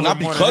should no, love not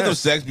her more because than of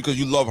sex, because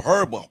you love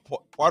her. But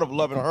part of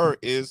loving her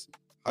is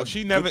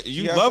she never.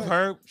 You love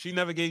her. She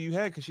never gave you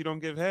head because she don't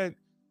give head,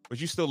 but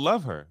you still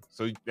love her.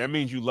 So that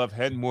means you love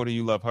head more than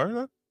you love her.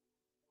 Though?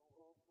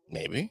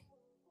 Maybe.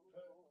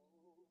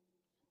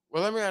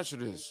 Well, let me ask you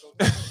this.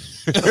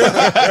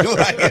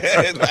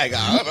 like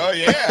I don't know,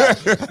 yeah.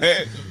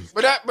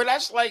 but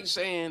that's like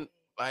saying,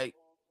 like,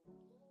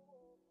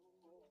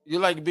 you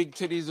like big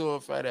titties or a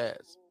fat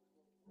ass.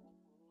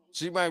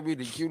 She might be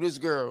the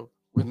cutest girl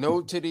with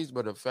no titties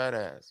but a fat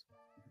ass.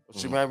 Or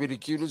she might be the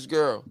cutest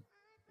girl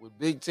with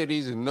big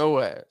titties and no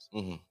ass.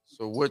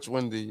 So which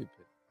one do you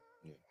pick?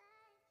 Yeah.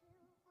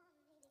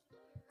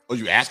 Oh,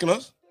 you asking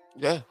us?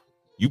 Yeah.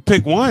 You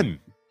pick one.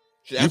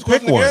 You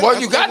pick one. Well,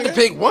 you got to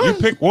pick one. You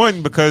pick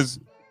one because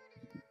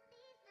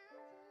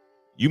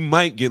you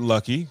might get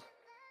lucky.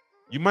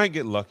 You might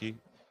get lucky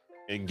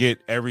and get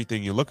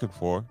everything you're looking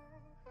for.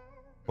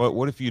 But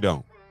what if you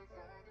don't?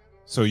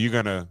 So you're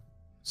going to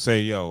say,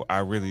 yo, I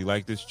really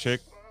like this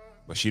chick,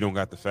 but she don't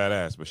got the fat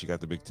ass, but she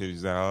got the big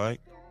titties that I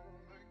like?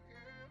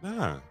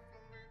 Nah.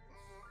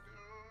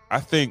 I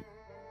think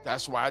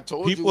that's why I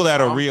told you people that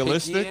are I'm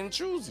realistic, and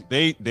choosy.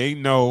 they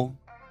know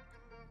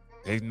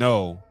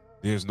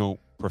there's no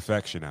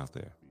perfection out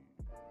there.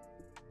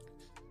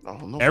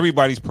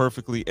 Everybody's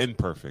perfectly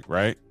imperfect,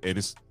 right? And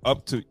it's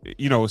up to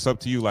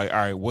you. Like, all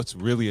right, what's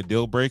really a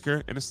deal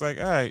breaker? And it's like,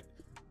 all right,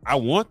 I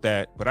want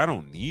that, but I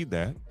don't need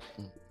that.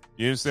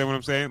 You understand what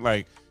I'm saying?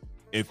 Like,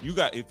 if you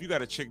got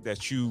a chick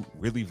that you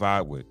really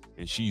vibe with,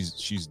 and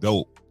she's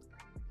dope,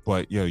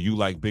 but you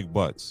like big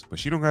butts, but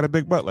she don't got a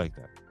big butt like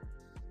that,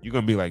 you're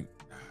gonna be like,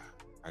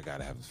 I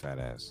gotta have a fat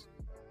ass.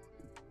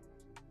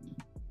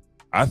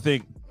 I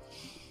think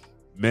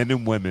men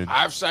and women.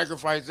 I've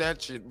sacrificed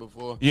that shit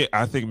before. Yeah,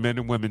 I think men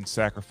and women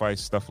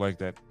sacrifice stuff like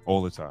that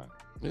all the time.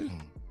 Yeah.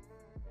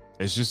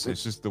 It's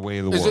just the way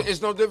of the world.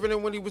 It's no different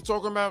than when he was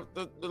talking about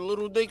the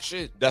little dick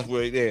shit. That's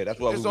where, yeah, that's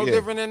what. It's no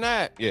different than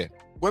that. Yeah,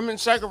 women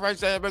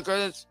sacrifice that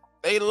because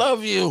they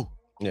love you.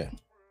 Yeah,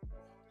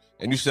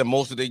 and you said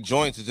most of their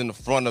joints is in the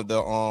front of the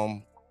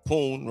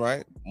poon,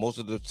 right? Most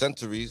of the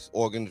sensories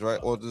organs, right,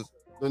 or the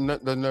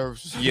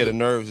nerves. Yeah, the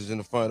nerves is in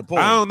the front of the poon.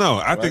 I don't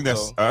know. I think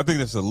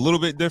that's a little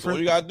bit different.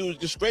 All you gotta do is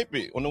just scrape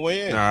it on the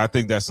way in. Nah, I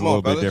think that's a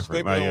little bit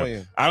different.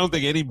 Like, I don't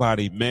think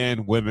anybody,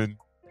 man, women,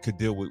 could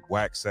deal with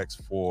whack sex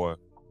for.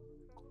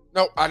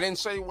 No, I didn't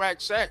say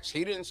whack sex.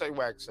 He didn't say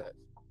whack sex.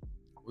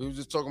 We was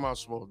just talking about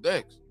small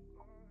dicks.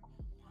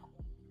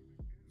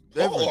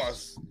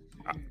 Difference.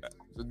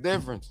 The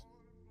difference.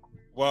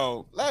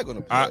 Well,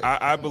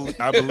 I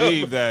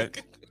believe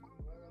that.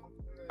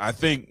 I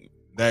think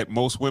that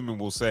most women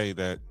will say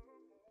that.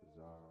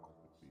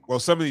 Well,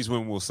 some of these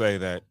women will say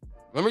that.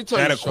 Let me tell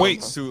you, that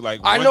equates to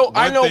like. I know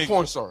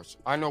porn stars.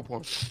 I know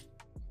porn stars.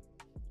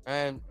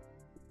 And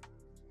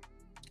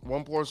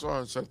one porn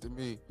star said to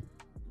me,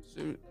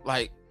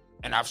 like,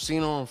 and I've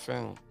seen her on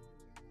film.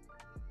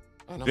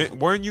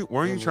 Weren't you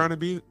trying to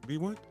be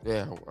one?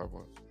 Yeah, I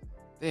was.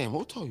 Damn,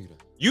 who told you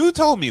that? You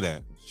told me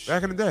that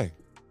back in the day.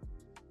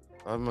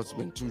 I must have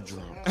been too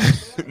drunk.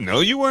 No,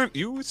 you weren't.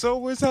 You were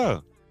sober as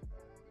hell.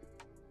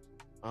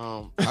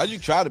 How'd you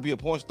try to be a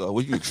porn star?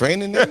 Were you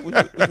training there?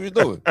 What you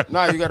doing?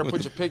 Nah, you got to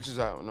put your pictures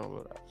out and all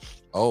of that.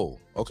 Oh,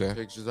 okay.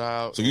 Pictures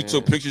out. So you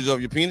took pictures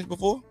of your penis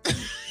before?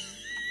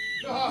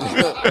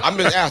 I'm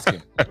just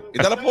asking.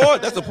 Is that a pause?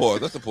 That's a pause.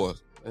 That's a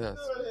pause. Yes.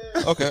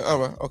 Okay. All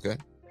right. Okay.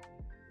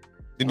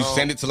 Then you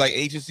send it to like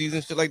agencies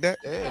and shit like that?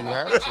 Yeah, you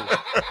have to.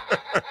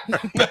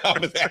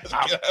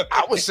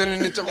 I was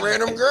sending it to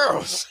random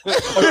girls who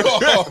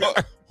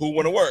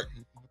want to work.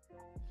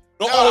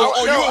 You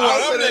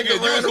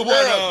was the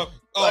one.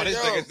 This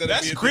nigga said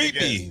that's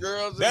creepy.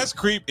 That's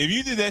creepy. If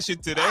you did that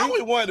shit today, I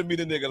always wanted to be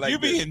the nigga like you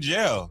be in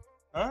jail.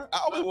 Huh? I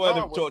always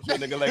wanted to talk to a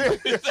nigga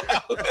like this.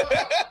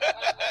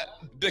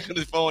 Dick on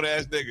his phone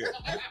ass nigga.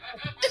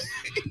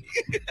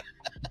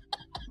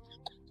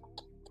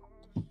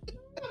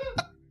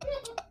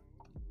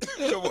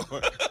 Come on.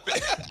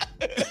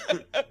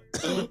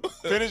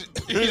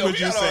 what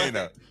you were saying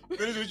though.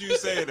 Finish what you were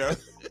saying though.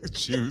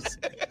 Juice.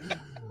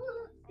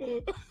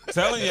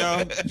 Telling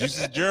y'all,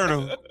 Juice's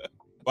journal,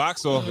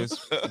 box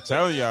office. I'm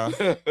telling y'all.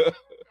 You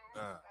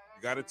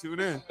gotta tune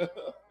in.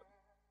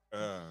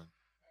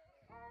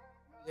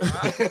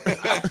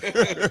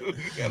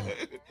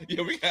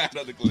 We got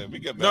another clip. We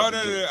got no.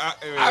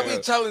 I be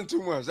telling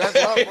too much. That's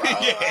my problem.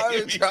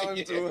 I be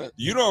telling too much.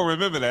 You don't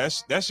remember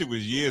that? That shit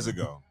was years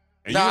ago.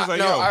 And you was like,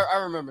 no, yo.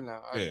 I remember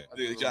now. Yeah.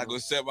 You gotta go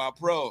set my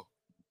pro.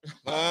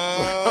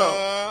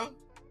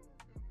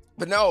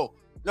 But no,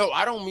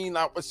 I don't mean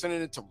I was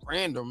sending it to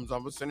randoms. I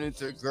was sending it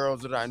to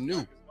girls that I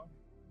knew.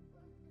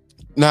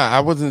 Nah, I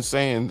wasn't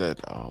saying that.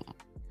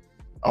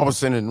 I was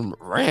sending them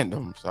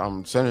randoms.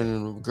 I'm sending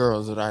them to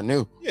girls that I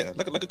knew. Yeah,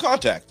 like a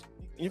contact.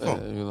 In your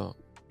phone.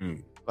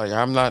 Like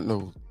I'm not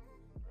no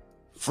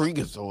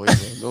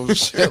freakazoid. No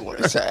shit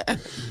like that.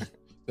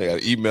 They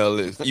got an email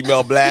list,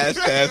 email blast,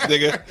 ass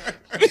nigga.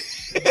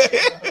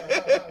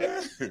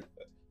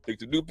 Take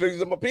the new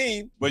pictures of my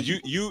peen. But you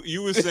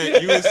would say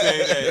that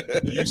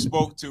you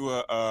spoke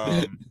to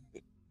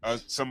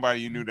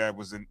somebody you knew that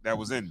was in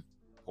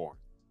porn.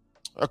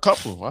 A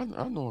couple. I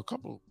know a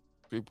couple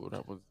people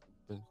that was.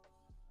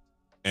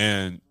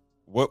 And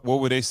what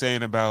were they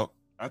saying about?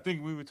 I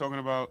think we were talking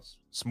about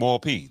small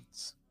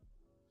peens.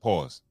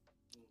 Pause.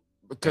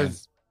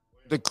 Because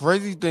the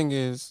crazy thing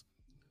is,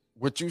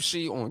 what you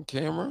see on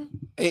camera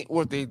ain't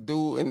what they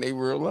do in their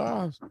real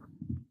lives.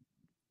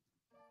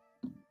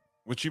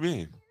 What you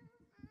mean?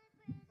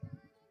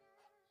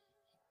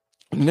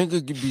 A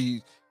nigga could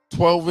be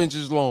 12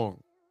 inches long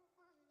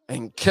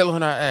and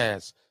killing her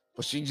ass,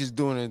 but she just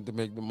doing it to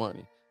make the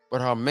money.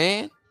 But her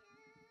man,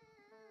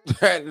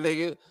 that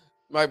nigga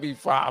might be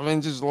 5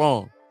 inches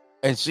long,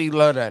 and she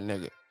love that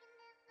nigga.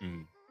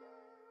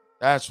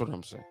 That's what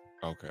I'm saying.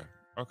 Okay.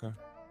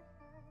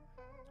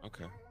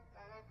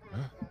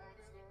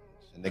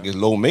 Nigga's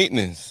low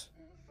maintenance.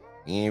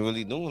 He ain't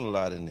really doing a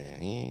lot in there.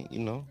 He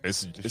ain't,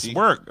 It's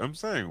work. I'm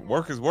saying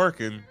work is work,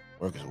 and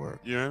work is work.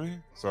 You know what I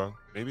mean? So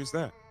maybe it's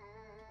that.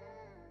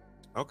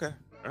 Okay.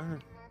 All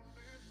right.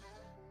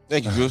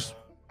 Thank you, Juice.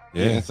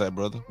 Yeah, insight,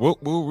 brother.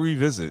 We'll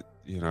revisit.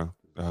 Your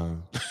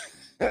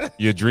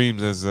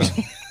dreams as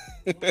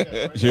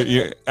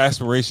your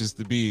aspirations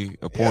to be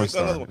a porn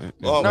star.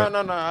 No.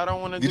 I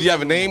don't want to. Did you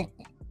have a name?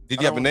 Did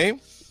you have a name?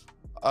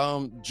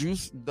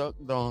 Juice Duck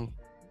Dong.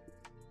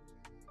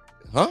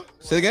 Huh?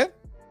 Say it again.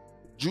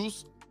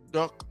 Juice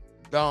Duck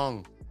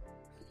Dong.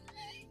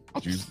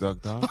 Juice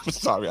Duck Dong. I'm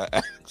sorry I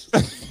asked.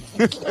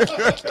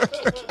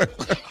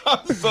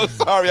 I'm so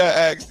sorry I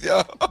asked,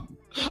 yo.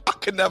 I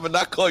could never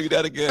not call you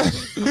that again.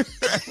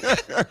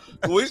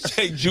 Would you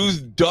say Juice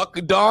Duck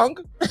Dong?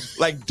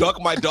 Like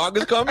duck, my dog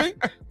is coming?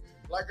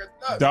 Like a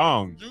duck.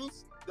 Dong.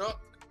 Juice Duck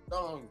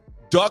Dong.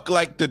 Duck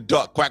like the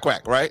duck, quack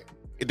quack, right?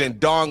 And then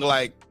dong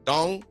like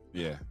dong.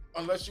 Yeah.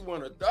 Unless you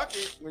want to duck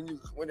it when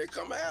they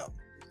come out,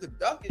 you can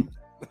duck it.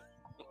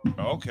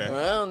 Okay. I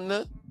don't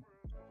know.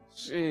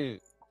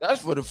 Shit,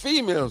 that's for the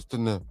females to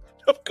know.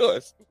 Of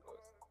course.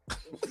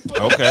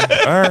 Okay.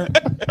 All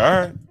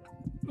right.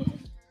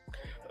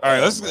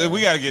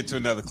 We got to get to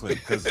another clip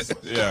because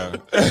yeah.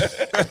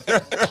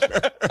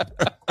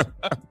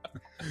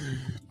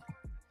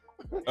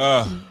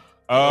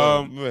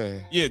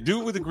 Man. Yeah,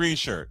 dude with the green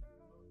shirt.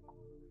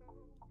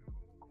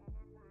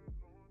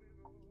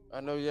 I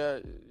know y'all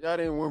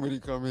didn't want me to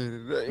come here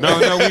today.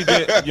 No, we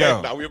did.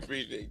 Yo, no, we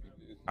appreciate you.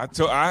 I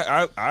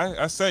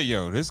said,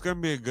 yo, this is gonna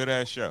be a good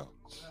ass show.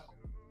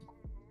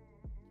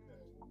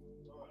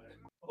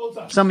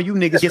 Some of you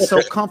niggas get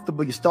so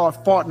comfortable you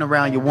start farting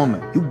around your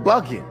woman. You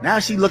bugging. Now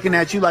she looking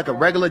at you like a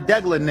regular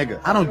degular nigga.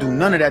 I don't do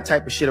none of that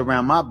type of shit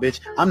around my bitch.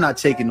 I'm not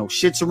taking no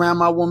shits around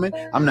my woman.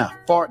 I'm not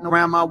farting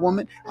around my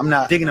woman. I'm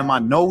not digging in my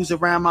nose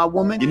around my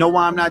woman. You know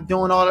why I'm not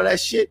doing all of that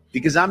shit?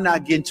 Because I'm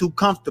not getting too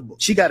comfortable.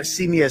 She got to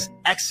see me as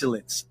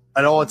excellence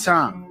at all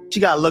times. She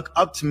got to look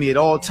up to me at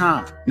all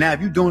times. Now,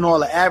 if you doing all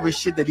the average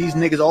shit that these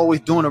niggas always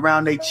doing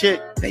around they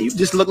chick, then you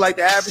just look like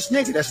the average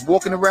nigga that's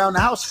walking around the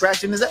house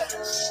scratching his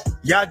ass.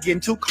 Y'all getting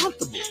too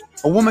comfortable.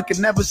 A woman could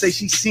never say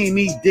she seen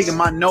me digging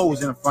my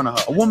nose in front of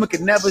her. A woman could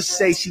never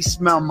say she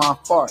smelled my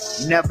fart.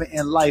 Never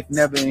in life,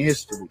 never in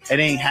history. It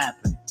ain't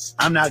happening.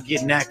 I'm not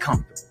getting that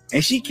comfortable.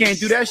 And she can't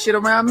do that shit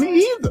around me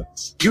either.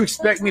 You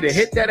expect me to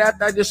hit that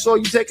after I just saw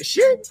you take a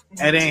shit?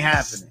 It ain't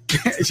happening.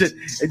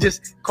 it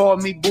just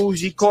called me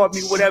bougie, called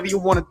me whatever you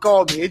want to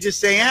call me. It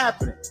just ain't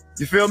happening.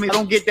 You feel me? I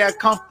don't get that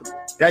comfortable.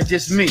 That's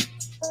just me.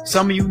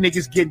 Some of you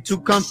niggas getting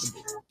too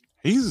comfortable.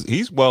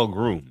 He's well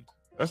groomed.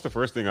 That's the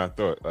first thing I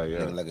thought. Like,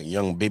 yeah. Like a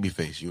young baby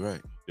face. You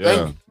right.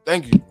 Yeah.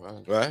 Thank you.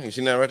 Right? You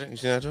seen that right there? You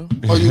seen that too?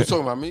 Oh, you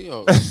talking about me?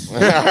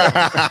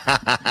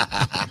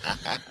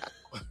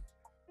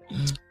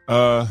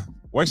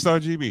 White Star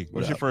GB.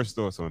 What's your first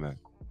thoughts on that?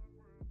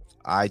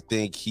 I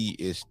think he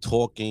is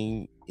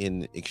talking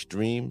in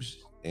extremes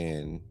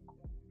and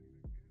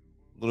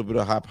a little bit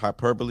of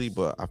hyperbole,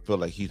 but I feel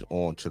like he's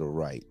on to the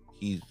right.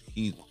 He's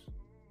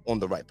on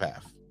the right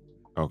path.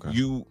 Okay.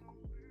 You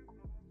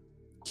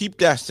keep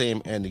that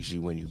same energy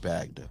when you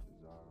bagged her.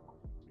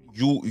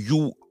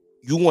 You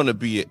you want to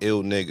be an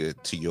ill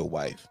nigga to your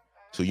wife,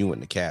 so you in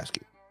the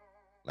casket.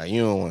 Like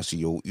you don't want to see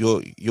you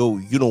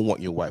don't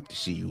want your wife to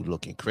see you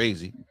looking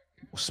crazy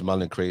or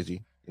smelling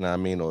crazy. You know what I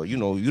mean? Or you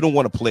don't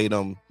want to play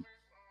them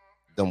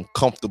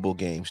comfortable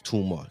games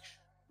too much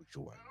with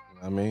your wife. You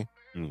know what I mean?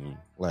 Mm-hmm.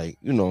 Like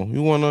you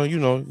want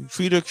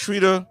to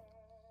treat her.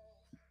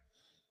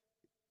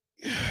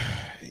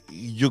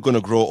 You're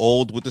gonna grow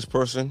old with this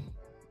person,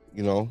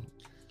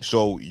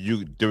 so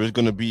there is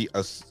gonna be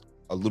a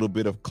little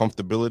bit of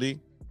comfortability.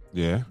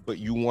 Yeah, but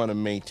you want to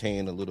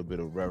maintain a little bit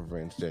of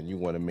reverence, and you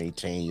want to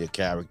maintain your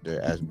character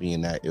as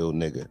being that ill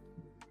nigga.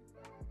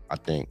 I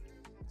think.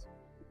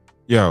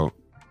 Yo,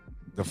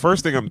 the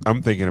first thing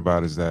I'm thinking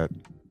about is that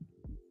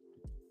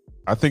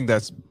I think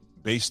that's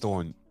based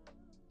on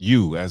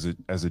you as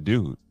a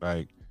dude,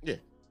 like, yeah.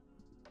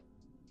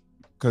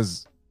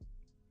 Because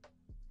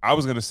I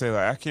was gonna say,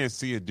 like, I can't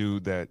see a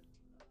dude that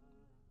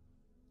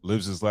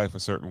lives his life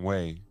a certain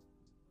way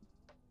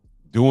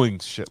doing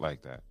shit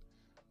like that,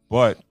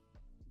 but.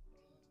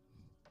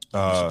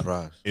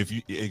 If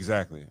you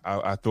exactly,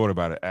 I thought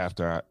about it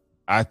after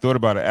I thought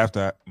about it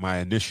after my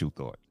initial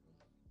thought,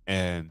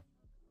 and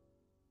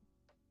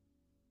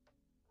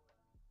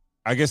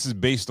I guess it's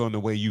based on the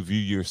way you view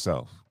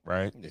yourself,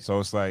 right? Yeah.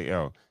 So it's like,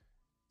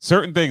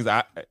 certain things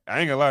I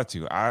ain't gonna lie to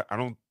you, I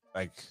don't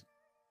like.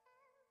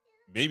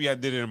 Maybe I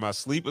did it in my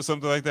sleep or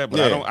something like that,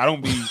 but I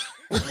don't be.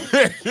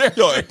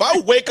 Yo, if I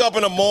wake up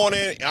in the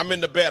morning, I'm in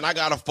the bed and I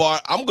gotta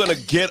fart, I'm gonna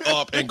get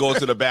up and go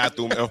to the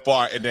bathroom and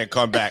fart and then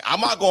come back. I'm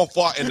not gonna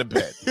fart in the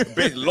bed.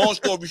 Long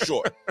story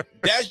short,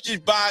 that's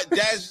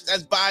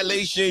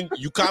violation.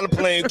 You kind of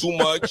playing too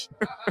much,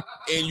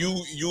 and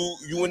you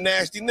a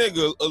nasty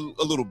nigga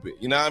a little bit.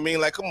 You know what I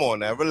mean? Like, come on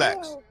now,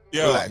 relax.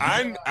 Yo, relax.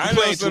 I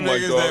know some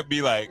niggas that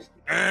be like,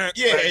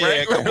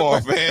 yeah, come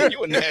on, man,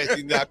 you a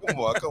nasty now. Come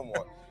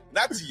on.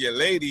 Not to your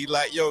lady,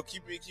 like, yo,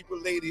 keep a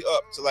lady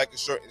up to like a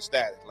certain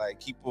status, like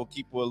keep her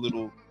a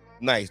little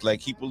nice, like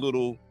keep a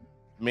little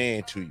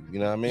man to you. You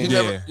know what I mean?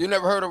 You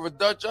never heard of a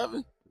Dutch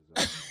oven?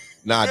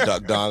 Nah,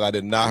 Duck Dong, I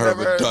did not heard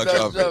of a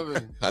Dutch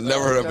oven. I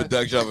never heard of a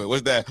Dutch oven.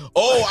 What's that?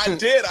 Oh, I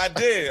did.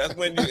 That's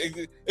when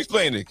you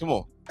explain it. Come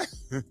on.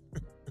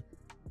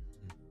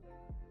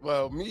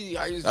 Well, me,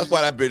 I used. That's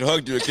why that bitch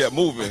hugged you and kept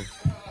moving.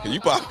 You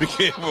probably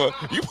gave her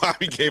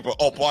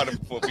party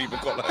for people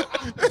call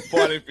that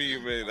party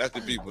people. That's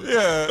the people.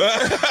 Yeah.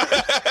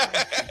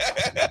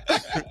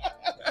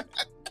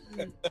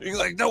 He's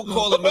like, don't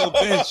call her no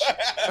bitch.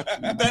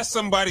 That's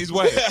somebody's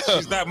wife.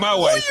 She's not my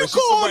wife, but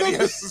she's somebody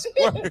else's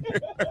wife.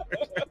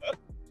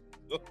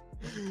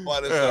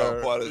 Part of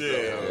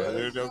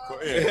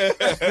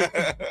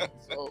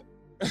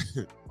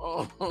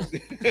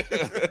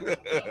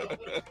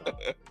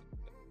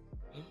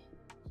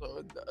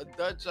So a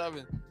Dutch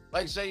oven,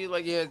 like say you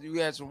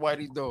had some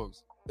whitey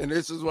dogs, and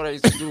this is what I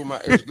used to do with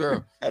my ex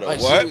girl. Like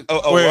what?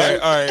 All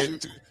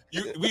right.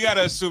 We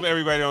gotta assume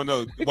everybody don't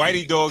know.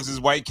 Whitey dogs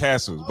is White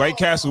Castles, White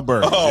Castle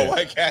bird. Oh,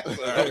 White Castle.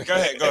 Right,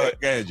 go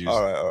ahead, Juice.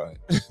 All right.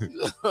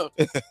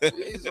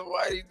 These are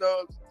whitey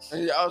dogs,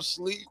 and y'all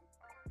sleep,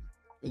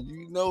 and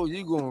you know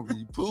you're gonna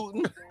be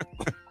Putin.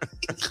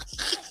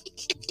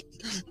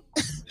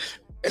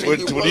 What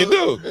do you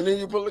do? And then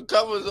you pull the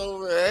covers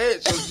over her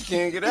head so she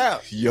can't get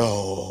out.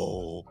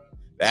 Yo,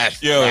 that's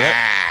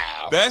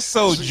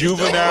so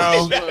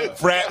juvenile,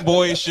 frat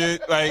boy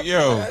shit. Like,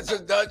 yo, that's a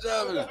Dutch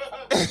oven.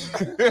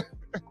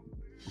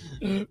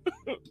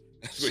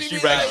 She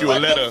writes you a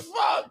letter.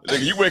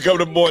 Like, you wake up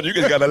in the morning, you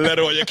just got a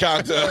letter on your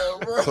counter.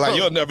 Like,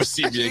 you'll never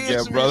see me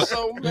again, brother.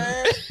 So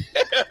mad.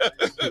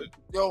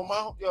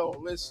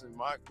 Listen,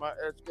 my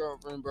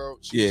ex-girlfriend, bro,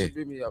 she used to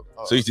beat me up.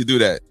 So you used to do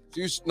that?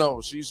 She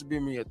used to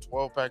beat me a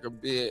 12-pack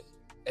of beer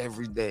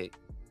every day.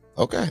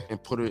 Okay.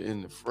 And put it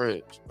in the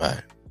fridge.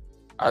 Right.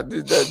 I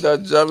did that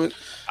Dutch oven.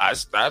 I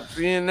stopped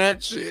seeing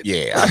that shit.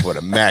 Yeah, I would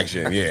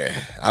imagine. Yeah,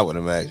 I would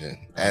imagine.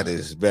 That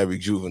is very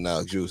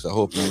juvenile, Juice. I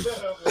hope you.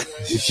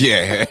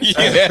 Yeah.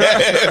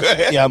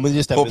 I'm gonna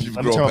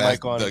let me turn my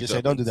mic on and just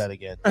say, don't do that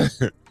again.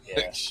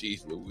 Yeah.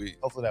 Jeez Louise.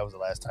 Hopefully that was the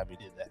last time you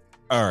did that.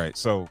 All right.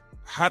 So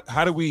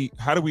how do we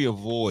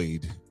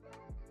avoid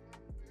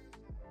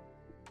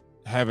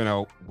having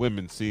our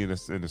women seeing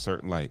us in a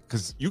certain light?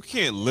 Because you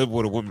can't live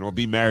with a woman or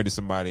be married to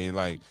somebody and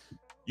like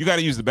you got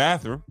to use the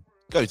bathroom.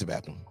 You gotta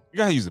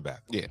use the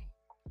bathroom. Yeah.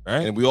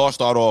 Right. And we all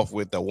start off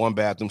with the one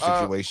bathroom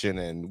situation,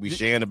 and we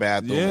share in the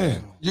bathroom. Yeah.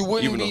 You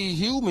wouldn't be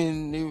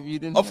human if you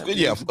didn't. Of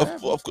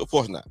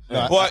course not.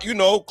 No, but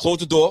close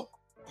the door.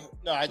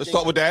 No, let's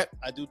start with that.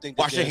 I do think.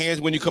 Wash your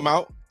hands when you come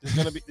out.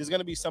 There's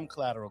gonna be some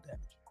collateral damage.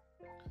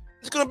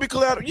 It's gonna be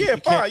collateral. Yeah,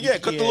 fine. Yeah,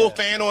 cut the little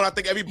fan on. I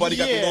think everybody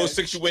got the little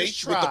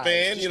situation with the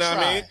fan. You know what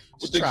I mean?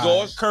 With the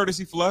exhaust,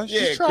 courtesy flush.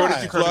 Yeah,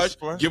 courtesy flush.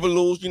 Give a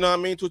loose. You know what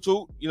I mean? Toot.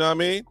 You know what I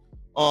mean?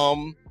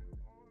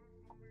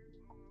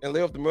 And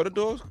lay off the murder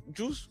dogs,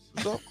 Juice.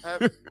 What's up?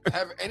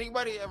 Have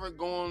anybody ever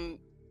gone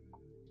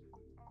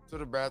to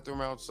the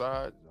bathroom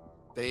outside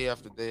day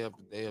after day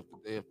after day after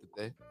day after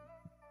day?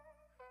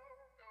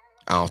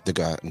 I don't think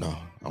I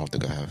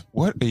have.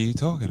 What are you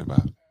talking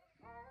about?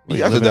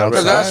 Because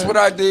that's what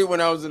I did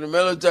when I was in the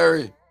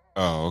military.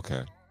 Oh,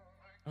 okay.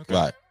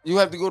 Right. You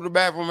have to go to the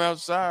bathroom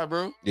outside,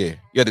 bro. Yeah.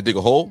 You had to dig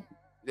a hole?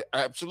 Yeah,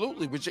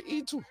 absolutely, but you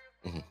eat too.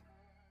 Mhm.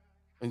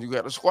 And you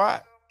got to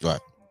squat. Right.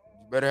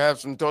 You better have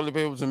some toilet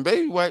paper and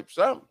baby wipes,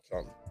 something.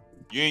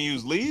 You ain't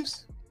use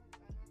leaves?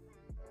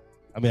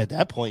 I mean, at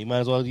that point, you might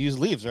as well use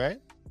leaves, right?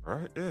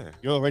 Right, yeah.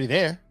 You're already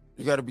there.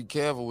 You got to be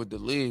careful with the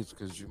leaves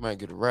because you might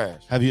get a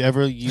rash. Have you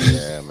ever used?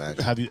 Yeah, man.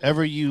 Have you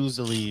ever used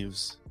the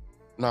leaves?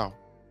 No.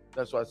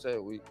 That's why I said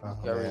we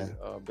carry man.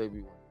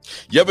 baby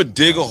wipes. You ever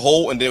dig a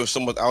hole and there was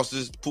someone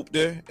else's poop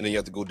there, and then you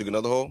have to go dig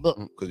another hole? Look.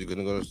 Because you're going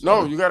to go to...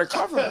 No, you got to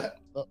cover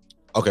it.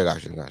 Okay,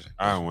 gotcha.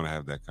 I don't want to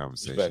have that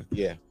conversation. Respect.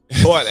 Yeah.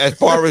 But as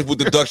far as with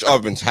the Dutch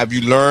ovens, have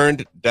you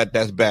learned that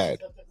that's bad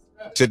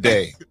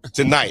today,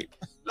 tonight?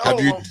 No.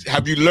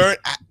 Have you learned?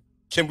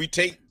 Can we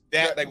take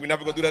that? Like we're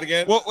never gonna do that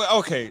again? Well,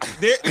 okay.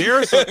 There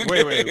are some.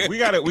 Wait. We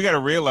gotta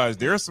realize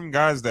there are some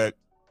guys that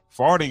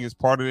farting is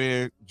part of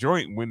their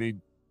joint when they,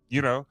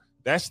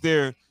 that's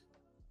their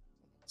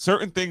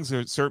certain things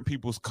are certain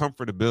people's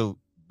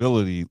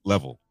comfortability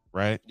level,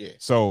 right? Yeah.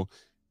 So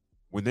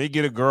when they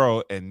get a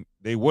girl and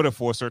they would have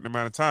for a certain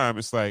amount of time,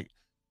 it's like,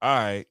 all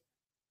right,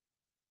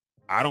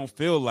 I don't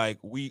feel like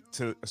we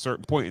to a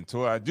certain point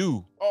until I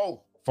do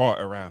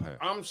fart around her.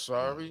 I'm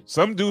sorry.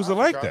 Some dudes are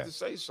like I that. to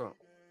say something.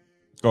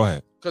 Go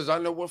ahead. Because I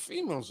know what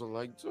females are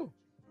like too.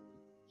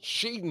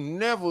 She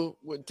never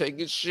would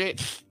take a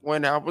shit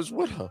when I was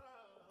with her.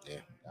 Yeah,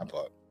 that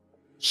part.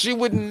 She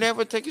would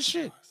never take a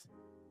shit.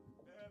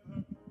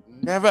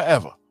 Never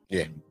ever.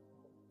 Yeah.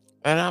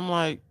 And I'm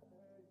like,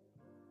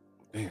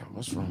 damn,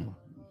 what's wrong?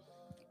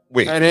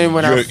 Wait, and then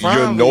when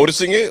you're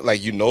noticing it?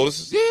 Like you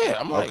notice? Yeah,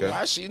 I'm like,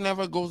 why she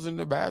never goes in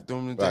the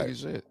bathroom and take a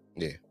shit?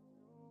 Yeah.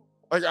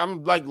 Like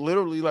I'm like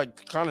literally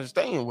like kind of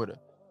staying with her.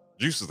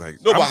 Juice is like,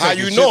 no, but how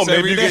you know?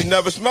 Maybe you just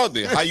never smelled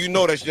it. How you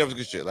know that she never took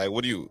a shit? Like,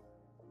 what do you?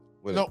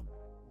 No,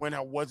 when I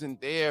wasn't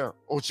there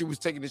or she was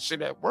taking the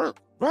shit at work.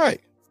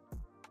 Right.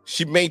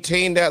 She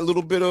maintained that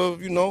little bit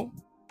of,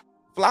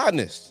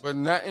 flyness. But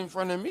not in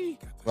front of me.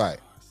 Right.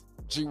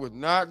 She would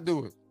not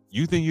do it.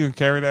 You think you can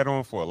carry that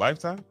on for a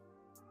lifetime?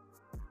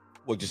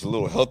 What, just a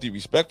little healthy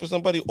respect for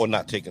somebody or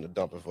not taking a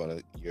dump in front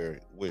of your,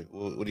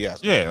 what do you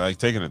ask? Yeah, like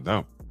taking a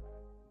dump.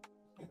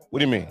 What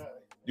do you mean?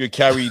 You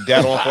carry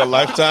that on for a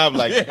lifetime?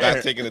 Like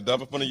not taking a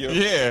dump in front of you?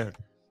 Yeah.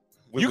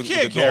 You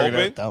can't carry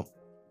that dump.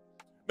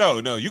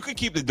 No, you can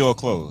keep the door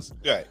closed.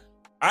 Right.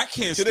 I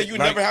can't. So then you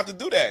never have to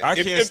do that. I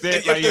can't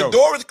stand. If the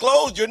door is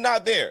closed, you're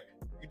not there.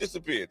 You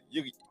disappeared.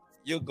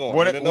 You're gone.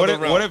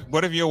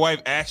 What if your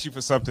wife asks you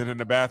for something in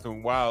the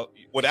bathroom while?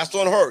 Well, that's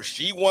on her.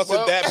 She wants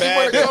it that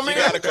bad that she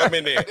got to come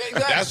in there.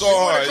 Exactly. That's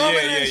on her.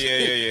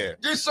 Yeah.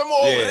 Get some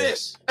more of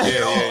this.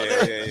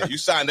 Yeah. You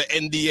signed the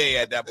NDA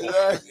at that point.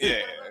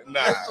 Yeah.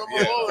 Nah,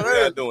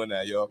 we're not doing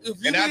that, yo.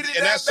 And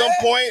at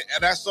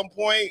some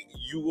point,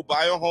 you will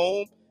buy a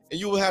home and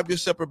you will have your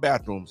separate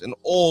bathrooms and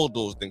all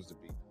those things to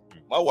be.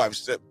 My wife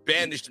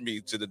banished me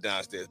to the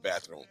downstairs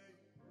bathroom.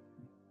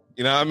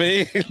 You know what I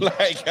mean?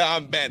 Like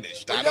I'm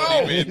banished. I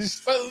don't even.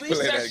 But at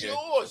least that's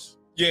yours.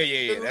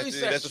 Yeah.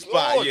 That's a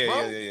spot. Yours,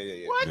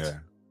 Yeah. What? Yeah.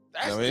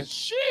 That's the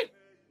shit.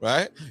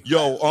 Right?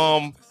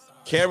 Yo,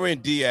 Cameron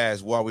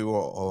Diaz, while we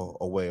were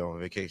away on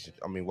vacation,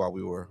 while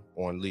we were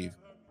on leave,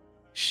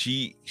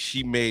 she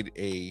made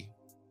a.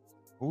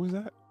 Who was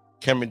that?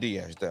 Cameron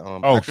Diaz. The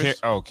actress.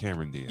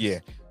 Cameron Diaz. Yeah,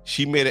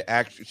 she made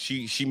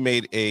she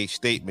made a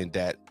statement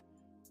that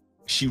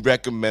she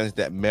recommends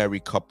that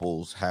married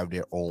couples have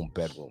their own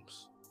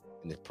bedrooms,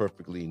 and it's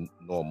perfectly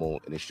normal,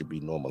 and it should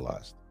be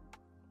normalized.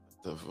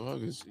 What the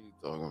fuck is he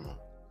talking about?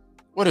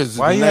 What is it?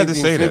 Why you had to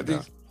say that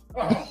though?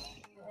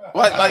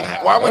 What?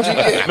 Like, why would you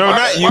get? No,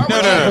 not you.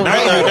 No,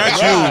 not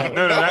you.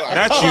 No,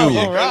 not you.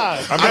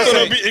 I thought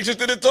I'd be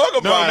interested in talking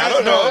about it. I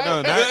don't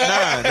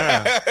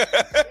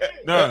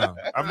know. No.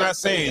 I'm not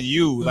saying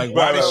you. Like,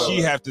 why does she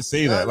have to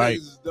say that?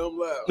 Like,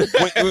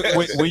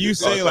 when you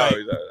say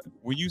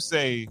when you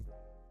say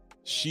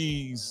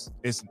she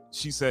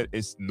said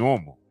it's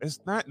normal. It's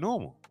not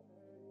normal.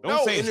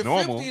 Don't say it's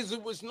normal. In the 50s,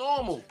 it was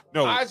normal.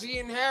 No. Ozzie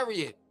and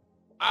Harriet.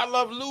 I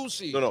Love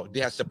Lucy. No,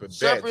 they have separate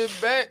beds.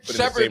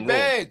 Separate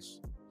beds.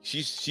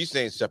 She's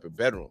saying separate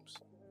bedrooms.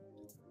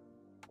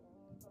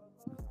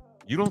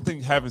 You don't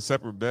think having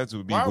separate beds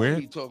would be weird? Why are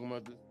we talking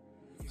about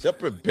this?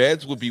 Separate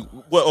beds would be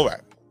all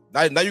right.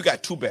 Now you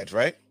got two beds,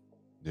 right?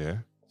 Yeah.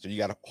 So you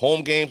got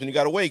home games and you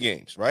got away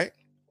games, right?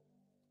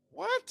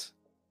 What?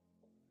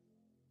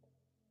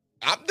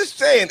 I'm just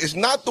saying it's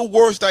not the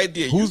worst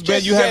idea. Whose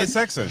bed you having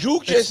sex in? You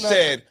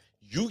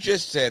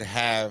just said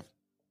have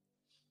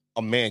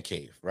a man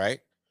cave, right?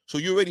 So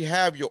you already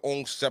have your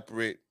own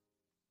separate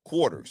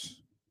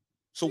quarters.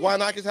 So why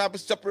not just have a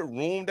separate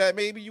room that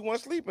maybe you want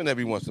to sleep in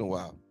every once in a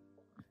while?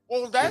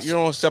 Well, that's your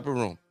own separate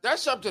room.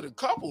 That's up to the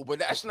couple, but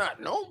that's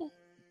not normal.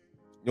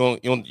 You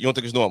don't think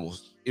it's normal?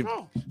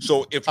 No.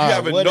 So if you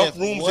have enough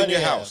rooms in your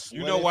house,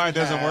 you know why it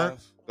doesn't work?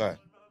 Go ahead.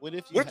 What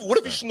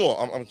if you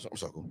snore? I'm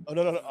sorry. Oh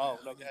no. Oh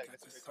no. Go ahead.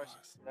 That's a great question.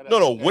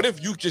 No. What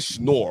if you just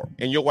snore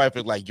and your wife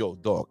is like, "Yo,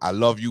 dog, I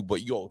love you,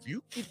 but yo, if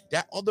you keep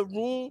that other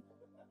room,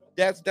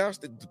 that's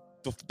downstairs,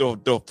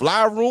 the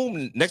fly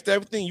room next to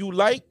everything you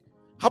like.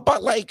 How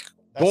about like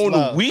during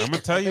the week? I'm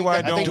gonna tell you why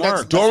it don't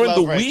work. During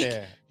the week,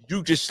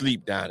 you just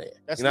sleep down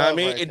there. You know what I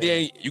mean? And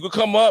then you could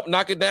come up,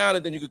 knock it down,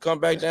 and then you could come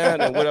back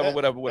down and whatever.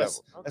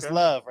 That's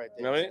love right there.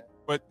 You know what I mean?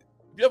 But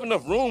if you have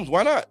enough rooms,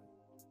 why not?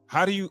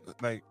 How do you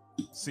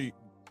see?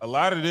 A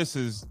lot of this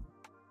is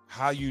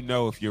how you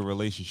know if your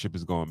relationship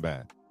is going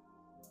bad.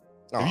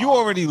 If you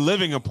already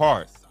living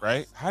apart,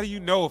 right? How do you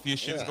know if your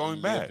shit's going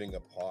bad? Living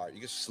apart, you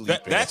can sleep.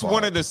 That's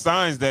one of the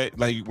signs that,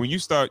 like, when you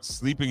start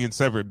sleeping in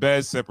separate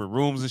beds, separate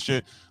rooms and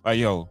shit. Like,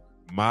 yo,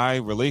 my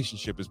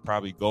relationship is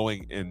probably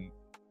going in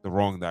the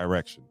wrong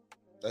direction.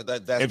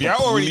 That's if y'all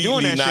already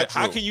doing that shit,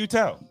 true. how can you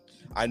tell?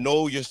 I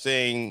know you're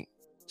saying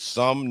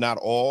some, not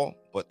all,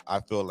 but I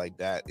feel like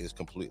that is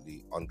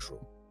completely untrue.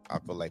 I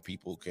feel like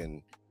people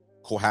can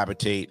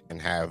cohabitate and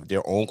have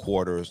their own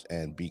quarters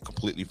and be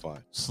completely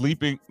fine.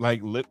 Sleeping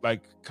like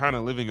kind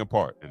of living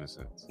apart in a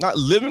sense. Not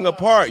living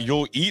apart.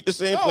 You'll eat the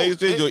same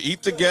places. You'll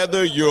eat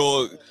together.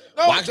 You'll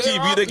watch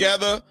TV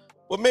together.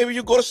 But maybe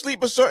you go to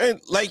sleep a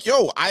certain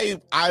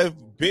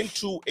I've been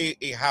to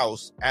a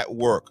house at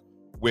work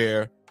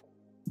where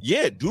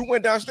dude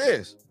went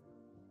downstairs.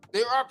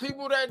 There are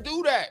people that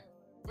do that.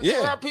 But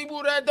there are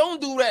people that don't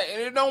do that, and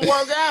it don't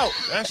work out.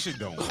 That shit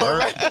don't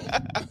work.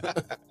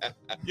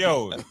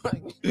 Yo,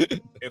 if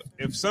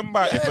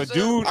a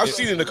dude, I've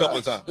seen it a couple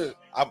of times.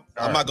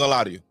 I'm not gonna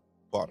lie to you.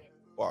 Pardon.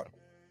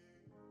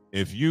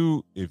 If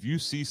you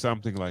see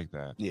something like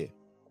that,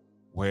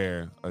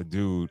 where a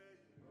dude,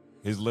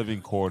 his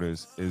living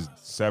quarters is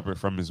separate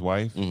from his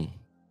wife,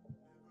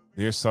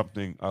 there's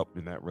something up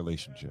in that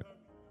relationship.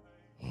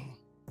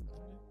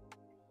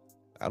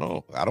 I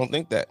don't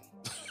think that.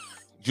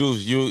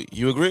 Jules,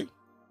 you agree?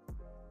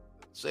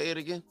 Say it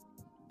again.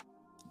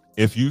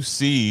 If you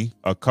see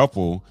a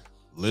couple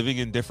living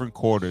in different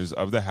quarters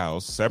of the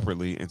house,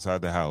 separately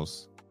inside the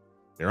house,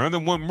 they're under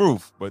one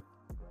roof, but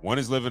one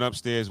is living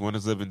upstairs, one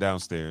is living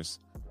downstairs,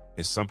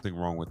 there's something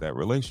wrong with that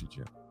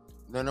relationship.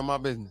 None of my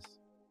business.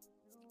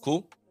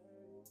 Cool.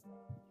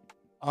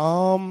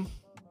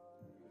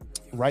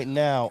 Right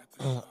now,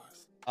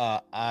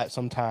 I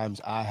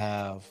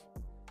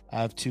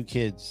have 2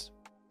 kids,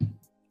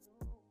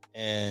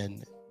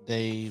 and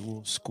they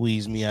will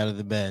squeeze me out of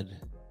the bed.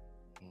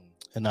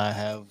 And I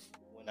have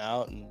went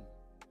out and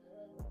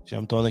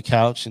jumped on the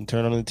couch and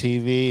turned on the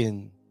TV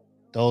and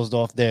dozed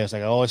off there. It's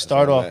like I always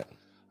start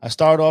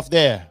off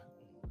there.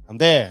 I'm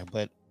there,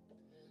 but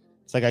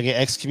it's like I get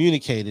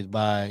excommunicated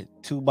by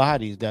 2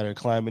 bodies that are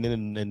climbing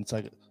in, and it's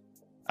like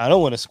I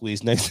don't want to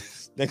squeeze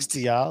next to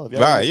y'all.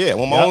 Right, yeah. I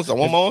want my own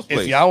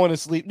place. If y'all want to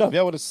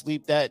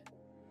sleep that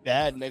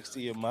bad next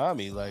to your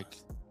mommy, like,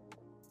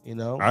 you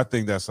know. I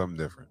think that's something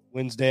different.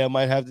 Wednesday I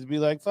might have to be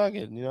like, fuck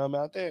it, you know, I'm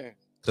out there.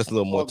 That's a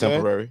little more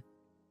temporary.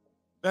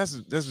 That's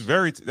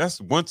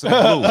once in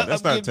a blue.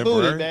 That's not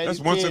temporary. Booty, that's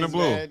once in a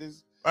blue.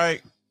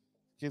 Like,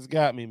 kids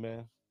got me,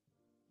 man.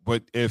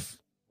 But if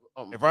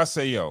I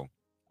say, yo,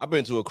 I've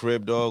been to a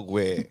crib, dog,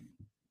 where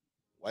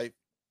wife,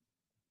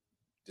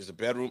 there's a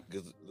bedroom,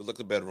 look at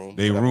the bedroom.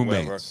 They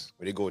roommates.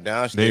 Where they go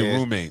downstairs. They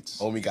roommates.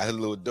 Homie got his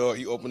little door.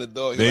 He opened the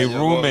door. They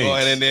roommates. Go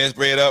in there,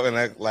 spray it up,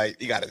 and like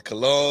he got his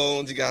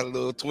colognes. He got a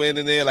little twin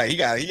in there. Like he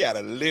got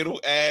a little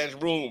ass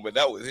room, but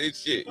that was his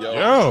shit,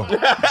 yo.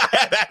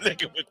 That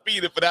nigga was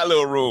feeding for that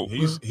little room.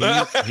 He's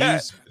that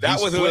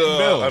was splitting a little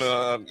bills.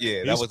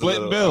 that was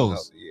splitting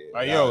bills.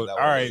 Like, yo, that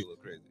all right,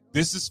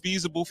 this is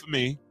feasible for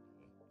me.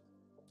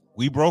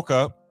 We broke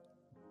up.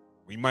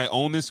 We might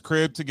own this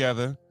crib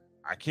together.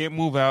 I can't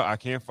move out. I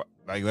can't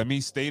let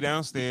me stay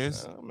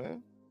downstairs.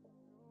 Man.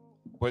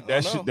 But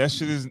that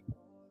shit is.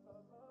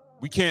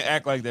 We can't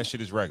act like that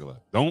shit is regular.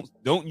 Don't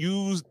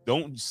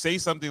say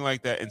something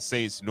like that and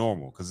say it's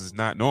normal, because it's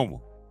not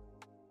normal.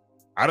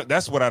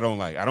 That's what I don't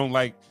like. I don't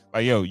like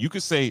yo, you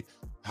could say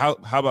how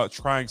about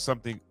trying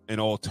an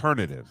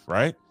alternative,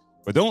 right?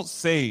 But don't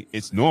say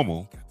it's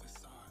normal.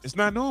 It's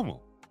not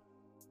normal.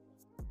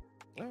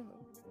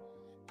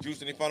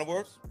 Juice, any final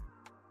words?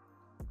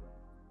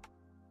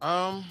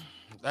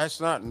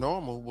 That's not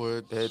normal,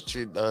 but that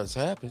shit does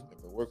happen.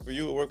 If it work for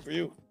you, it work for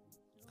you.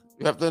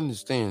 You have to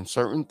understand,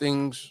 certain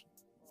things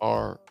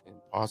are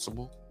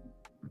impossible,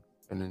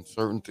 and then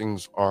certain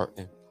things are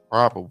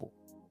improbable.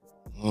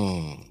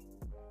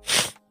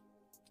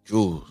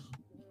 Jules.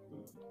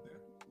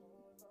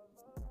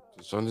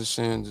 Just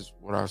understand this,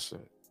 what I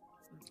said.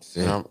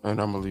 And I'm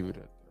gonna leave it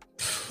at that.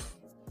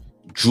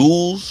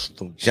 Jules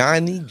from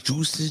Johnny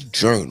Juice's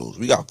Journals.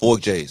 We got 4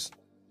 J's.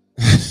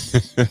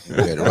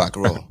 Ready to rock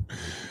and roll.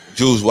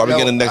 Jules, why we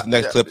getting the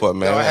next clip up,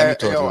 man? I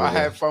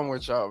had fun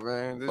with y'all,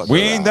 man. We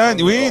ain't done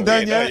yet.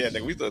 Yeah,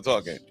 nigga, we still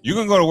talking. You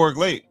can go to work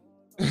late.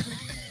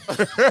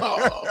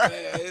 Oh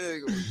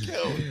man,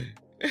 kill me.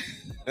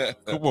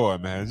 Come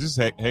on, man. Just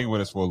hang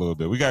with us for a little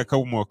bit. We got a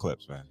couple more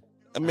clips, man.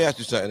 Let me ask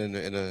you something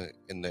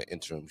in the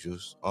interim,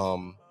 Juice.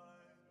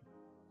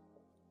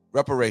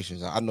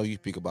 Reparations. I know you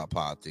speak about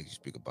politics. You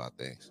speak about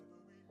things.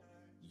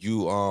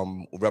 You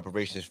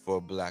reparations for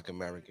Black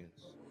Americans.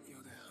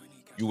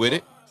 You with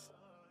it?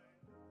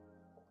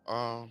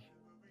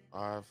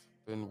 I've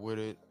been with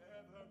it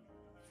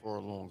for a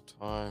long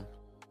time.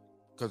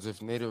 Because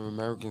if Native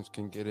Americans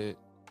can get it,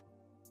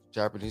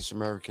 Japanese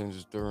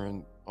Americans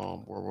during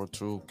World War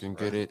II can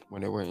get it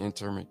when they were in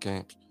internment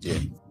camps. Yeah.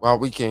 Well,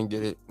 we can't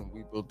get it when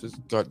we built this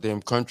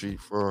goddamn country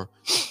for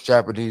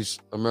Japanese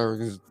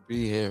Americans to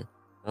be here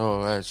and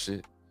all that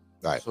shit.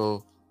 Right.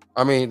 So,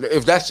 I mean,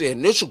 if that's the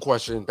initial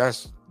question, that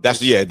is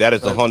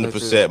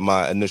 100%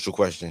 my initial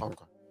question.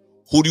 Okay.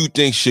 Who do you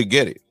think should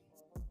get it?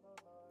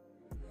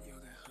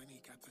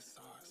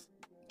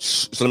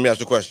 So let me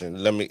ask you a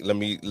question. Let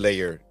me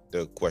layer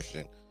the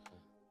question.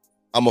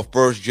 I'm a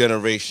first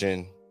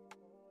generation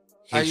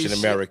Haitian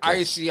American.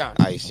 Haitian.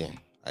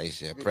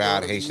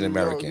 Proud Haitian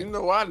American. You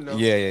know I know.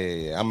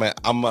 Yeah. I'm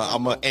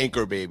a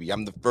anchor baby.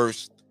 I'm the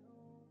first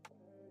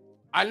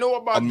I know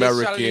about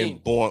American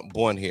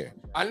born here.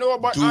 I know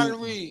about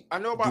Henri.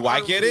 Do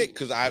I get it?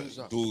 Because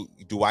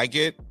do I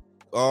get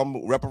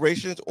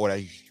reparations, or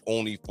that's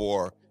only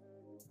for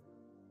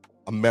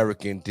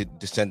American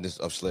descendants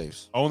of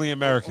slaves? Only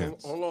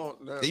Americans. Hold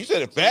on. You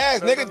said it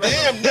fast, nigga.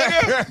 Damn,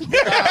 nigga.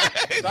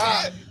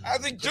 Stop. I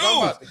think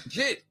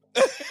Jews.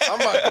 I'm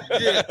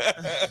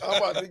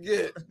about to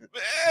get.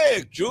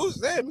 Hey, Jews,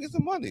 damn, get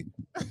some money.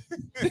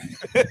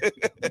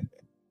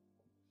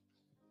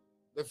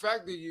 The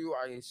fact that you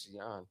are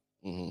Haitian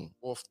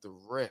off the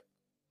rip,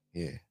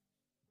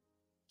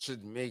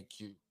 should make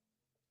you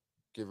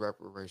give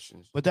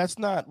reparations. But that's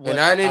not what and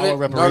I didn't our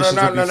reparations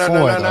were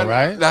before, though,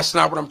 right? That's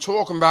not what I'm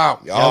talking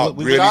about. Y'all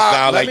really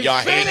sound like y'all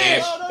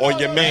hating on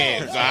your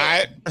mans, all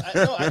right?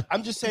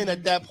 I'm just saying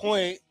at that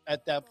point,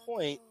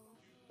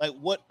 like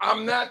what?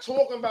 I'm not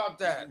talking about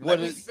that. Let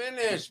me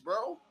finish,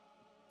 bro.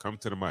 Come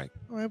to the mic.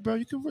 All right, bro.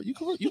 You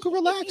can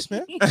relax,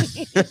 man.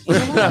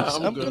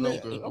 I'm good.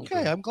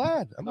 Okay, I'm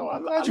glad. I'm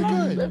glad you're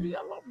good. Baby,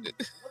 I love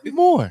you.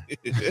 More.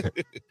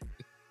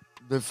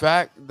 The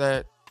fact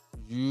that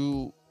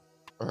you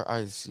are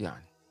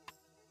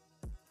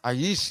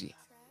Haitian.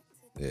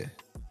 Yeah.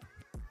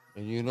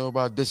 And you know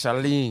about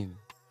Dessalines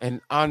and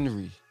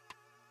Henri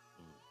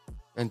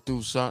and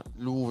Toussaint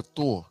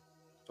Louverture.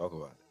 Talk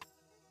about it.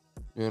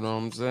 You know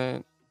what I'm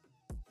saying?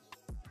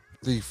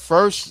 The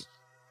first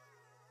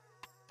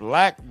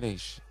black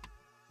nation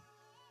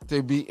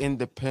to be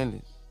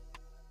independent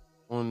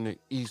on the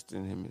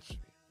Eastern Hemisphere,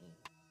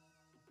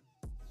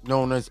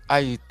 known as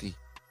Haiti.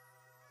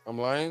 I'm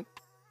lying?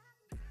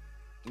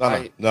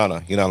 No,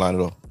 you're not lying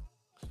at all.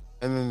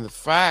 And then the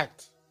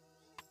fact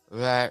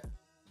that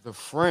the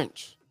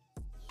French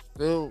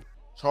still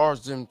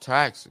charge them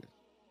taxes,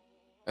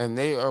 and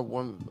they are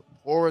one of the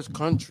poorest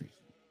countries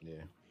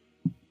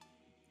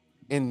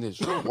in this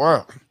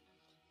world.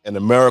 And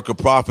America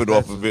profit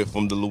off of it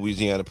from the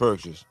Louisiana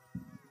Purchase.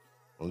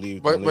 But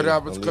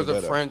that was because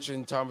of French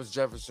and Thomas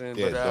Jefferson.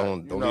 Yeah,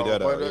 don't leave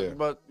that out.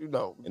 But you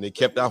know, and they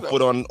kept our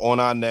foot on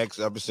our necks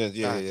ever since.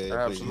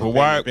 Yeah. But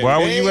why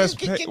would U.S.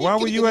 pay? Why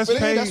would U.S.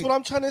 pay? That's what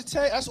I'm trying to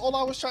say. That's all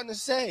I was trying to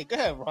say. Go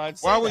ahead, Ron.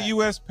 Why would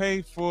U.S.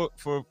 pay for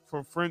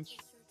French?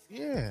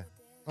 Yeah,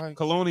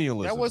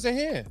 colonialism. That wasn't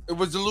here. It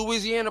was the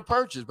Louisiana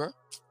Purchase, bro.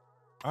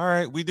 All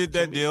right, we did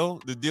that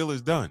deal. The deal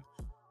is done.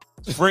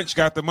 French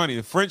got the money.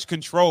 The French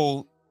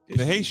control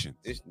the Haitians.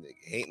 This nigga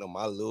hating on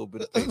my little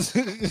bit of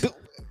things.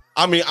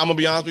 I mean, I'm gonna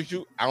be honest with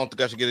you. I don't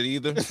think I should get it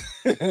either.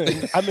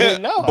 I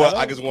mean, no. But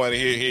I just want to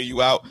hear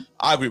you out.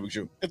 I agree with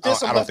you. If there's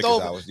some left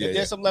over,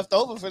 there's some left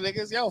over for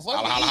niggas, yo,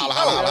 fuck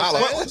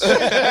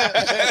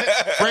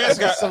France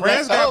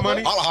got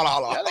money.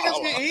 Y'all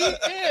niggas can eat.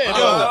 Yeah, you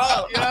know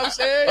what I'm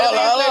saying?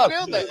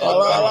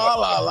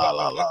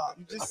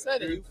 You just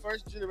said it. You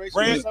first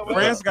generation.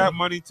 France got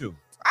money too.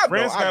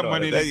 France got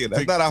money.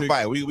 That's not our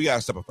fight. We got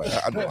to separate.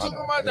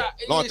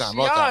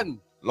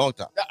 Long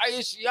time. The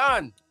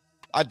Haitian.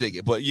 I dig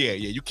it, but yeah,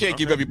 you can't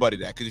give everybody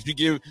that, because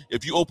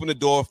if you open the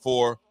door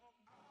for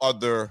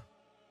other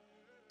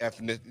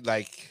ethnic,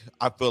 like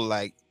I feel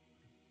like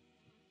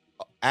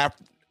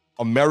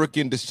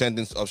American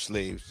descendants of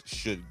slaves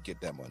should get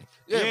that money.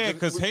 Yeah,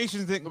 because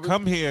Haitians didn't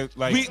come here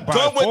like we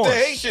done with the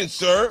Haitians,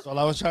 sir. That's all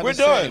I was trying to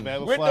say,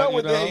 man. We're done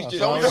with the Haitians.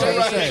 Don't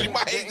say my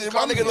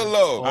nigga a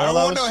low. I don't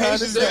want no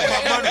Haitians to get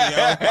my money,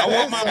 yo. I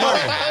want my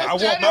money. I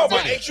want my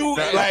money. Ain't you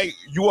like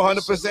you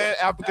 100%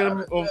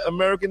 African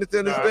American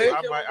descendant slave?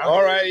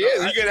 All right,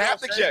 yeah, you're gonna have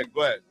to check,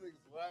 but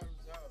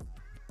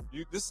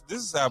this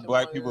is how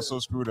black people are so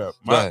screwed up.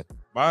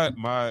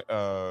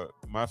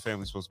 My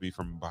family's supposed to be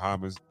from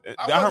Bahamas.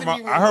 I heard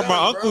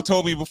my uncle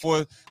told me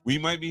before we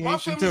might be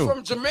Haitian too.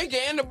 From Jamaica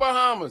and the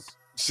Bahamas.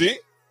 See,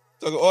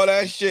 talking all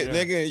that shit,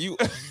 nigga. You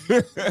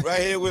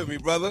right here with me,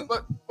 brother.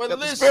 But listen,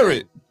 the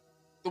spirit.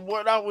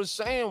 What I was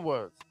saying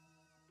was,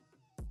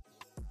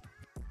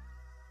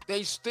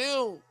 they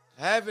still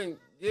haven't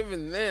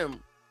given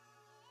them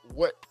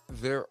what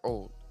they're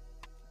owed.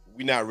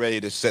 We not ready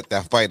to set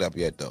that fight up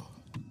yet, though.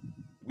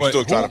 We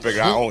still trying to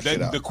figure our own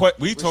shit out.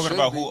 We talking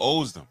about who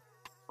owes them.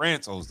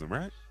 France owes them,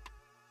 right?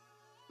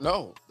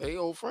 No, they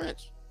owe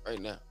France right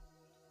now.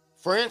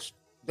 France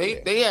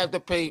They have to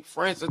pay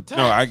France a tax.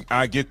 No,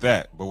 I get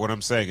that, but what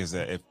I'm saying is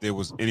that if there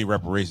was any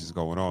reparations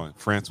going on,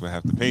 France would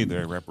have to pay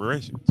their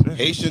reparations. Yeah.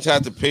 Haitians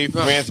had to pay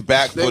France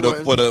back for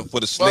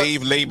the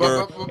slave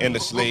labor and the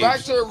slaves. But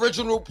back to the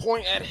original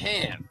point at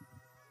hand.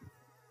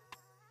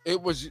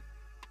 It was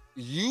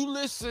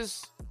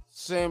Ulysses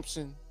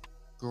Sampson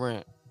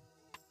Grant,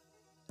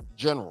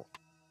 general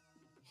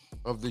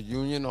of the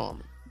Union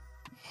Army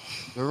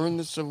during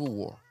the Civil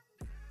War,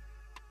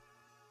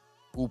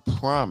 who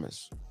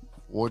promised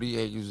 40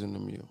 acres in the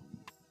mule.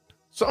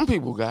 Some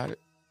people got it,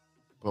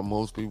 but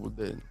most people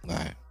didn't.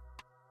 Right.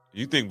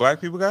 You think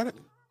black people got it?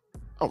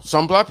 Oh,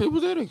 some black people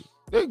did.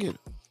 They get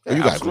it. Yeah,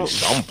 you got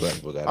some black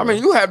people got it. I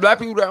mean, you had black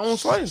people that own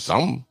slaves.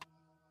 Some.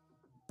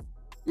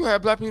 You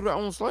had black people that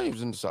own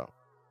slaves in the South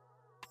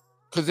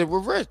because they were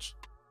rich.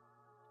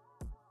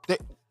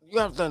 You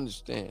have to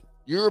understand,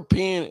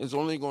 European is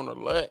only going to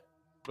let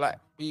black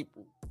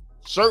people,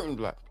 certain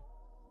black people,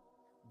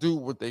 do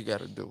what they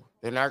got to do.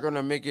 They're not going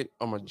to make it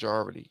a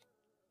majority.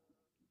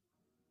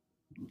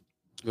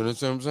 You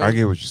understand what I'm saying? I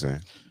get what you're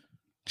saying.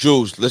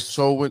 Jules, let's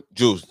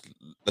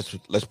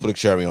put a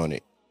cherry on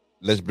it.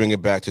 Let's bring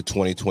it back to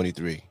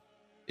 2023.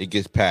 It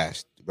gets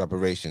passed,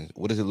 reparations.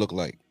 What does it look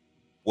like?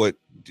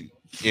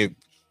 If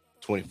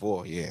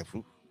 24, yeah,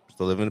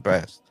 still living in the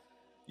past.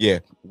 Yeah,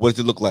 what does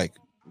it look like?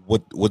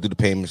 What do the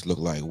payments look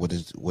like? What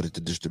does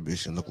the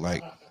distribution look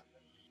like?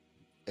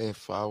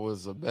 If I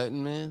was a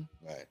betting man,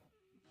 right,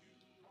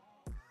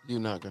 you're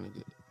not gonna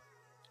get it.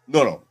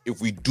 No. If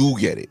we do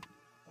get it,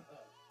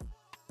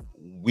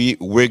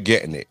 we're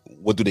getting it.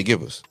 What do they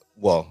give us?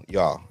 Well,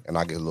 y'all, and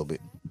I get a little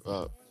bit.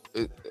 Okay.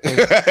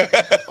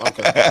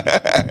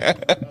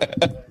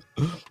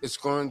 It's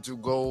going to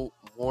go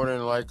more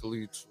than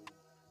likely to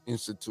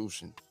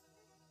institutions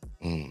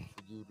for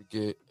you to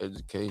get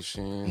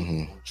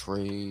education,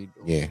 trade,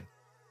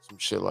 some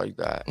shit like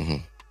that.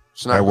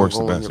 It's not that works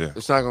go the best.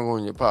 It's not going to go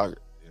in your pocket.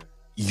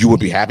 You would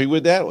be happy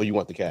with that, or you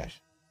want the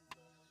cash?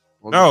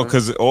 No,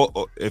 because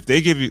if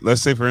they give you,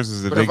 let's say for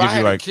instance, if they give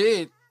you like a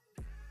kid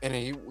and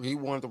he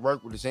wanted to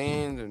work with his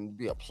hands and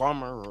be a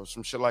plumber or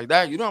some shit like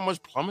that, you know how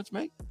much plumbers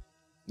make?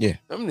 Yeah,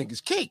 them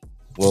niggas cake.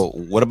 Well,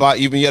 what about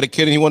even you had a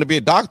kid and he want to be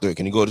a doctor?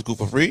 Can he go to school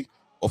for free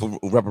or for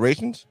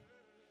reparations?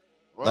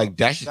 Well, like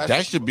that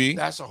should be.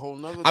 That's a whole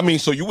nother. I mean,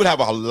 so you would have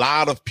a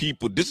lot of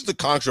people. This is a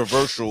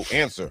controversial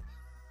answer.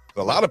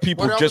 A lot of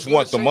people just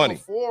want the money.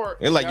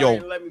 They're like, yo,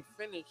 let me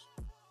finish.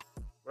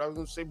 What I was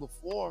gonna say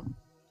before.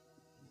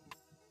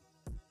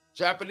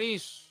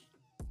 Japanese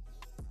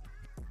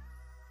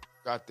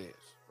got theirs,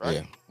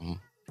 right? Yeah.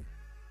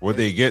 What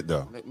they get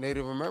though?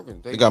 Native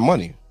Americans. They got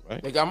money,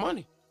 right? They got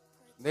money.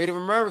 Native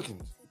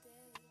Americans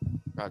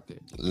got their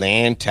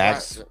land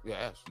tax.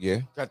 Yes.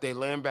 Yeah. Got their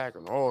land back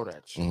and all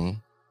that shit.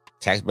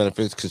 Tax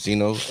benefits,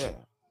 casinos. Yeah.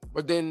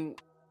 But then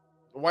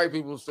the white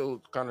people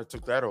still kind of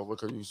took that over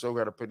because you still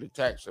got to pay the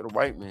tax to the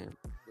white man.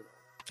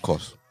 Of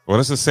course. Well,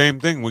 it's the same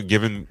thing with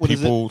giving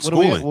people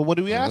schooling. What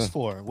do we ask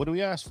for? What do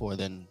we ask for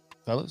then,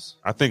 fellas?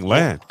 I think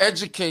land.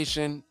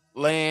 Education,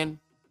 land.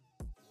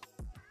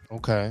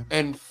 Okay.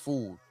 And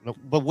food. No,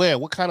 but where?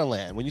 What kind of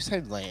land? When you say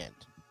land,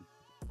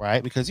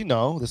 right? Because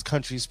this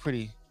country's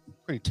pretty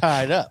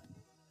tied up.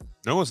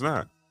 No, it's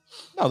not.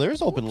 No, there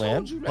is open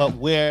land. But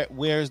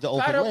where's the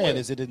open land?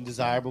 Is it in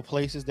desirable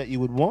places that you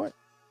would want?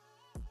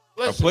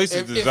 Listen, a place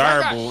is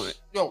desirable.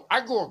 I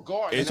grow a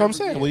garden. That's what I'm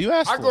saying. Year. What do you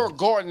ask for? I grow a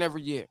garden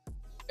every year.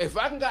 If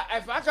I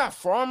got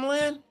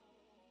farmland,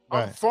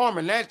 I'm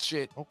farming that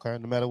shit. Okay,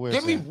 no matter where.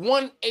 Give me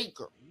 1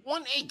 acre.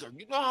 1 acre.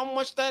 You know how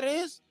much that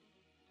is?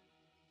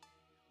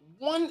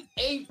 1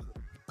 acre.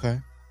 Okay.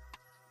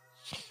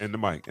 In the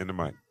mic.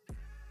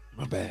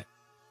 My bad.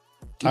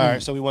 All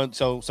right, so we want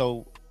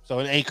so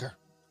an acre.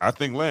 I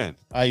think land.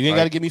 All right, you ain't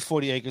got to give me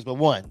 40 acres, but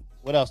one.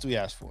 What else do we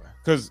ask for?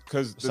 Because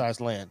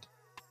besides land,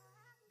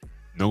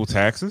 no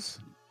taxes.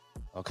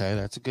 Okay,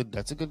 that's a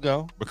good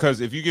go.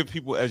 Because if you give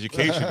people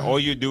education, all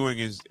you're doing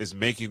is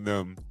making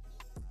them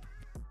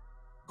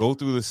go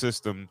through the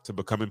system to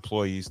become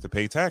employees to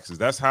pay taxes.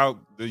 That's how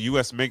the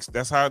U.S.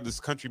 that's how this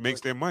country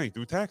makes their money,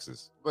 through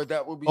taxes. But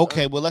that would be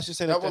okay. Well, let's just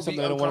say that's something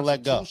I don't want to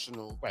let go.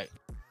 Right.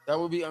 That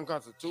would be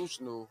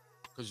unconstitutional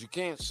because you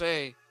can't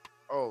say,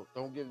 "Oh,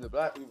 don't give the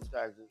black people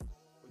taxes,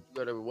 but you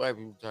got every white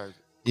people taxes."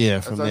 Yeah,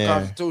 that's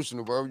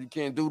unconstitutional, bro. You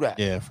can't do that.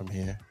 Yeah, from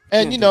here.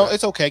 And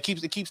it's okay.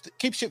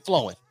 Keeps shit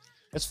flowing.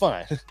 It's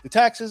fine. The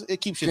taxes,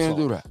 it keeps shit flowing.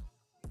 Can't do that.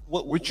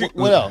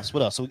 What else?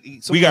 What else? So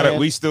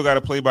we still got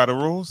to play by the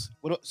rules.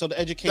 So the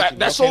education.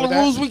 That's all the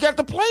rules we got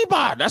to play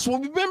by. That's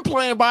what we've been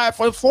playing by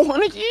for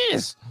 400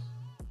 years.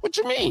 What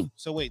you mean?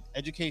 So wait,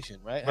 education,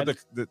 right? But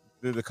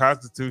the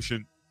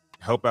Constitution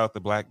help out the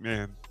black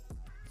man.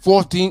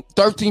 13,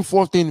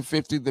 14, and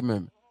 15th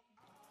Amendment.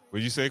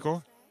 What'd you say,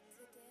 Cole?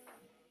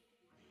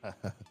 I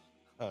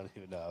don't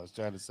even know. I was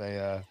trying to say,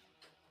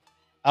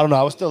 I don't know.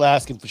 I was still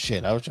asking for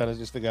shit. I was trying to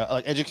just figure out,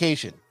 like,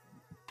 education.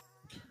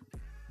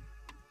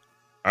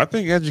 I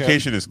think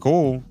education is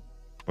cool,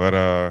 but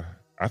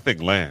I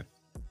think land.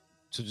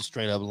 So just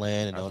straight up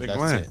land, and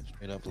that's it.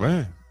 Straight up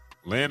land.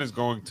 Land is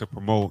going to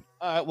promote.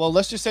 All right. Well,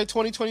 let's just say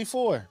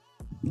 2024.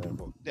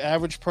 The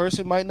average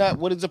person might not.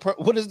 What is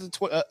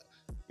the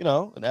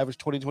an average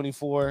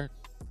 2024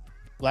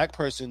 black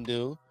person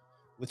do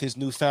with his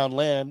newfound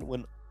land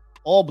when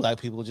all black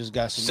people just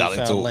got some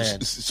newfound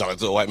land? Selling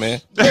to a white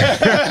man.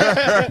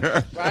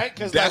 Right?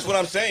 Because that's what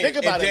I'm saying. Think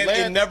about it.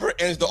 It never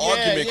ends the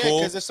argument, Cole.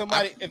 Because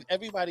if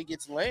everybody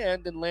gets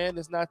land, then land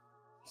is not.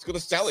 It's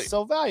gonna sell it.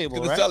 So valuable,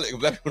 it's gonna right? sell it.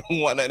 Black people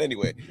don't want that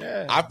anyway.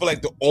 Yeah. I feel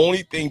like the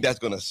only thing that's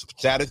gonna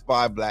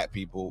satisfy black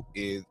people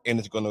is, and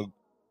it's gonna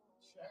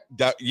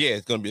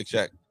be a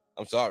check.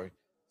 I'm sorry.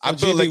 I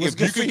feel like if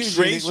you can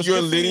trace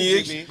your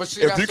lineage,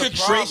 if you can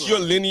trace your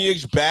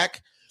lineage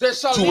back to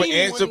an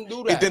answer,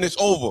 then it's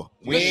over.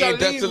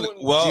 We're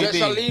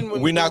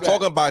not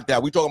talking about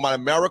that. We're talking about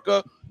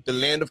America, the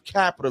land of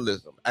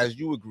capitalism, as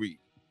you agreed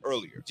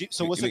earlier.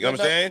 So what's what I'm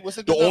saying?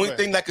 The only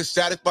thing that can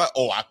satisfy.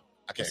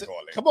 I can't call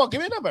it. Come on, give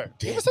me a number.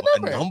 Give us a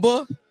number. A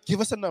number? Give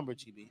us a number,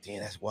 GB.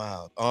 Damn, that's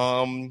wild.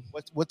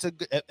 What's a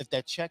good if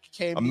that check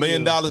came $1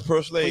 million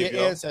per slave? For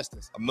your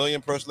ancestors. $1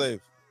 million per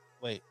slave.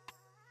 Wait.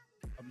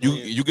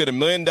 You get $1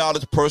 million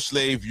per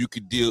slave. You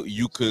could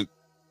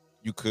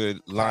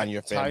line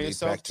your family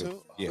back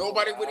to. Yeah.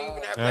 Nobody would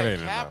even have that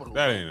capital.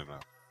 That ain't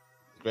enough.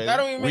 That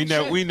don't even make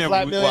sense.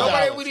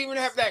 Nobody would even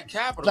have that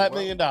capital. Flat $1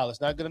 million,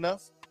 not good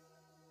enough.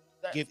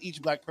 Give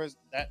each black person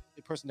the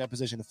person in that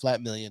position a flat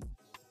 $1 million.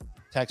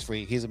 Tax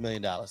free. Here's $1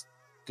 million.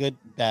 Good,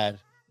 bad.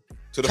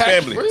 To the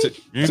family.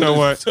 You know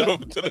what?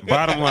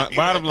 Bottom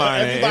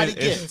line. Everybody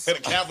gets.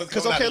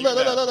 Because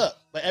look.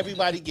 But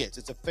everybody gets.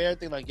 It's a fair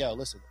thing. Like, yo,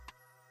 listen.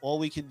 All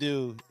we can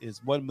do is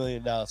 $1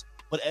 million,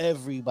 but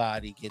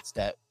everybody gets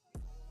that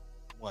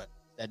one.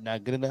 That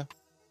not good enough?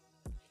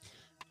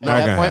 Not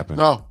gonna happen.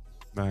 No.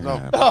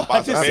 Oh,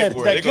 I just said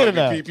that good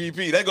enough.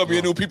 PPP. That's gonna be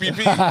a new PPP.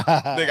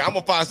 Nigga, I'm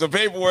gonna find some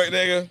paperwork,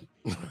 nigga.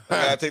 I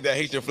gotta take that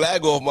Haitian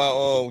flag off my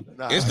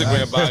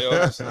Instagram bio.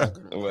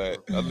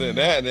 But other than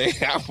that,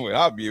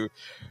 nigga,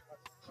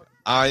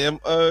 I am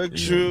a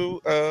true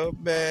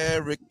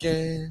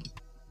American.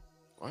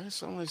 Why is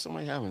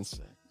somebody having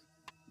sex?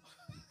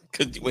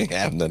 Because you ain't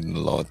have nothing in a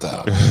long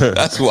time.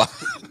 That's why.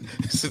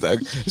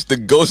 It's the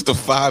ghost of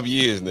 5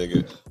 years,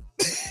 nigga.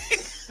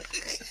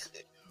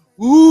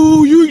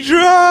 Ooh, you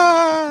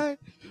dry.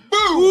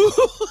 Boo.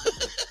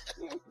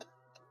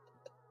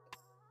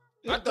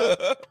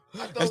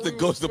 That's the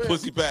ghost of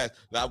pussy pass.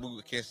 Nah,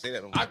 we can't say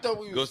that. I thought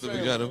we was ghost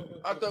family.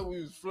 I thought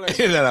we was flame.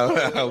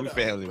 No, we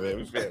family, man.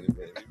 We family,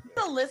 man.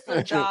 The list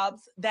of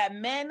jobs that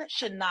men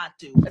should not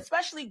do,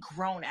 especially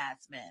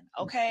grown-ass men,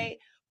 okay?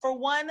 For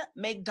one,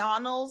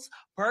 McDonald's,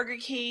 Burger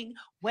King,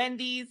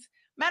 Wendy's.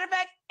 Matter of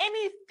fact,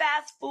 any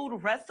fast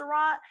food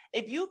restaurant,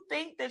 if you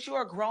think that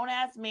you're a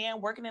grown-ass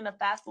man working in a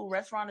fast food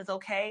restaurant is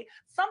okay,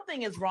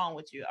 something is wrong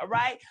with you, all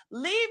right?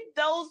 Leave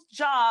those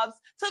jobs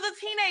to the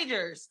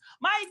teenagers.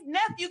 My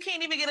nephew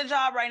can't even get a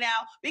job right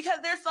now because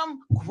there's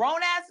some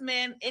grown-ass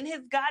men in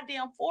his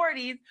goddamn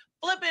 40s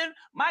flipping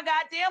my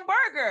goddamn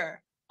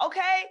burger,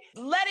 okay?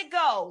 Let it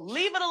go.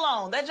 Leave it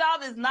alone. That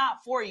job is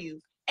not for you.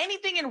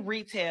 Anything in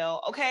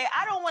retail, okay?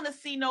 I don't want to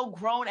see no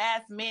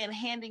grown-ass man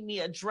handing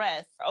me a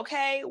dress,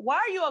 okay? Why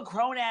are you a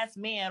grown-ass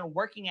man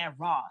working at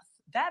Ross?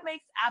 That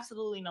makes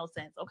absolutely no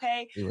sense,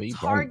 okay?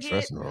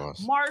 Target,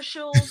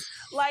 Marshalls,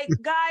 like,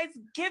 guys,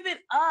 give it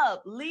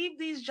up. Leave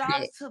these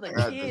jobs to the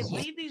kids.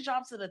 Leave these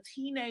jobs to the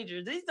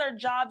teenagers. These are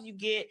jobs you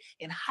get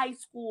in high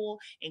school,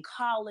 in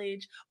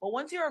college. But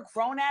once you're a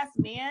grown-ass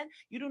man,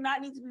 you do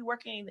not need to be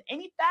working in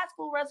any fast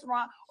food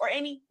restaurant or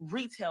any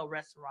retail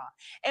restaurant.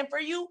 And for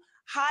you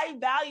high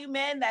value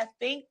men that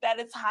think that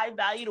it's high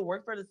value to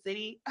work for the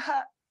city,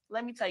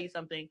 let me tell you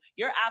something.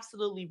 You're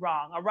absolutely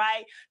wrong, all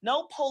right?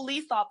 No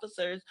police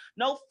officers,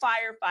 no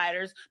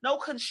firefighters, no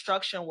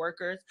construction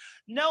workers,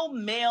 no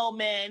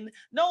mailmen,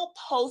 no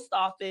post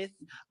office.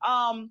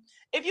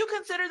 If you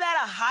consider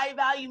that a high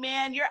value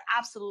man, you're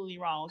absolutely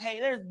wrong, okay?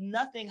 There's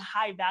nothing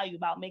high value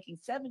about making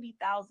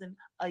 $70,000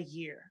 a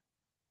year.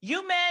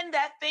 You men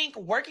that think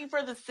working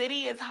for the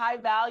city is high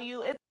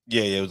value.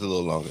 Yeah, it was a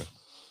little longer.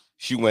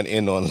 She went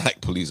in on like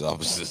police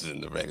officers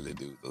and the regular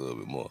dudes a little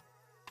bit more.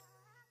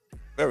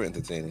 Very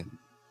entertaining.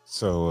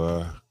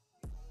 So,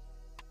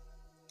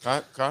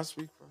 can I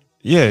speak first?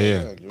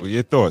 Yeah. Well,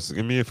 your thoughts.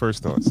 Give me your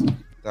first thoughts.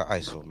 The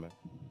ISO, man.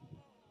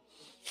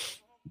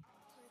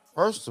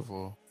 First of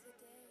all,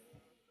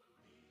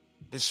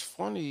 it's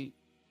funny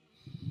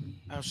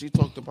how she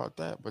talked about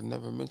that, but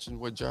never mentioned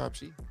what job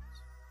she has.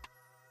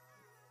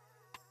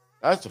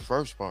 That's the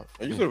first part.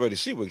 You could already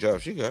see what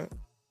job she got.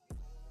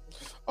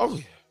 Oh,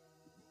 yeah.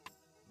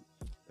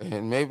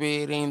 And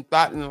maybe it ain't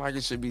dotting like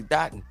it should be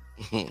dotting.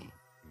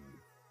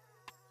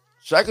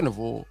 Second of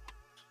all,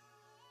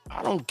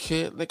 I don't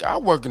care. Like, I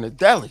work in a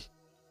deli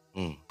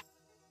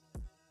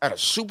at a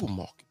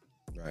supermarket.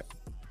 Right.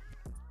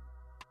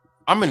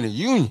 I'm in the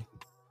union.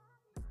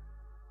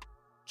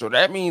 So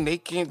that means they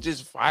can't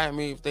just fire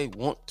me if they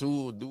want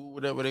to or do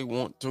whatever they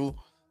want to.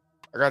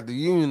 I got the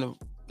union,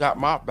 got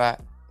my back.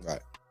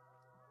 Right.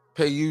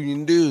 Pay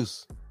union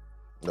dues.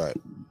 Right.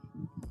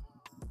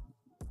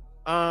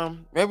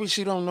 Maybe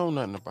she don't know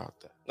nothing about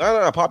that.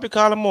 No. Pop your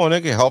collar more,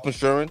 nigga. Health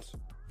insurance.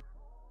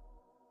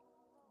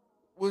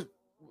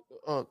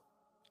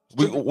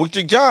 What's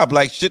your job?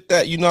 Like shit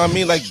that you know what I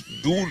mean? Like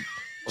dude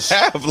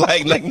have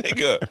like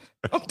nigga.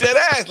 I'm dead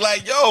ass.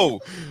 Like yo,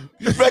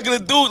 you regular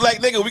dude.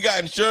 Like nigga, we got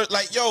insurance.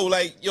 Like yo,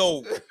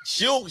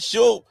 she'll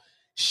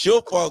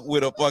fuck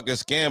with a fucking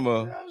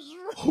scammer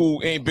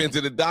who ain't been to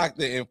the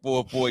doctor in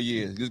 4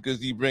 years just because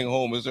he bring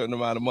home a certain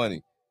amount of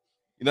money.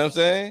 You know what I'm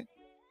saying?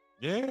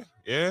 Yeah.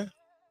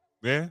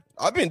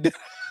 I've been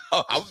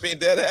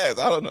dead ass.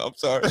 I don't know. I'm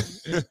sorry.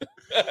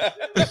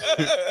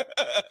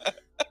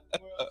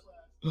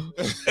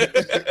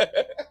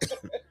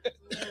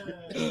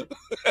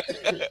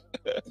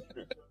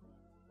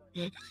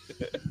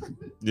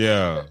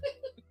 Yeah.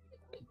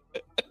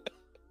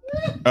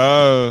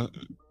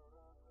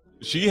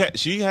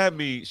 She had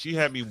me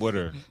with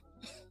her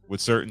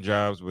with certain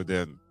jobs, but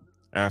then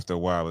after a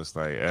while it's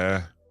like,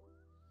 At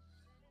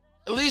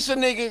least a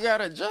nigga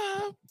got a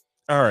job.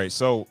 All right,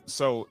 so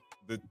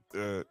the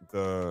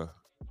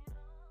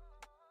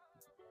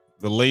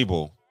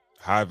label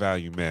high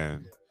value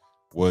man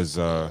was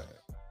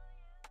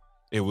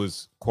it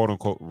was quote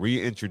unquote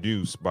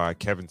reintroduced by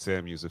Kevin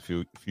Samuels a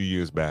few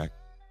years back,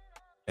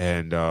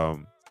 and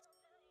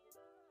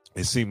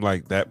it seemed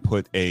like that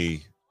put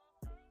a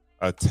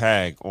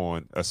tag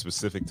on a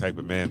specific type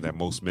of man that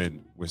most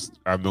women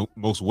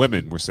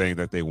were saying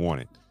that they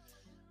wanted.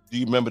 Do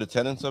you remember the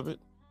tenets of it?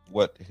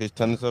 What his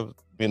tenets of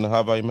being a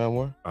high value man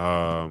were?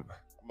 I'm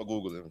gonna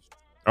Google it.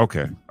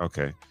 Okay.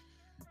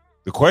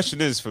 The question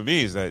is for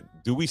me is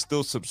that do we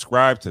still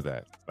subscribe to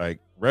that? Like,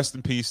 rest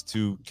in peace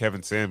to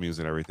Kevin Samuels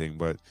and everything,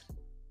 but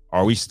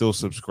are we still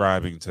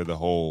subscribing to the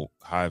whole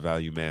high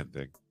value man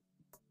thing?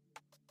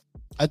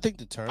 I think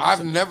the term.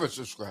 I've never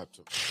subscribed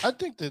to it. I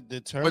think the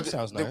term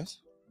sounds nice.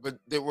 But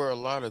there were a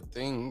lot of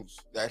things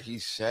that he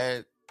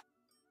said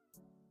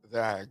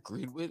that I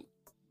agreed with.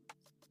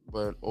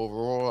 But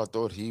overall, I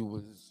thought he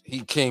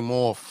came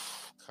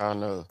off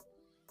kind of,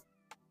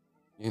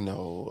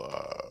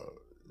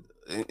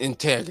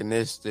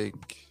 antagonistic.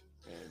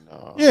 And,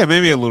 yeah,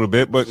 maybe a little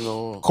bit. But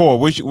Cole,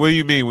 what do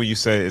you mean when you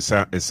say it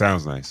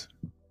sounds nice?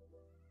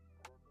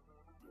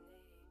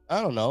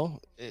 I don't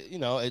know.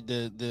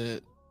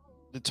 The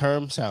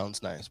term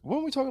sounds nice.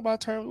 When we talk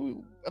about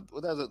terms,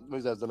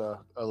 that's in a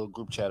little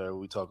group chat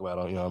we talk about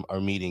on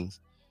our meetings.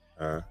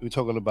 We're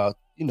talking about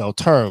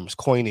terms,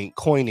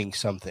 coining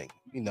something.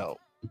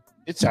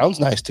 It sounds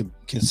nice to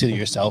consider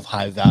yourself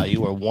high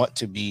value or want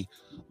to be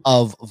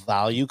of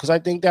value, because I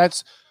think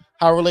that's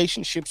how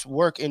relationships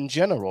work in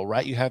general,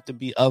 right? You have to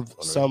be of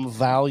some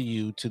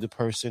value to the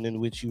person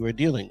in which you are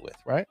dealing with,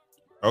 right?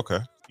 Okay.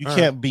 You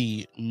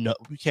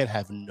can't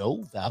have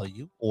no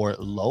value or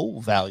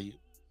low value.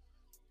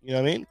 You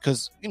know what I mean?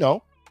 Because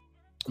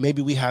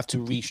maybe we have to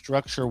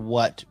restructure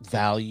what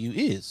value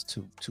is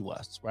to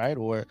us, right?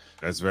 Or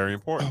that's very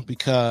important,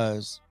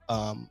 because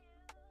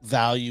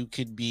value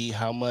could be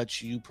how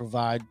much you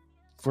provide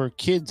for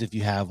kids if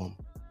you have them.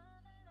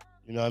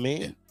 You know what I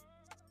mean?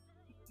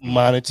 Yeah.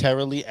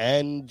 Monetarily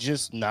and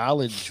just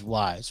knowledge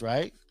wise,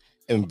 right?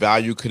 And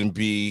value couldn't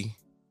be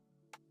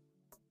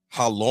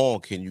how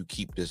long can you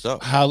keep this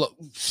up? How long?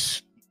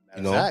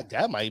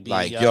 That might be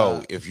like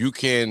if you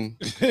can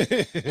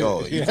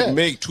you can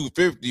make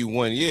 250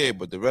 1 year,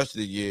 but the rest of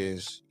the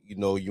years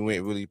you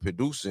ain't really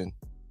producing.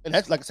 And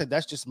that's, like I said,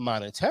 that's just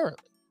monetarily.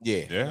 Yeah.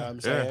 You know what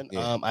I'm saying?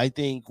 Yeah. I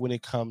think when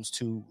it comes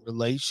to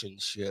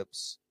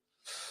relationships,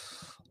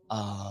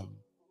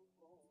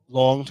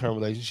 long-term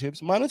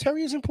relationships,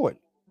 monetary is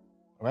important.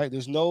 All right.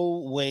 There's no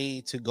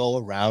way to go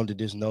around it.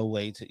 There's no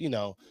way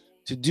to,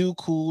 to do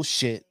cool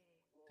shit,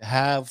 to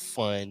have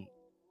fun,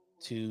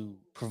 to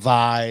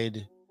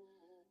provide,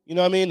 you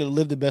know what I mean, and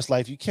live the best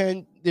life you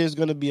can. There's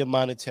going to be a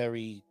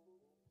monetary,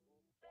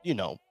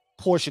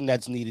 portion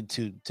that's needed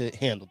to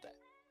handle that.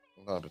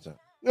 100%.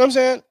 You know what I'm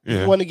saying?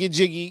 Yeah. You want to get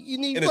jiggy, you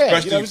need and bread.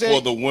 Especially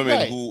for the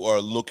women who are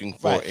looking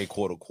for a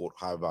quote-unquote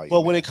high value.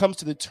 But when it comes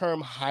to the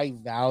term high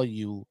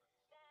value,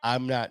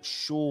 I'm not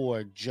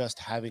sure just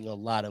having a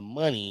lot of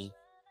money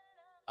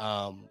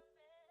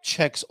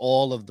checks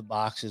all of the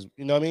boxes.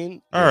 You know what I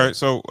mean? All right.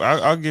 So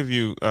I'll give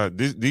you,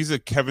 these are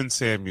Kevin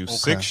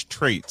Samuels' 6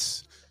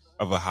 traits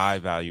of a high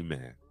value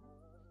man.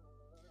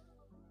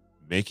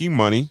 Making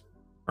money,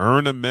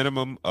 earn a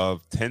minimum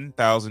of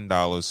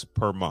 $10,000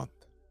 per month.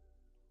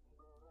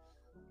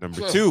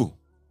 Number 2.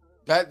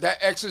 That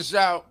X's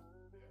out.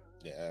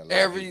 Yeah,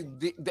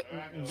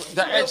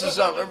 that X's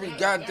out every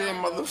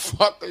goddamn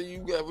motherfucker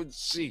you ever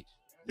see.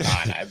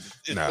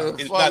 It's not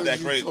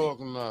that crazy.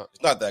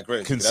 It's not that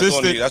crazy.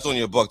 Consistent. That's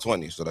only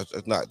 $120, so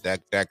that's not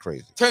that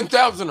crazy.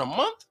 10,000 a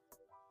month.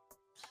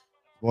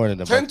 More than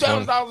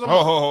 $10,000 a month.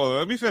 Oh,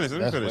 let me finish.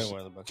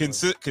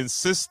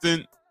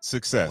 Consistent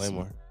success. Way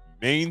more.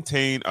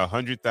 Maintain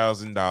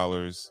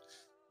 $100,000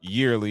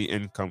 yearly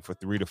income for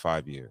 3 to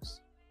 5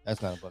 years. That's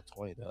not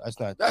 $120 though. That's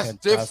not $10,000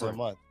 different. A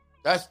month.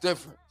 That's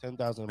different.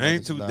 10,000 a month.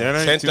 Ain't too. That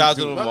ain't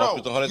 10,000 a too- month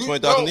is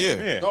 120,000 a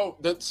year. No,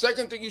 the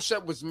second thing you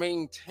said was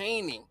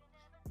maintaining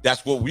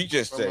That's what we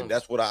just said.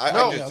 That's what I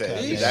just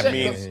said. He That said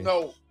means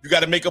no. you got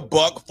to make a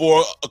buck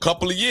for a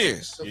couple of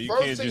years. The You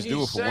first can't thing just he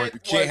do it for said one. You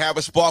can't have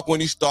a spark when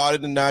he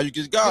started, and now you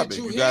get garbage. Did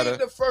you You hear gotta,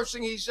 the first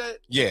thing he said?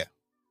 yeah,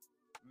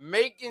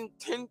 Making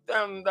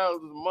 $10,000 a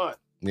month.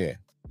 yeah.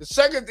 The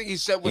second thing he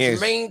said was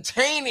Yes.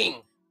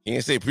 maintaining. He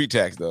didn't say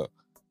pre-tax though.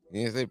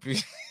 He didn't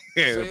say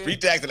See?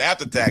 pre-tax and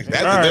after-tax.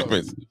 That's All the right.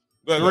 difference.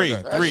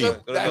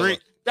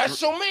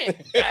 That's your man.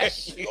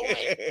 That's your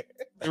man.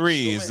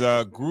 3 is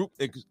group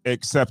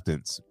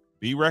acceptance.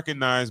 Be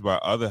recognized by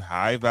other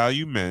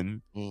high-value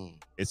men.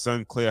 It's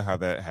unclear how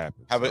that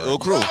happens. Have an ill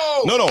crew.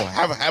 No. No.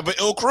 Have an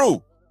ill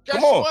crew. Guess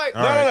Come on. what?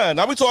 No.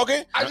 Now we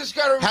talking. I just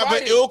got invited.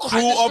 Have an ill crew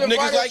I just of niggas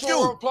invited like to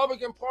you. a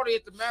Republican party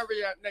at the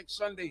Marriott next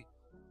Sunday.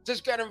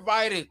 Just got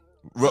invited.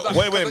 Wait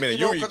a minute.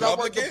 You're Because I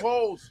work the Republican?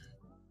 polls.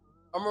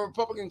 I'm a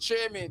Republican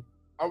chairman.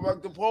 I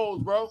work the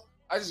polls, bro.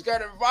 I just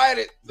got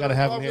invited. Gotta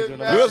have him here doing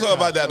We'll talk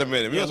about that in a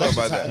minute. We'll talk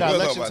about that. No, We'll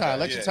election talk about time.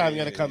 that. Election time. You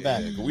gotta come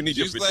back. We need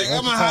your Juice like, particular.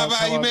 I'm a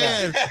high-value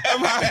man.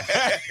 I'm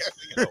high.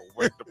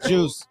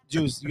 Juice,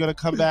 you gotta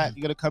come back.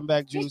 You gotta come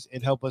back, Juice,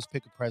 and help us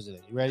pick a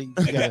president. You ready?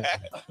 You gotta,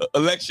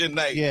 Election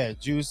night. yeah,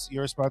 Juice.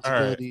 Your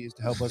responsibility is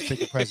to help us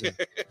pick a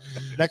president.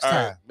 Next All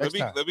time. right, Next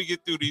time. let me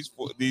get through these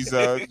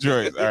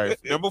joints. All right.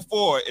 Number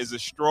 4 is a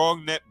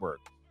strong network.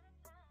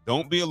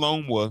 Don't be a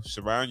lone wolf.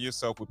 Surround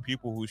yourself with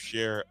people who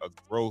share a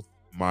growth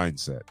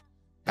mindset.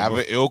 Have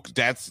an ill.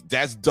 That's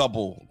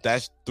double.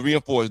 That's 3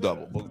 and 4 is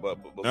double.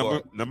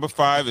 Number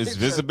 5 is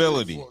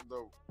visibility.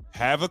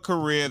 Have a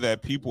career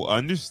that people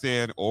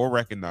understand or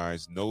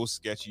recognize. No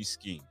sketchy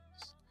schemes.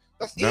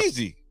 That's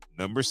easy.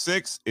 Number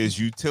 6 is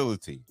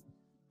utility.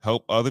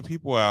 Help other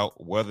people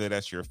out, whether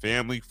that's your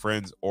family,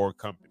 friends, or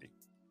company.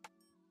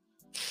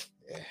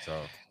 Yeah,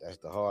 So that's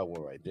the hard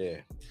one right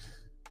there.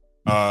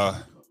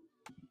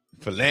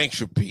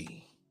 Philanthropy.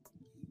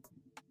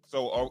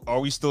 So are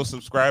we still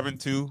subscribing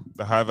to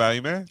the high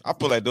value man? I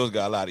feel like those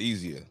got a lot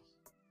easier.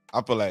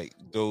 I feel like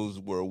those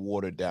were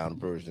watered down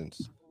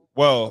versions.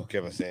 Well, of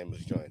Kevin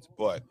Samuels joints,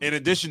 but in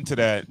addition to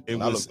that, it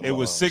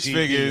was 6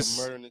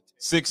 figures,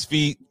 6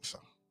 feet,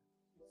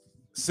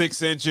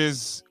 6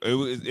 inches.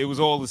 It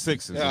was all the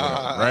sixes,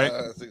 right?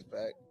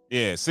 6-pack.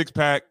 Yeah,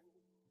 6-pack.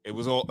 It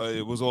was all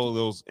of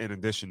those in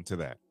addition to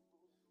that.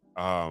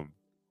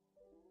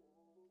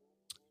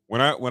 When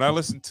I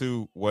listened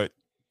to what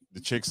the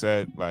chick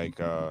said, like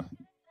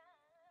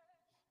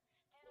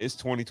it's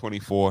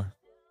 2024.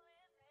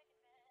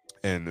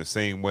 And the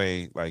same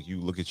way, like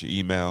you look at your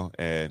email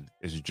and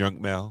it's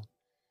junk mail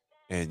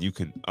and you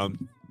can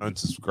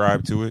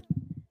unsubscribe to it,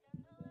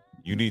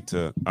 you need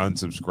to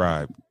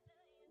unsubscribe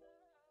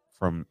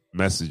from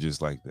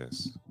messages like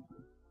this,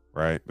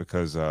 right?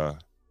 Because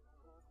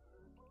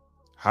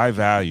high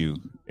value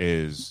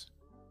is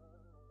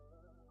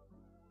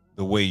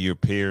the way your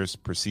peers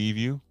perceive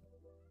you,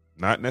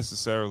 not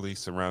necessarily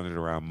surrounded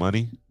around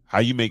money. How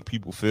you make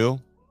people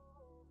feel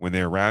when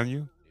they're around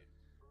you.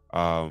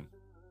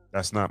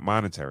 That's not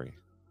monetary.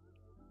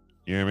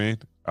 You know what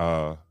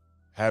I mean?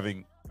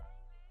 Having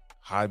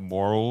high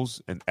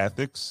morals and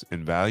ethics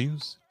and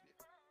values,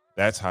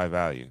 that's high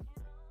value,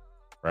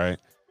 right?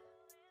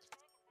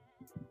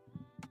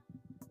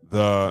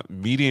 The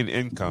median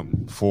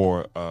income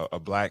for a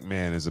black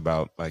man is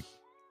about like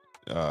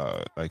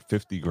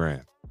 50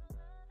 grand,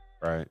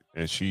 right?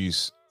 And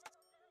she's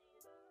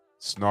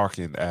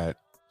snarking at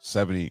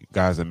 70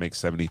 guys that make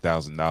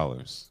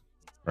 $70,000,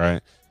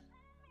 right?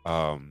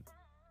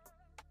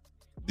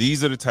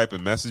 These are the type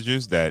of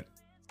messages that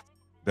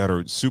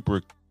are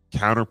super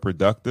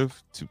counterproductive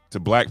to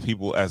black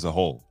people as a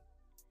whole,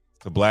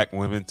 to black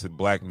women, to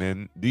black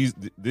men. This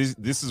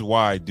is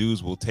why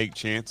dudes will take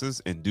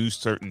chances and do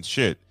certain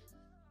shit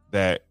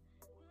that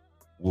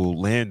will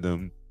land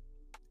them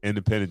in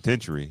the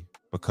penitentiary,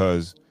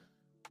 because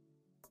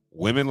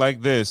women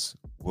like this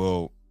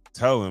will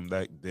tell them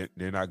that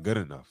they're not good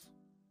enough.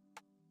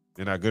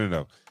 They're not good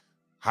enough.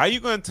 How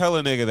you gonna tell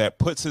a nigga that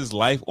puts his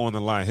life on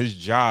the line? His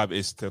job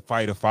is to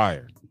fight a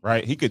fire,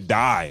 right? He could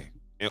die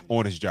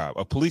on his job.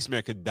 A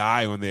policeman could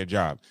die on their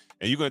job,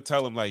 and you're gonna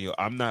tell him like, "Yo,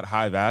 I'm not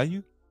high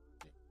value,"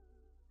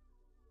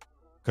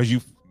 because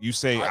you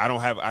say I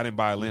didn't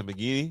buy a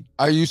Lamborghini.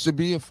 I used to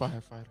be a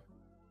firefighter.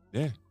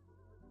 Yeah.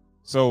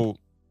 So,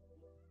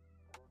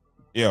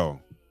 yo,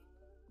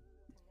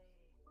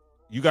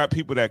 you got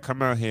people that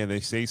come out here and they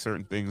say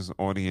certain things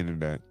on the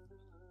internet,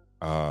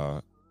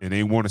 and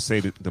they want to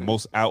say the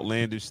most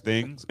outlandish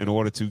things in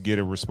order to get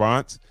a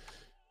response.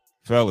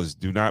 Fellas,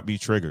 do not be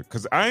triggered.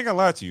 Because I ain't gonna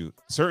lie to you.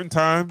 Certain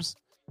times,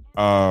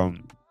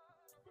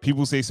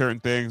 people say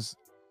certain things.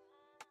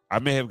 I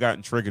may have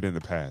gotten triggered in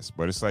the past,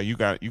 but it's like you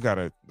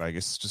gotta like,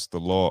 it's just the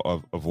law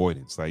of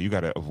avoidance. Like, you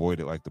gotta avoid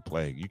it like the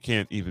plague. You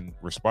can't even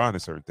respond to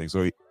certain things.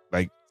 So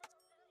like,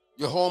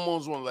 your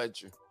hormones won't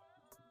let you.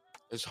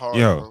 It's hard,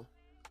 bro.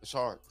 It's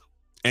hard.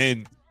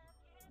 And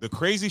the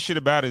crazy shit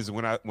about it is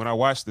when I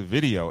watch the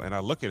video and I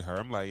look at her,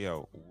 I'm like,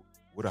 yo,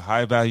 would a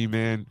high value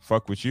man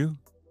fuck with you?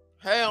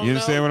 Hell no. You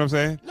understand what I'm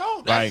saying?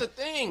 No, that's the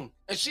thing.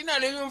 And she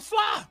not even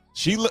fly.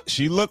 She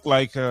looked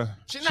like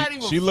She not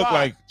even she fly. looked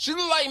like she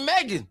look like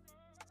Megan.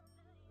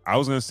 I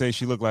was gonna say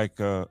she looked like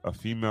a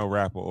female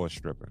rapper or a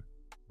stripper,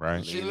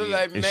 right? She looked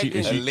like Is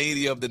Megan. A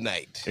lady of the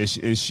night.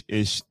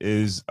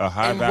 Is a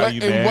high value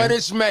man. And what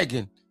is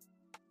Megan?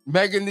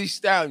 Megan Thee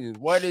Stallion.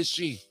 What is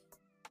she?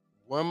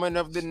 Woman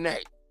of the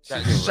night.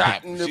 Got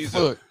shot in the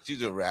foot.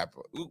 She's a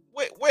rapper.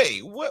 Wait,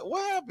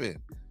 what happened?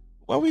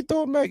 Why we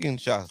throwing Megan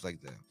shots like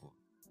that?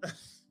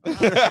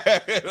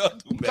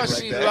 Because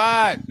she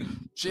lied.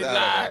 She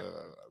lied.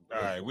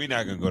 All right, we're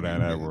not gonna go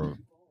down that road.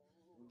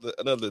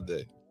 Another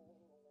day.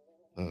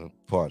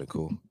 Party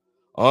cool.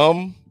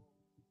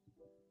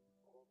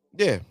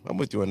 Yeah, I'm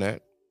with you on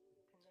that.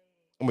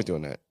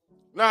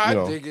 No, I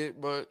dig it,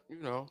 but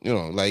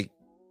like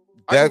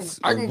that's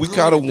we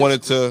kind of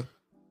wanted to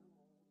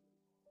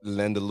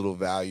lend a little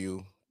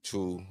value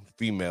to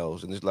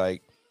females, and it's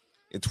like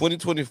in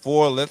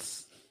 2024,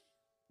 let's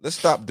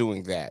stop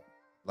doing that.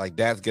 Like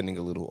that's getting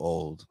a little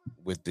old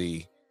with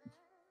the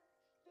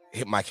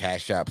hit my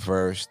cash app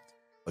first,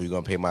 or you're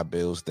gonna pay my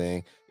bills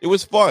thing. It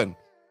was fun,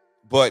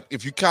 but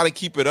if you kind of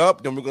keep it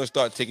up, then we're gonna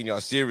start taking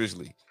y'all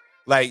seriously.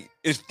 Like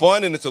it's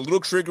fun and it's a little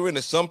triggering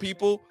to some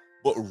people,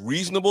 but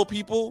reasonable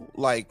people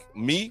like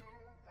me,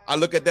 I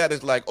look at that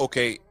as like,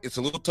 okay, it's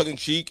a little tongue in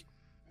cheek.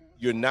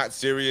 You're not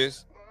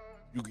serious.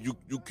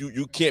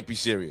 You can't be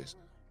serious.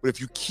 But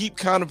if you keep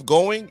kind of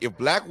going, if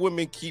black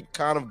women keep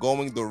kind of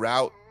going the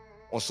route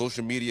on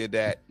social media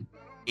that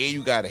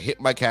you gotta hit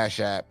my cash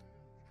app,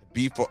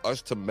 B, for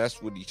us to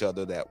mess with each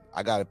other, that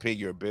I gotta pay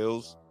your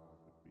bills,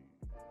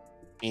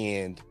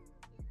 and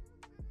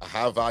a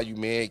high value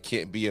man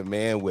can't be a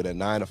man with a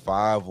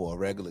 9-to-5 or a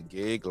regular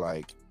gig,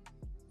 like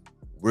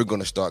we're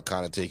gonna start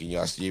kind of taking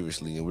y'all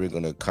seriously, and we're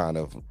gonna kind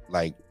of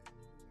like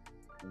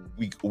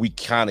we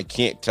kind of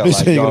can't tell.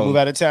 So you're gonna move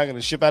out of town,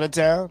 gonna ship out of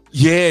town?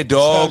 Yeah,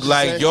 dog.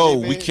 Like, saying, yo,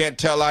 man. we can't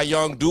tell our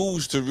young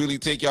dudes to really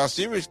take y'all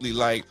seriously.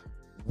 Like,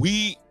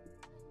 we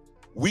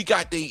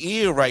got their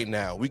ear right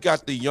now. We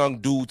got the young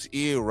dudes'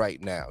 ear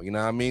right now. You know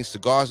what I mean?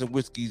 Cigars and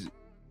whiskeys.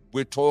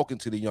 We're talking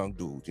to the young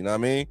dudes. You know what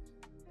I mean?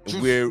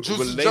 And we're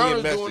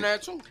relaying message. Doing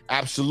that too.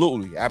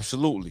 Absolutely.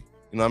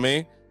 You know what I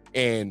mean?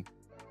 And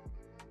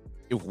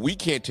if we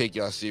can't take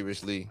y'all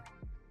seriously,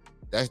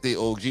 that's the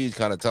OGs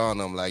kind of telling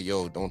them like,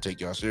 yo, don't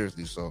take y'all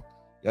seriously. So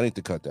y'all need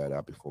to cut that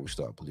out before we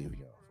start believing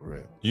y'all, for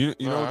real. You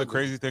know the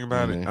crazy thing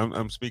about it?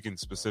 I'm speaking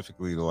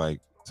specifically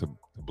to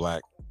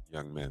black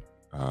young men.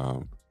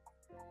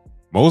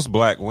 Most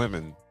black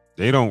women,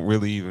 they don't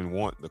really even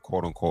want the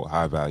quote unquote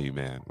high value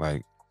man.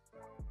 Like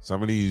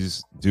some of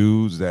these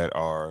dudes that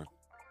are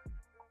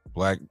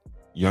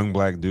young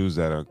black dudes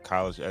that are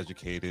college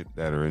educated,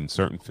 that are in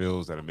certain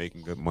fields, that are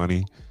making good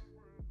money.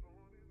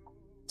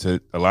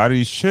 To a lot of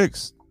these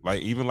chicks,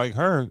 like even like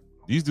her,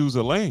 these dudes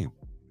are lame.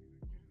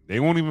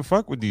 They won't even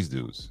fuck with these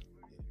dudes.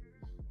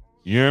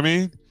 You know what I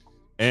mean?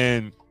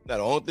 And now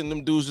the only thing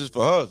them dudes is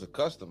for her is a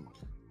customer.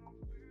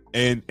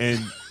 And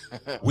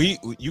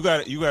you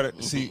gotta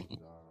see.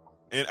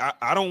 And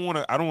I don't want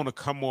to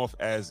come off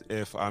as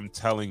if I'm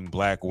telling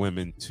black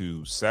women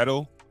to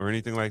settle or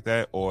anything like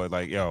that, or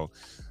like, yo,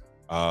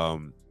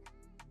 to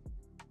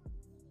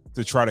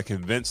try to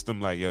convince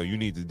them like, yo, you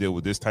need to deal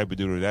with this type of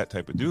dude or that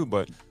type of dude.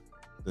 But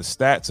the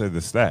stats are the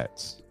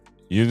stats.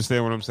 You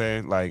understand what I'm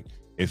saying? Like,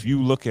 if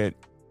you look at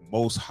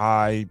most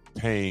high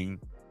paying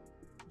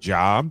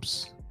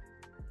jobs,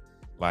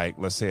 like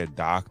let's say a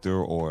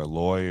doctor or a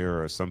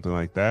lawyer or something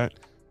like that,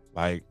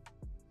 like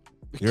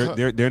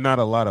there not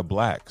a lot of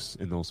blacks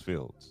in those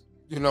fields.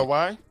 You know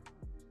why?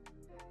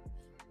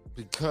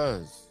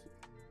 Because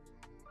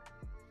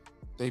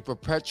they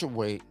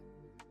perpetuate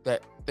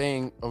that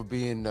thing of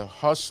being the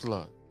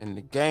hustler and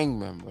the gang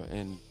member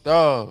and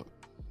thug.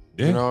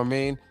 Yeah. You know what I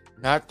mean?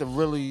 Not the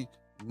really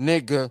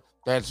nigga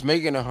that's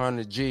making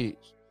 100 G's,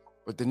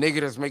 but the nigga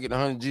that's making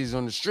 100 G's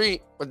on the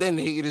street, but then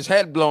he get his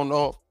head blown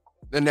off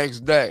the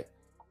next day,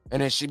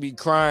 and then she be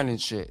crying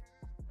and shit.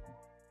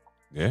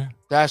 Yeah,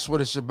 that's what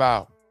it's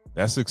about.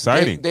 That's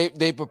exciting.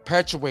 They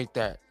perpetuate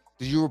that.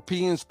 The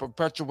Europeans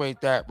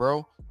perpetuate that,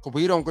 bro. Cause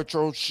we don't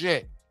control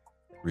shit.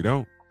 We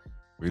don't.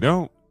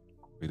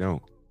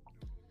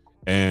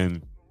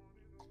 And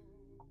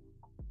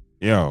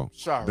yo,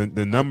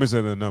 the numbers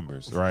are the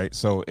numbers, right?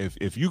 So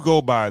if you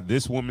go by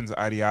this woman's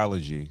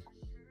ideology,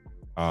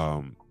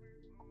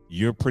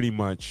 you're pretty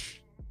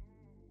much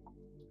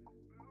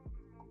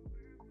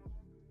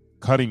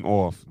cutting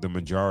off the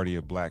majority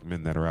of black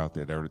men that are out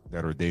there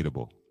that are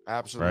dateable.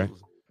 Absolutely. Right?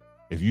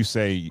 If you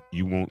say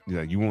you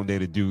won't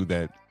date a dude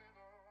that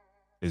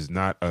is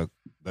not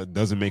that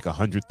doesn't make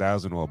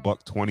 $100,000 or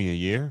 $120 a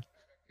year,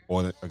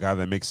 or a guy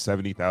that makes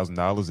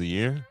 $70,000 a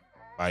year,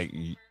 like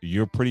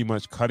you're pretty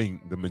much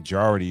cutting the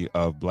majority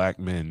of black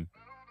men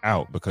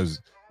out, because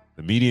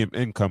the median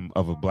income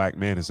of a black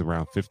man is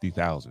around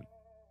 $50,000.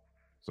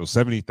 So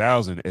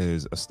 $70,000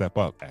 is a step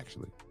up,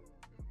 actually.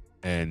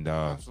 And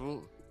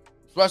absolutely,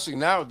 especially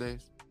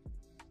nowadays.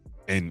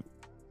 And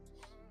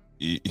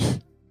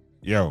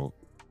yo,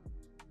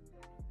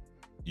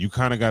 you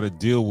kind of got to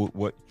deal with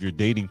what your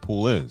dating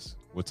pool is,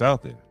 what's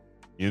out there.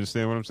 You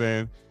understand what I'm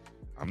saying?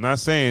 I'm not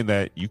saying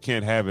that you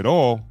can't have it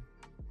all,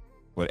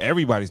 but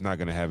everybody's not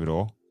going to have it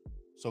all.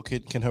 So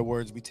can her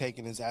words be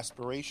taken as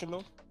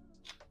aspirational?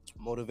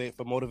 Motivate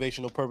for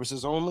motivational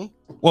purposes only?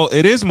 Well,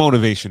 it is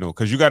motivational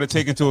because you got to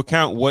take into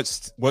account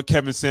what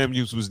Kevin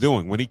Samuels was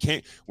doing when he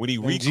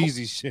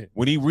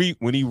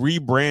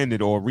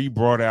rebranded or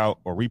rebrought out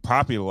or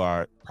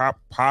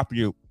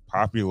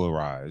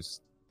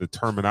popularized the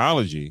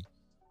terminology.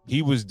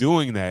 He was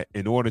doing that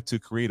in order to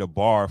create a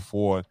bar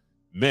for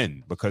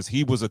men because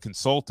he was a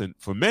consultant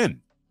for men.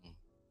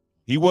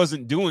 He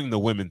wasn't doing the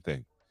women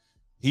thing.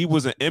 He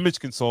was an image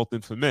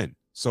consultant for men.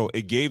 So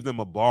it gave them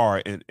a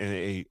bar and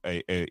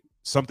a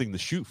something to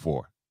shoot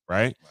for,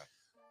 right?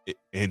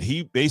 And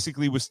he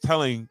basically was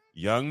telling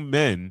young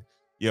men,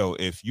 yo,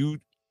 if you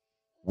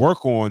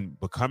work on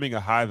becoming a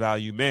high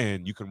value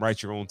man, you can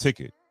write your own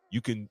ticket.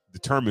 You can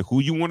determine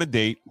who you want to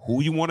date,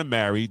 who you want to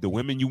marry, the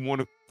women you want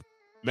to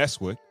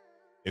mess with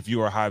if you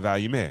are a high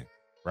value man,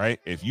 right?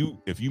 If you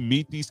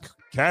meet these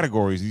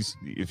categories,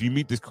 if you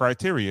meet this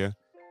criteria,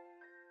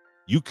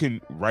 you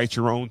can write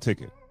your own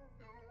ticket.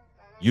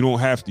 You don't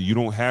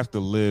have to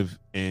live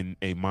in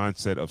a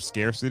mindset of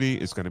scarcity.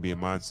 It's going to be a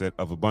mindset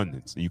of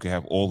abundance. And you can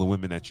have all the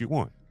women that you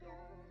want.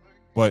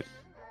 But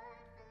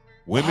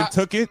women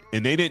took it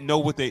and they didn't know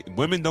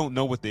women don't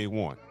know what they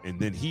want. And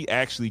then he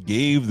actually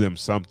gave them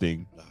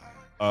something,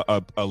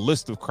 a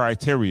list of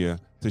criteria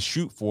to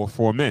shoot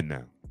for men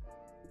now.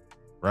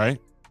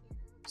 Right?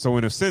 So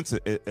in a sense,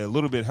 it a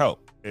little bit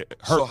helped. It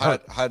hurt. So how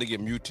did it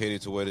get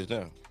mutated to what it is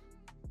now?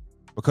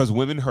 Because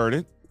women heard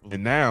it.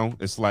 And now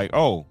it's like,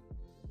 oh,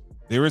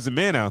 there is a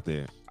man out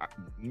there.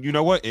 You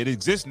know what? It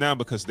exists now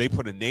because they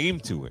put a name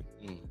to it.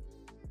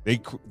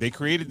 They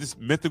created this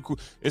mythical.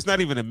 It's not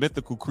even a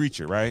mythical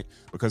creature, right?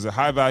 Because a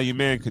high value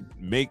man could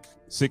make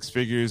 6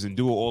 figures and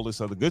do all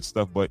this other good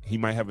stuff, but he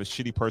might have a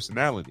shitty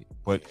personality.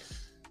 But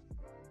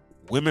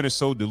women are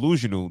so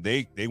delusional.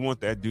 They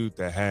want that dude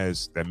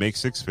that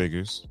makes 6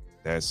 figures,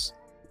 that's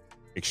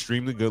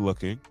extremely good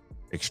looking,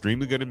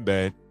 extremely good in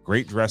bed,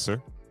 great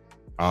dresser,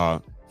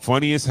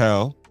 funny as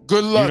hell.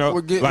 Good luck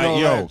with getting all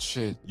that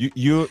shit.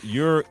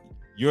 You're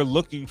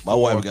looking for. My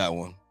wife got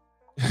one.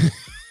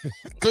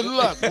 Good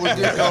luck with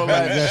getting all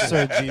that. Yes,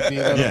 sir, GB.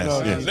 Yes.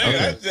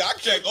 Okay. I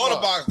checked all the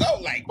boxes. I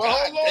was like, but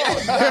hold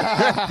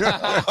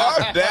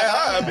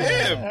on. I'm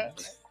him.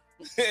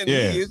 And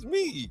he is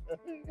me.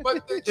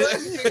 But the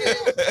crazy thing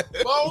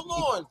is, hold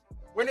on.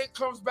 When it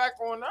comes back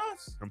on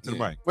us, come to the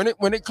mic.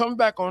 When it comes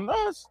back on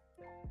us,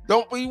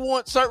 don't we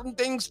want certain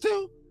things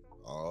too?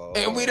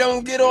 And we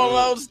don't get all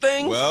those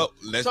things. Well,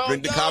 let's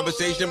bring the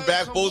conversation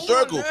back full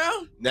circle.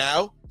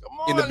 Now,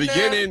 in the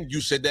beginning, you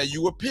said that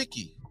you were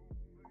picky.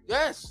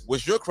 Yes.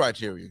 What's your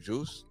criteria,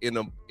 Juice?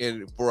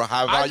 For a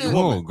high value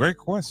woman? Oh, great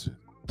question.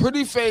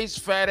 Pretty face,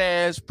 fat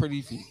ass,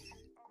 pretty feet.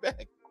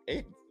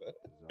 And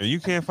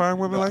you can't find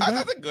women like that?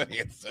 That's a good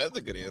answer. That's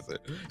a good answer.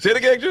 Say it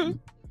again, Juice.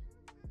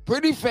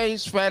 Pretty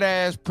face, fat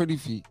ass, pretty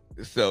feet.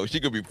 So she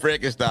could be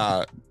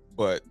Frankenstein,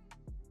 but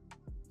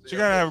she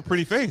gotta have a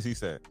pretty face, he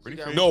said.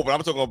 No, but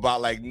I'm talking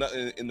about like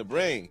nothing in the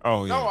brain.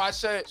 Oh, yeah. No, I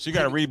said she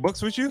gotta read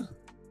books with you?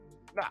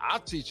 Nah, I'll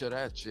teach her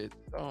that shit.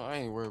 Oh, I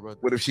ain't worried about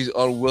that. What if she's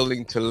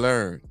unwilling to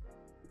learn?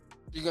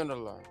 You're gonna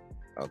learn.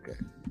 Okay.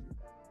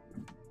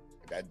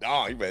 That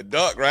dog, you better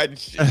duck, right?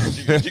 She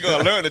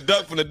gonna learn to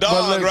duck from the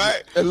dog,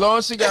 right? As long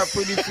as she got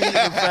pretty feet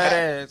and fat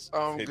ass,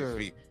 I'm good.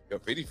 Feet. Yo,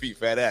 50 feet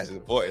fat ass is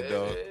important,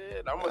 dog.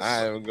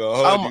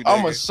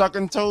 I'm a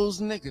sucking toes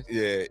nigga.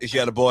 Yeah, if she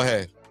had a bald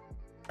head.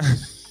 A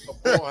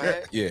bald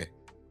head? Yeah.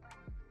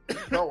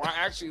 No, I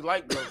actually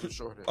like girls with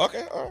short hair.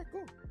 Okay, all right,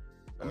 cool.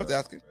 I'm just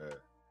asking.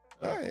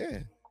 All right, yeah.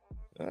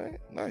 All right,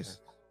 nice.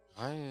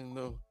 I didn't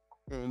know.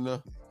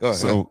 Go ahead.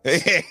 So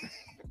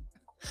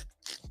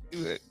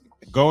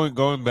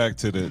going back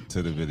to the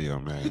video,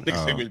 man.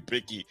 Niggas been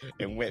picky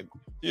and went.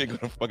 You're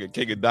gonna fucking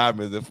King of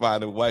Diamonds and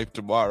find a wife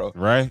tomorrow,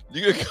 right?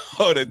 You gonna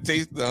go to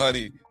Taste the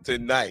Honey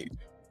tonight,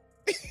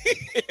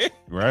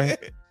 right?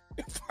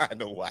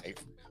 Find a wife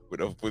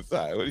with a foot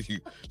side. What are you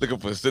looking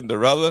for,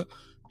 Cinderella?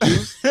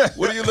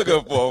 What are you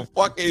looking for?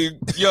 Fucking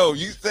yo,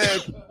 you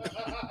said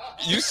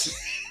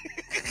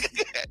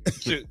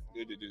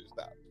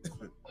stop.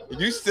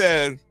 You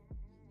said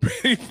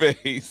pretty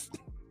face,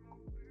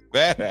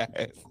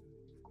 badass,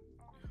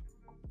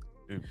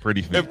 and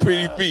pretty feet. And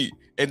pretty feet.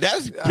 And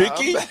that's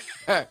picky?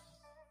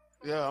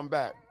 Yeah, I'm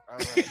back.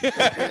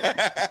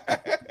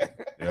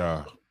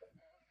 Yeah.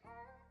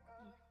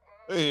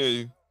 I hear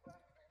you.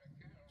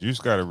 You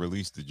just gotta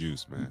release the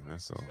juice, man.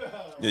 That's all.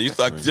 Yeah, you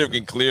start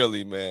drinking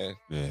clearly, man.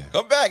 Yeah.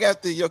 Come back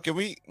after can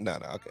we? No,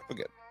 okay,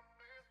 forget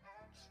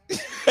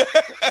it.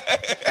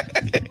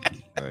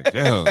 Like,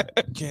 yo,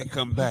 you can't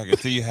come back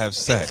until you have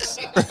sex.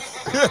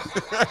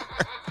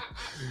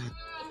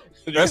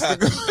 That's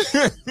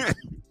the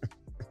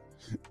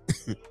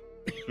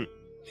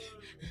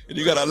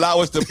You gotta allow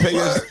us to pay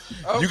us.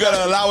 Okay. You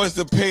gotta allow us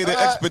to pay to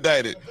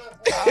expedite it.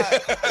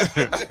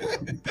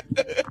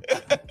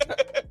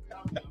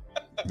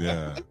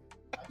 Yeah.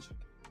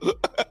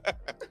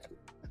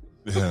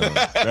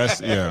 Yeah. That's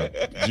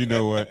You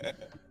know what?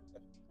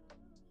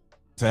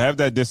 to have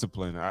that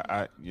discipline,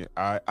 I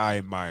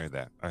admire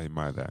that. I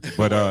admire that.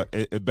 But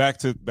back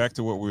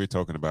to what we were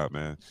talking about,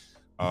 man.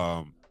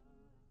 I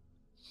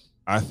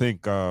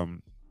think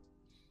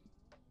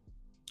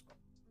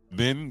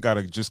men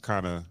gotta just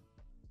kind of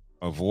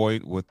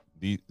avoid what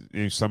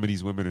some of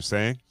these women are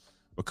saying,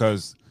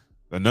 because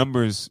the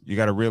numbers, you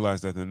got to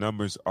realize that the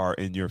numbers are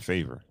in your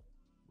favor,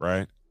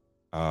 right?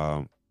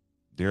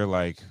 They're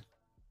like,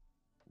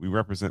 we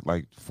represent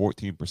like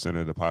 14%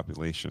 of the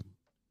population,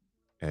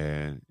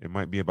 and it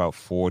might be about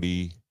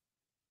 40,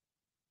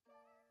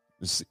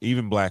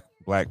 even black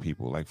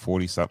people, like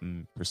 40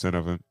 something percent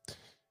of them.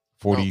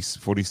 40.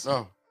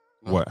 No.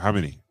 What? How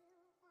many?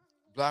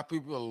 Black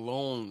people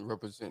alone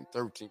represent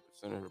 13%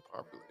 of the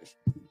population.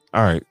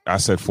 All right, I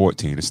said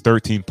 14. It's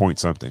 13 point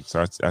something.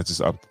 So I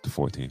just upped to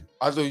 14.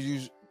 I thought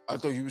you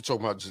were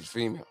talking about just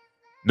female.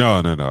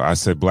 No. I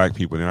said black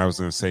people, and I was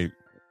going to say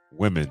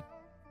women,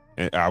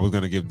 and I was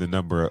going to give the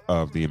number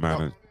of the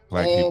amount of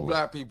black people. All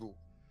black people.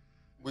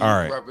 We all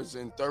right.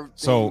 Represent 13%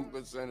 so of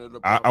the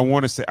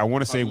population. I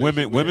want to say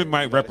women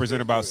might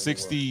represent about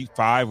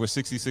 65 or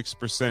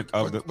 66%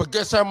 of the. But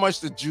guess how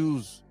much the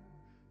Jews?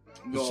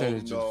 No.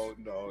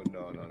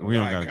 We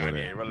don't gotta go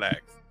there.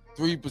 Relax.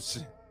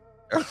 3%.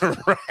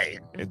 Right.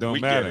 It don't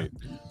matter.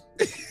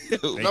 They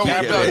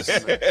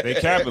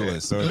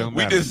capitalists, so it don't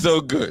matter. We did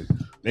so good.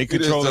 They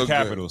control the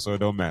capital, so it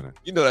don't matter.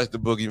 You know that's the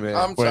boogeyman.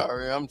 I'm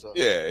sorry.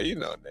 Yeah, you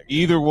know. Nigga.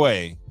 Either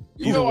way.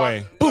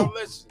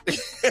 Listen,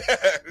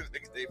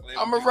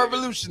 I'm a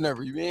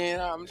revolutionary, man.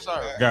 I'm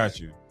sorry. Got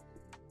you.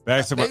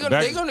 They're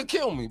gonna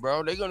kill me,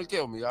 bro. They're gonna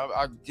kill me.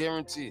 I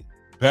guarantee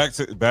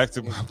it. Back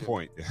to my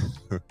point.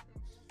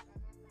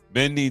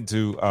 Men need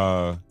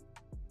to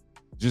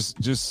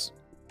just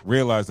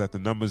realize that the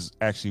numbers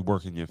actually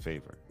work in your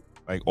favor.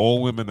 Like,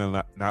 all women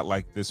are not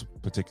like this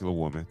particular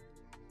woman,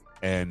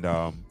 and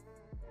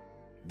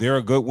there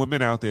are good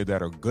women out there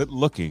that are good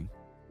looking,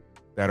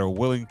 that are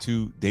willing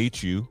to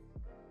date you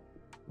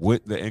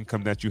with the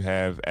income that you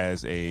have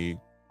as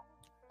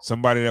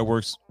somebody that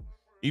works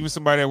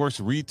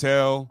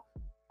retail,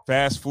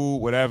 fast food,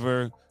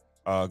 whatever,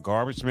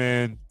 garbage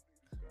man,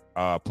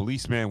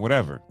 policeman,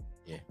 whatever.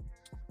 Yeah.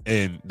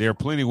 And there are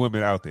plenty of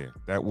women out there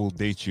that will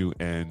date you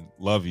and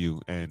love you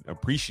and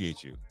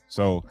appreciate you.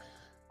 So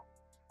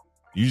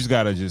you just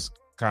gotta just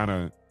kind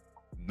of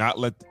not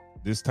let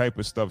this type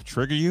of stuff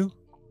trigger you,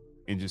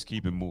 and just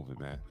keep it moving,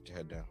 man.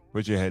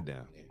 Put your head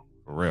down. Yeah.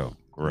 For real.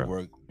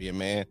 Work, be a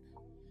man.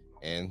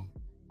 And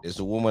there's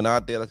a woman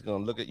out there that's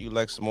gonna look at you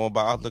like Simone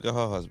Biles look at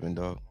her husband,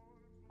 dog.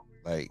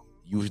 Like,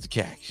 use the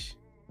cash.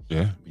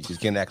 Yeah. You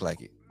just can't act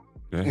like it.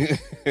 Yeah.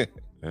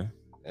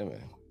 Yeah,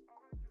 man.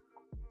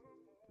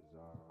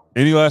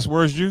 Any last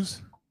words,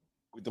 Juice?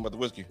 We talking about the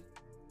whiskey.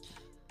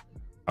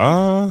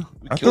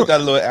 We killed that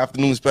little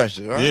afternoon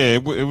special, right? Yeah,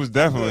 it was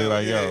definitely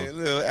a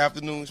little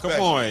afternoon special.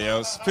 Come on,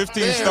 yo.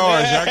 15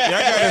 stars. Y'all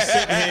gotta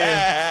sit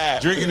here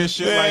drinking this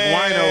shit like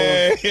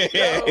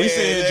winos. We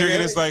sit here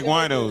drinking this like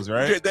winos,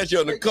 right? Get that shit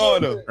on the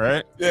corner.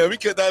 Right? Yeah, we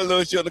cut that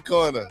little shit on the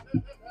corner.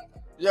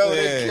 Yo,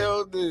 they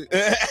killed it.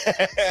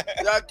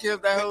 Y'all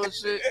killed that whole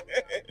shit.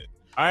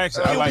 I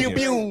like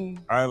it.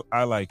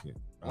 I like it.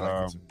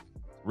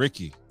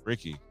 Ricky,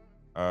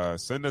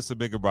 send us a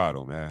bigger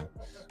bottle, man.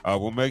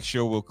 We'll make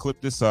sure we'll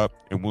clip this up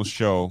and we'll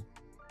show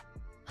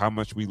how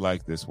much we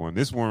like this one.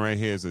 This one right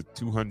here is a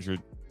 200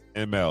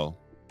 ml,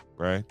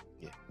 right?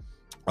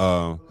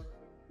 Yeah.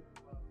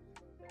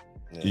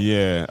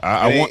 Yeah.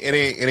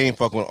 It ain't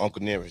fucking with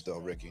Uncle Nearest though,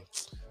 Ricky.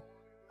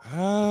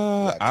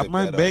 I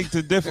might beg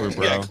to differ,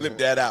 bro. Yeah, clip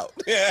that out.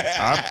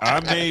 I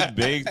may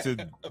beg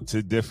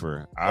to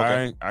differ.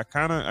 Okay. I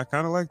kind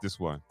of like this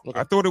one. Okay.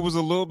 I thought it was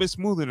a little bit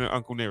smoother than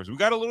Uncle Nearest. We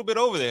got a little bit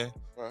over there,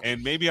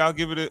 and maybe I'll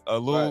give it a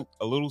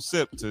little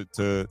sip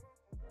to.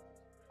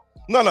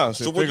 No.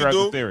 So what figure you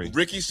out the theory.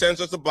 Ricky sends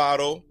us a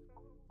bottle.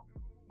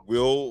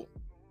 We'll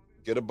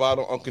get a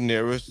bottle of Uncle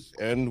Nearest,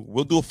 and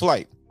we'll do a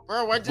flight.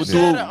 Bro, I just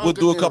we'll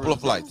do a couple of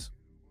flights.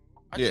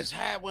 I just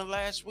had one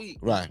last week.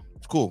 Right.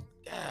 It's cool.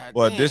 God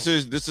But damn. this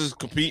is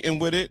competing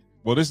with it.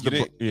 Well, this is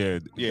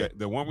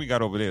the one we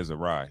got over there is a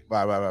rye.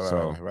 Right.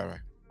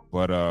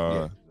 But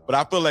But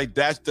I feel like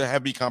that's the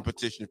heavy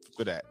competition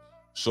for that.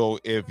 So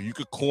if you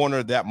could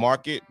corner that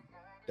market,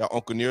 that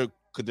Uncle Near,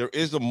 because there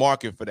is a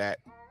market for that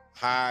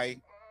high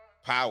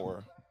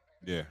power.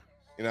 Yeah.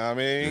 You know what I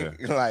mean?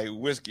 Yeah. Like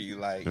whiskey,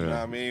 like you know what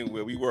I mean?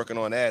 Where we working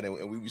on that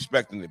and we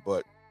respecting it.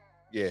 But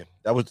yeah,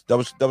 that was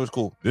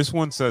cool. This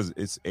one says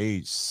it's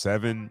aged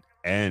 7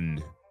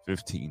 and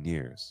 15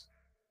 years.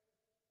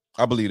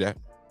 I believe that.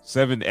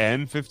 7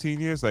 and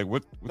 15 years? Like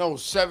what? No,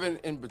 7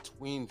 in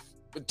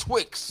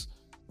betwixt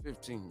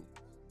 15.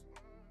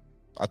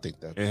 I think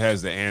that it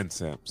has the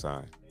ansem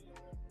sign.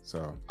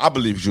 So I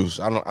believe Juice.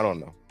 I don't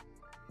know.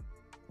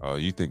 Oh,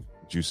 you think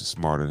Juice is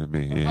smarter than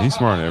me? Yeah, he's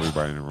smarter than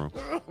everybody in the room.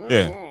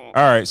 Yeah.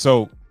 All right.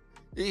 So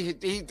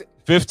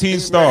 15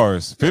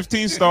 stars.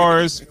 15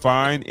 stars.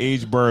 Fine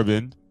age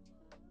bourbon.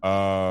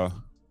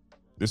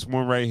 This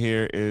one right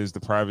here is the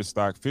private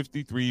stock,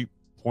 53.5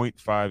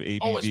 ABV.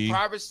 Oh, it's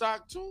private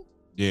stock too?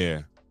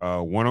 Yeah.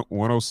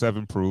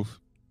 107 proof.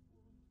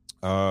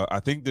 I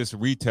think this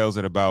retails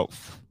at about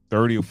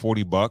 $30 or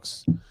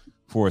 $40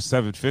 for a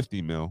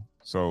 750 mil.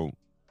 So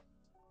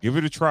give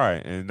it a try,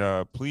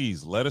 and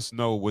please let us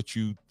know what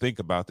you think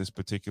about this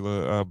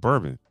particular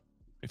bourbon.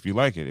 If you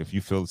like it, if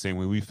you feel the same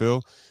way we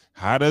feel,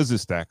 how does it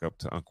stack up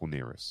to Uncle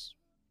Nearest?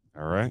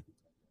 All right.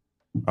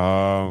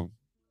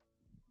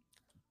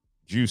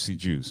 Juicy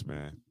juice,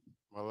 man.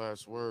 My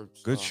last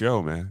words. Good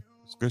show, man.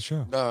 It's a good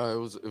show. No, it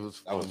was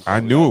fun. I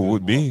knew it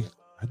would be.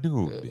 I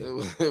knew it would be.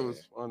 It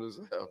was fun as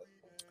hell.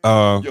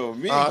 Yo,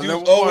 me and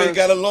you always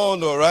got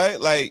along though, right?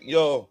 Like,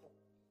 yo,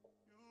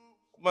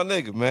 my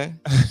nigga, man.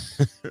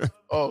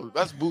 Oh,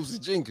 that's Boosie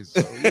Jenkins.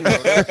 So, you know,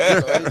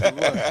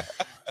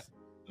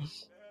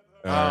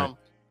 that's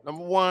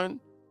number one,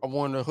 I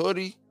want a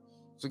hoodie,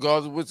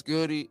 cigars and whiskey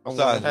hoodie. What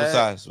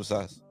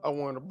size? I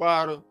want a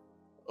bottle.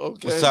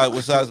 Okay.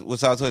 What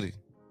size hoodie?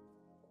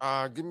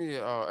 Give me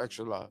an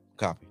extra large.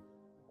 Copy.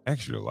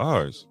 Extra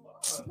large.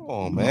 Come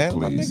on, man.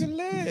 My Please. nigga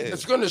live.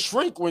 It's gonna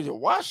shrink when you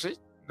wash it.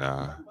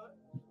 Nah.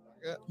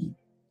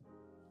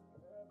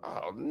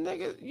 Oh,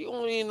 nigga, you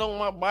don't even know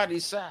my body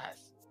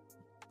size.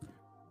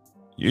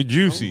 You're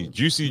juicy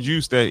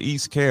juice that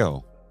eats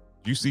kale,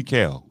 juicy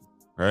kale,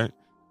 right?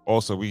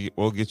 Also,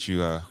 we'll get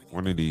you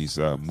one of these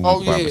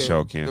Move by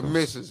Michelle candles. The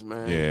missus,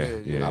 man.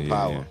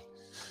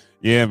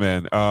 Yeah,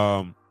 man.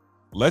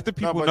 Let the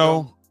people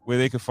know where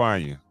they can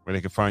find you, where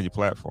they can find your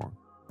platform.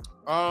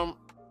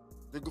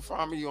 They can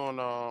find me on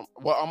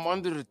well, I'm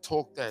under the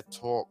Talk That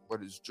Talk,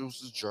 but it's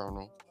Juice's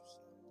Journal.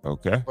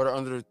 Okay. But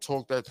under the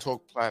Talk That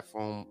Talk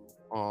platform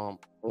on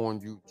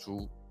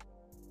YouTube.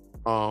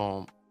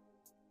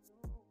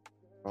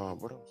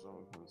 What else I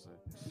was gonna say?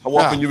 How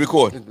often you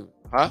record?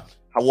 Huh?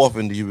 How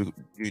often do you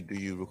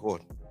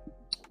record?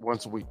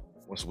 Once a week.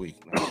 Once a week.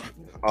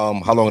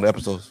 How long are the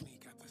episodes?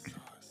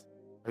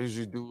 I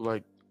usually do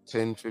like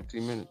 10,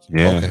 15 minutes.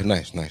 Yeah. Okay,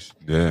 nice.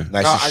 Yeah.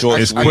 Nice and short.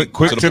 It's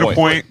quick to the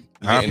point.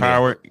 High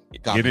power.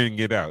 Got Get in and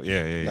get out.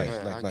 Yeah.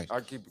 Nice.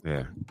 I keep it.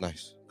 Yeah.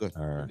 Nice. Good.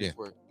 All right.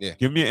 Yeah.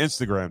 Give me an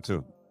Instagram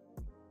too.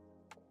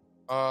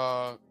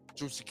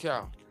 Juicy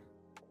Cow.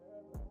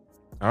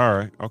 All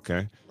right.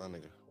 Okay. My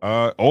nigga.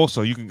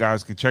 Also, you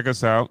guys can check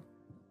us out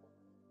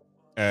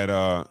at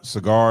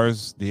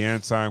Cigars, the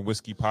Ensign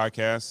Whiskey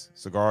Podcast.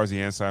 Cigars,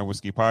 the Ensign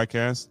Whiskey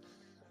Podcast.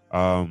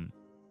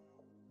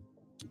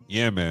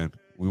 Yeah, man.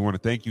 We want to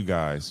thank you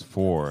guys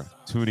for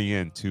tuning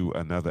in to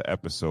another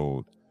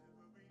episode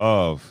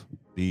of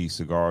the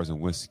Cigars and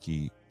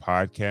Whiskey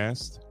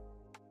Podcast.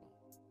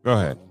 Go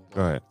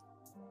ahead.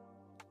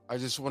 I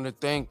just want to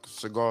thank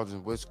Cigars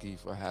and Whiskey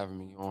for having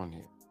me on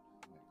here.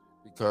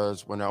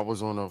 Because when I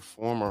was on a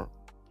former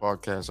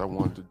podcast, I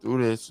wanted to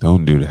do this.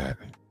 Don't do that.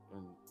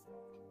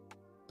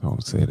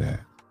 Don't say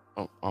that.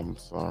 I'm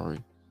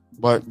sorry.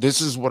 But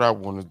this is what I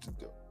wanted to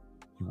do.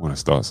 You want to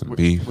start some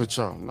beef? With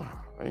y'all? Nah,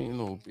 I ain't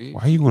no beef.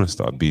 Why you want to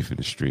start beef in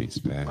the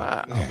streets, man? No,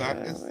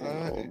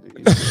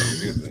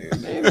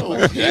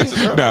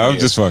 I'm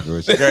just fucking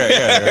with you.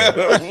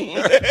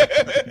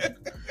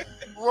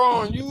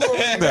 Ron, you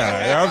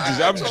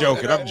I'm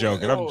joking.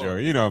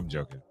 You know I'm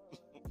joking.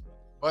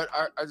 But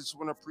I just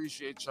want to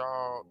appreciate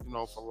y'all,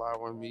 for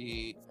allowing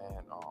me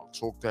and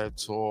Talk That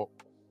Talk,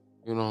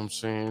 you know what I'm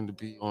saying, to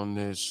be on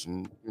this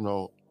and,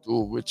 do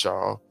it with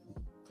y'all.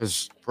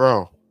 Because,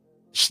 bro,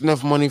 it's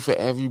enough money for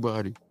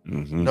everybody.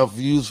 Mm-hmm. Enough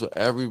views for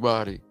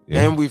everybody.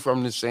 Yeah. And we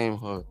from the same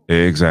hood.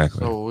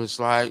 Exactly. So it's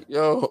like,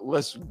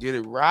 let's get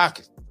it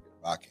rocking.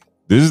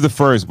 This is the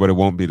first, but it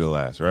won't be the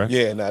last, right?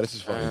 Yeah, this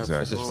is fun.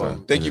 Exactly. This is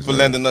fun. Thank you for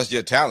lending us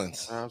your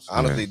talents. Absolutely.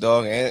 Honestly,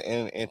 dog,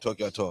 and talk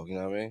your talk. You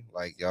know what I mean?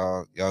 Like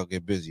y'all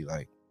get busy.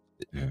 Like,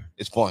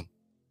 it's fun.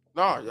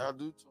 No, y'all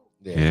do too.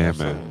 Yeah,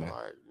 man.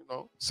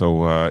 Like,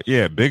 So,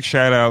 big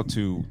shout out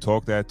to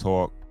Talk That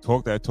Talk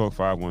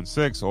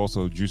 516.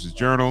 Also, Juice's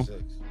Journal.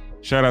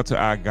 Shout out to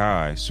our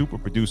guy, super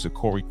producer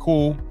Corey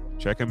Cool.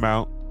 Check him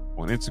out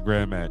on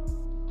Instagram at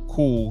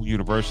Cool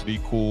University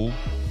Cool.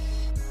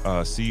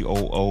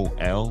 COOL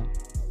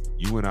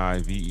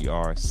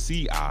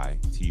UNIVERCITY.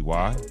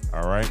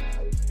 All right.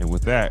 And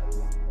with that,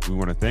 we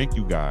want to thank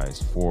you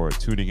guys for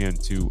tuning in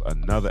to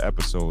another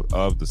episode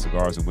of the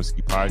Cigars and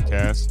Whiskey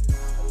Podcast.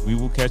 We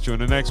will catch you on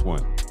the next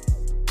one.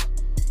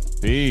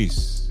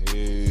 Peace.